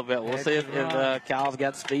run a little bit. We'll Dad see if Kyle's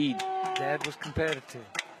got speed. Dad was competitive.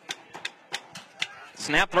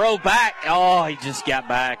 Snap throw back. Oh, he just got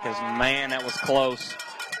back. Man, that was close.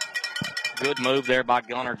 Good move there by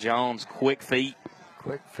Gunnar Jones. Quick feet.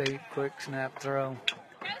 Quick feet, quick snap throw.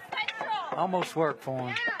 Almost worked for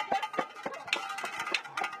him.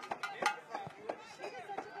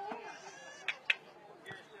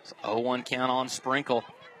 It's 0-1 count on Sprinkle.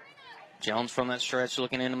 Jones from that stretch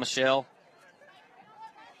looking into Michelle.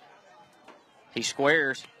 He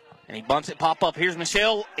squares, and he bunts it, pop up. Here's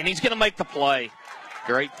Michelle, and he's going to make the play.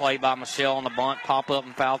 Great play by Michelle on the bunt, pop up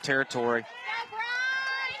in foul territory.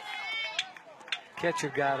 Catcher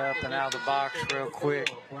got up and out of the box real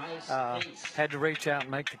quick. Had to reach out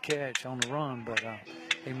and make the catch on the run, but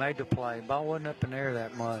he made the play. Ball wasn't up in the air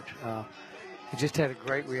that much. He just had a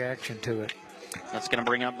great reaction to it. That's going to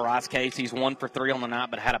bring up Bryce Case. He's 1 for 3 on the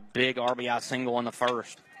night, but had a big RBI single in the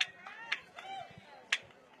first.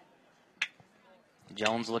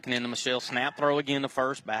 Jones looking into Michelle. Snap throw again to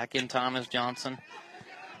first. Back in time as Johnson.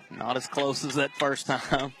 Not as close as that first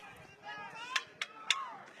time.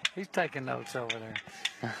 He's taking notes over there.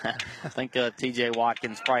 I think T.J.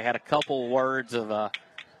 Watkins probably had a couple words of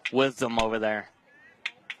wisdom over there.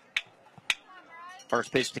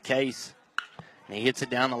 First pitch to Case. And he hits it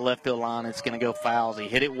down the left field line. It's going to go fouls. He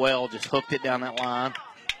hit it well, just hooked it down that line.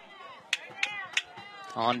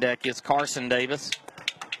 On deck is Carson Davis.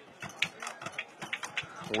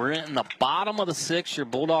 We're in the bottom of the 6th. Your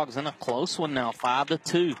Bulldogs in a close one now,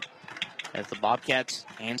 5-2. As the Bobcats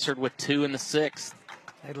answered with 2 in the 6th.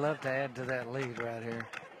 They'd love to add to that lead right here.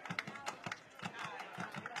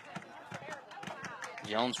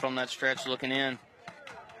 Jones from that stretch looking in.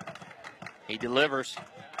 He delivers.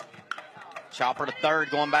 Chopper to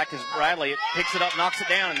third, going back is Bradley. It picks it up, knocks it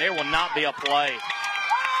down, and there will not be a play.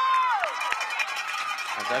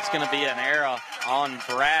 That's going to be an error on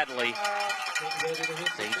Bradley.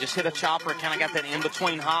 So he just hit a chopper, kind of got that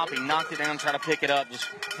in-between hop. He knocked it down, tried to pick it up, just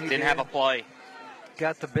didn't have a play.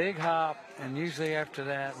 Got the big hop, and usually after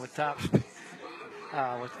that, with top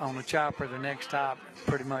on the chopper, the next hop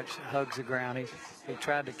pretty much hugs the ground. He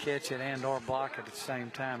tried to catch it and or block it at the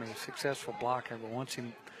same time. He was a successful blocker, but once he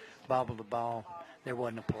bobbled the ball, there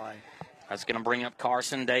wasn't a play. That's going to bring up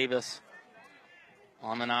Carson Davis.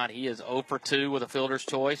 On the night, he is 0 for 2 with a fielder's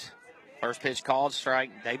choice. First pitch called,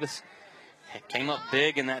 strike. Davis came up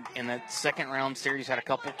big in that second round series, had a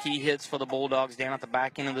couple key hits for the Bulldogs down at the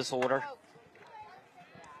back end of this order.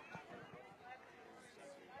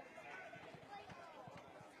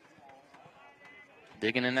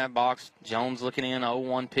 Digging in that box. Jones looking in.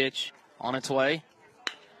 0-1 pitch on its way.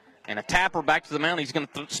 And a tapper back to the mound. He's going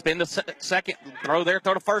to spin the second. Throw there.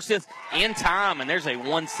 Throw to first. Is in time. And there's a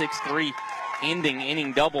 1-6-3 ending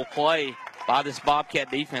inning double play by this Bobcat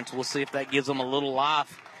defense. We'll see if that gives them a little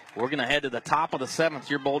life. We're going to head to the top of the 7th.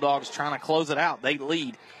 Your Bulldogs trying to close it out. They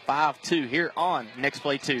lead 5-2 here on Next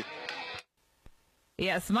Play 2.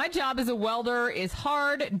 Yes, my job as a welder is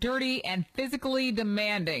hard, dirty, and physically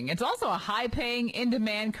demanding. It's also a high-paying,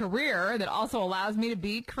 in-demand career that also allows me to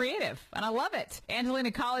be creative, and I love it. Angelina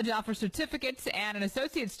College offers certificates and an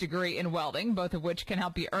associate's degree in welding, both of which can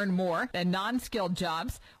help you earn more than non-skilled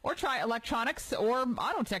jobs, or try electronics or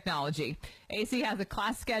auto technology. AC has a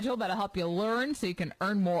class schedule that'll help you learn so you can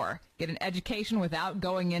earn more. Get an education without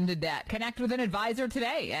going into debt. Connect with an advisor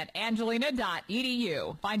today at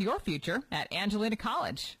angelina.edu. Find your future at Angelina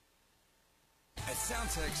College. At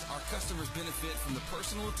Soundtex, our customers benefit from the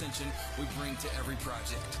personal attention we bring to every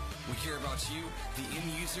project. We care about you, the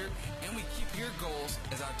end user, and we keep your goals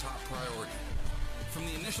as our top priority. From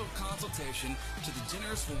the initial consultation to the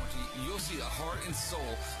generous warranty, you'll see the heart and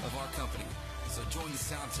soul of our company. So join the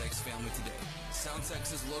Soundtex family today.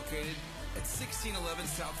 Soundtex is located at 1611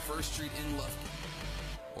 South 1st Street in Lufkin.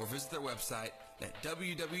 or visit their website at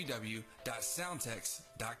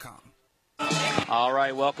www.soundtex.com. All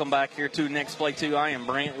right, welcome back here to Next Play 2. I am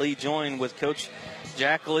Brant Lee, joined with Coach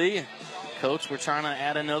Jack Lee. Coach, we're trying to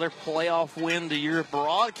add another playoff win to your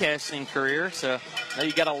broadcasting career. So I know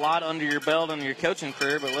you got a lot under your belt in your coaching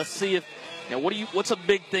career, but let's see if what's a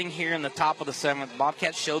big thing here in the top of the 7th?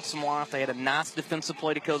 Bobcats showed some life. They had a nice defensive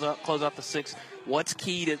play to close out the 6th. What's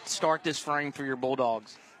key to start this frame for your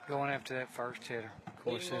Bulldogs? Going after that first hitter. Of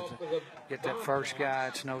course, get that first guy.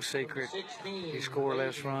 It's no secret. You score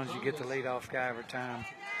less runs, you get the leadoff guy every time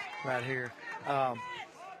right here.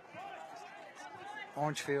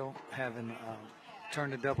 Orangeville having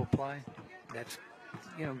turned a double play. That's,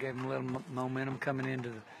 gave them a little momentum coming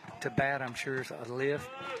into to bat. I'm sure it's a lift.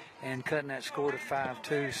 And cutting that score to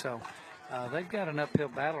 5-2. So they've got an uphill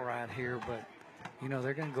battle right here, but,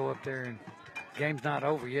 they're going to go up there, and game's not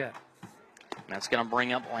over yet. That's going to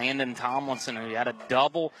bring up Landon Tomlinson, who had a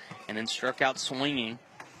double and then struck out swinging.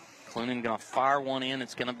 Clunan going to fire one in.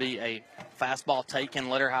 It's going to be a fastball taken,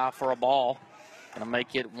 letter high for a ball. Going to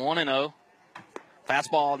make it 1-0.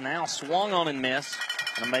 Fastball now swung on and missed.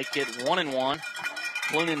 Going to make it 1-1.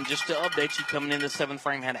 Clunan, just to update you, coming into the 7th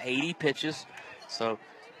frame, had 80 pitches. So,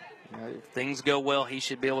 if things go well, he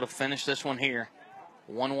should be able to finish this one here.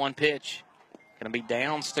 1-1 pitch. Going to be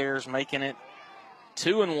downstairs, making it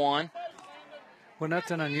 2-1. Well,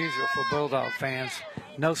 nothing unusual for Bulldog fans.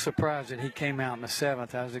 No surprise that he came out in the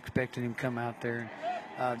 7th. I was expecting him to come out there.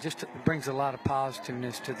 Just brings a lot of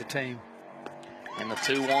positiveness to the team. And the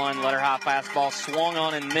 2-1 letter high fastball swung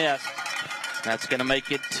on and missed. That's going to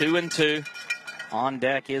make it 2-2. On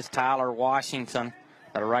deck is Tyler Washington,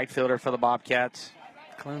 the right fielder for the Bobcats.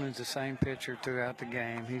 Clunan's the same pitcher throughout the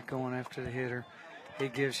game. He's going after the hitter. He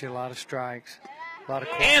gives you a lot of strikes.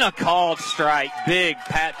 And a called strike. Big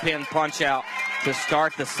Pat Penn punch out to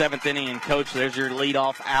start the 7th inning. And, Coach, there's your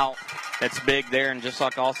leadoff out. That's big there. And just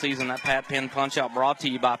like all season, that Pat Penn punch out brought to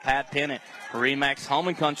you by Pat Penn at RE/MAX Home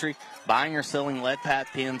and Country. Buying or selling, let Pat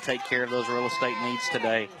Penn take care of those real estate needs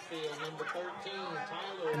today.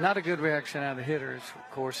 Not a good reaction out of the hitters.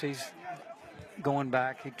 Of course, he's going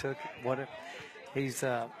back. He took he's,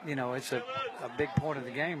 it's a big point of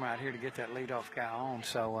the game right here to get that leadoff guy on.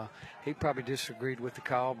 So he probably disagreed with the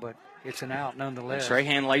call, but it's an out nonetheless.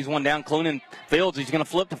 Strahan lays one down. Clunan fields. He's going to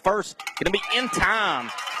flip to first. Going to be in time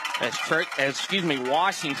as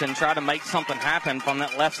Washington tried to make something happen from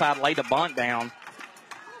that left side, laid a bunt down.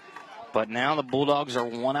 But now the Bulldogs are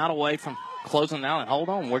 1 out away from closing out. And hold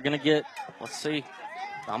on, we're going to get, let's see,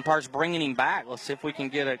 the umpire's bringing him back. Let's see if we can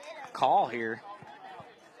get a call here.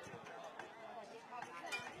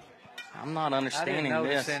 I'm not understanding this. I didn't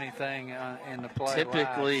notice anything in the play.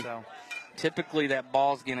 Typically that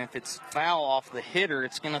ball's going to, if it's foul off the hitter,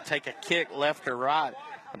 it's going to take a kick left or right.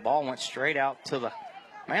 The ball went straight out to the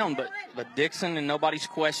mound, but Dixon and nobody's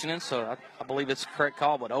questioning, so I believe it's a correct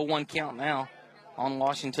call. But 0-1 count now on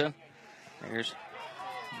Washington. There's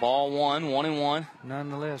ball 1-1.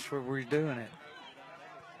 Nonetheless, we're redoing it.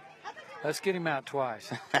 Let's get him out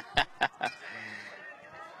twice.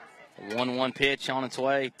 1-1 pitch on its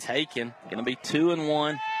way, taken. Going to be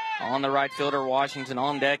 2-1 on the right fielder. Washington.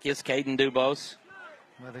 On deck is Caden Dubose.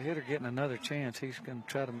 Well, the hitter getting another chance. He's going to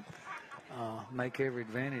try to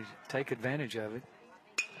take advantage of it.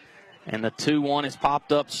 And the 2-1 is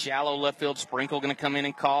popped up. Shallow left field. Sprinkle going to come in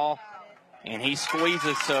and call. And he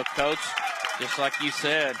squeezes. So, Coach, just like you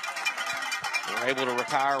said, we're able to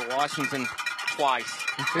retire Washington twice.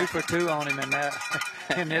 2 for 2 on him in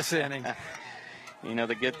this inning.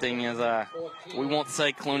 The good thing is we won't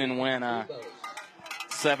say Clunan win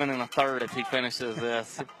 7 1/3 if he finishes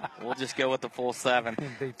this. We'll just go with the full 7.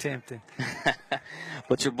 It'd be tempting.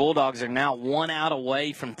 But your Bulldogs are now 1 out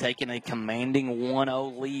away from taking a commanding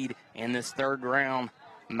 1-0 lead in this 3rd round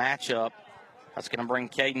matchup. That's going to bring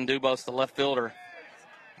Caden Dubose, the left fielder.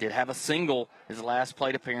 Did have a single his last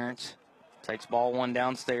plate appearance. Takes ball 1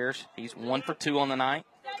 downstairs. He's 1 for 2 on the night.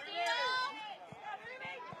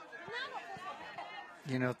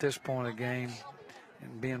 At this point of the game,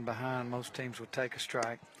 and being behind, most teams would take a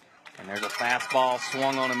strike. And there's a fastball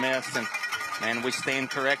swung on a miss. And, man, we stand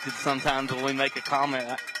corrected sometimes when we make a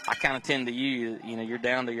comment. I kind of tend to you're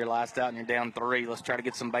down to your last out and you're down 3. Let's try to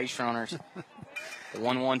get some base runners.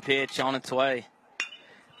 1-1 pitch on its way.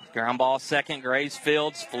 Ground ball second. Graves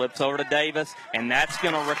fields, flips over to Davis, and that's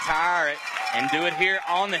going to retire it and do it here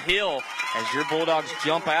on the hill as your Bulldogs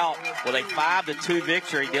jump out with a 5-2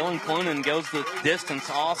 victory. Dylan Clunan goes the distance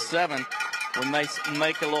all 7. We may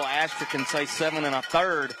make a little asterisk and say 7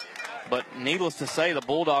 1/3, but needless to say, the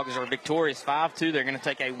Bulldogs are victorious 5-2. They're going to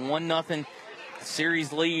take a 1-0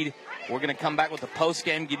 series lead. We're going to come back with the post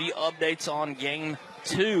game, give you updates on game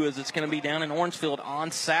 2 as it's going to be down in Orangefield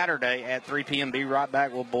on Saturday at 3 p.m. Be right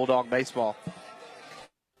back with Bulldog Baseball.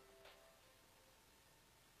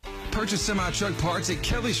 Purchase semi-truck parts at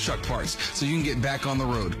Kelly's Truck Parts so you can get back on the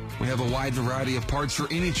road. We have a wide variety of parts for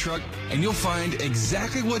any truck, and you'll find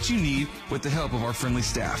exactly what you need with the help of our friendly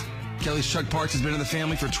staff. Kelly's Truck Parts has been in the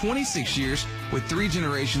family for 26 years with 3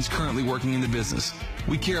 generations currently working in the business.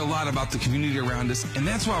 We care a lot about the community around us, and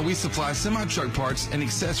that's why we supply semi-truck parts and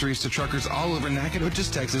accessories to truckers all over Nacogdoches,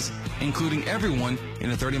 Texas, including everyone in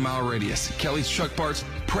a 30-mile radius. Kelly's Truck Parts,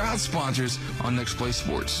 proud sponsors on Next Play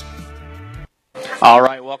Sports. All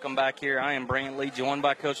right, welcome back here. I am Brant Lee, joined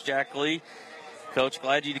by Coach Jack Lee. Coach,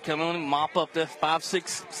 glad you to come on and mop up the 5th,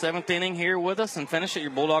 6th, 7th inning here with us and finish it.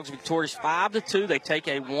 Your Bulldogs victorious 5-2. They take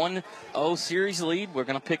a 1-0 series lead. We're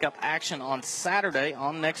going to pick up action on Saturday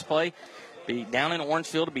on Next Play. Be down in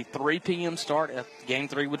Orangefield. It'll be 3 p.m. start. Game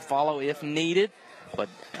 3 would follow if needed. But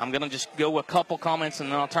I'm going to just go a couple comments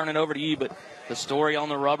and then I'll turn it over to you. But the story on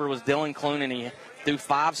the rubber was Dylan Clune, and he threw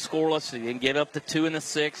 5 scoreless. He didn't give up the 2 in the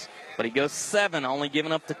 6th, but he goes 7, only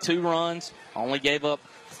giving up the 2 runs. Only gave up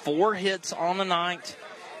 4 hits on the 9th.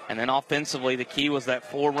 And then offensively, the key was that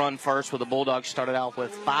 4-run first where the Bulldogs started out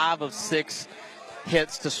with 5 of 6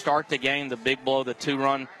 hits to start the game. The big blow, the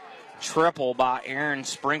 2-run triple by Aaron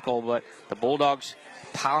Sprinkle. But the Bulldogs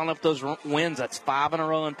piling up those wins. That's 5 in a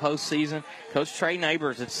row in postseason. Coach Trey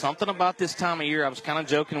Neighbors, it's something about this time of year. I was kind of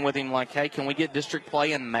joking with him like, hey, can we get district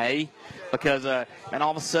play in May? Because and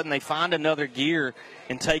all of a sudden they find another gear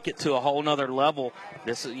and take it to a whole nother level.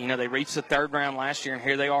 This, they reached the 3rd round last year, and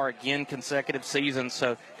here they are again, consecutive seasons.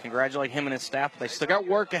 So congratulate him and his staff. They still got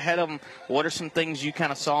work ahead of them. What are some things you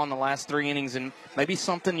kind of saw in the last 3 innings, and maybe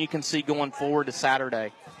something you can see going forward to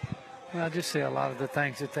Saturday? Well, I just see a lot of the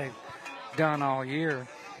things that they've done all year.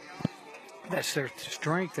 That's their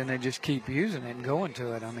strength, and they just keep using it and going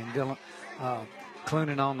to it. I mean, Dylan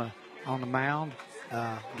Clunan on the mound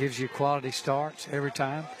gives you quality starts every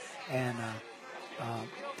time, and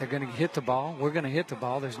they're going to hit the ball. We're going to hit the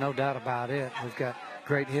ball. There's no doubt about it. We've got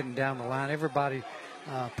great hitting down the line. Everybody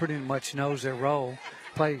pretty much knows their role,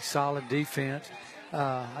 plays solid defense.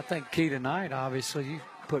 I think key tonight, obviously, you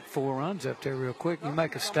put 4 runs up there real quick. You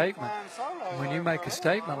make a statement. When you make a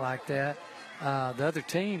statement like that, the other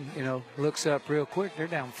team, looks up real quick. They're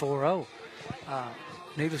down 4-0.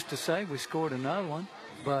 Needless to say, we scored another one,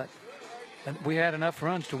 but we had enough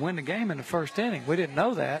runs to win the game in the 1st inning. We didn't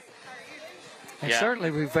know that. And certainly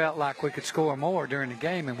we felt like we could score more during the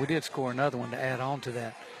game, and we did score another one to add on to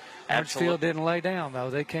that. Orangefield didn't lay down, though.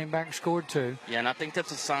 They came back and scored 2. Yeah, and I think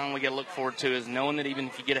that's a sign we got to look forward to, is knowing that even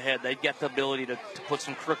if you get ahead, they've got the ability to put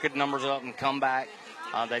some crooked numbers up and come back.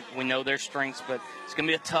 We know their strengths, but it's going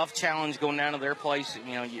to be a tough challenge going down to their place.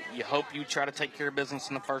 You hope you try to take care of business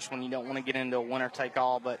in the first one. You don't want to get into a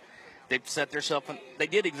winner-take-all, but they've set themselves – they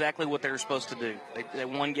did exactly what they were supposed to do. They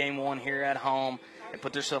won game 1 here at home. They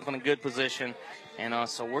put themselves in a good position. And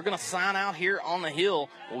so we're going to sign out here on the Hill.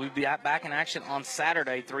 We'll be back in action on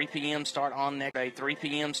Saturday, 3 p.m. start on next day. 3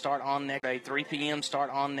 p.m. start on next day. 3 p.m. start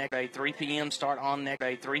on next day. 3 p.m. start on next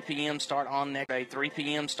day. 3 p.m. start on next day. 3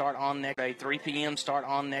 p.m. start on next day. 3 p.m. start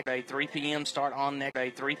on next day. 3 p.m. start on next day.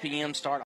 3 p.m. start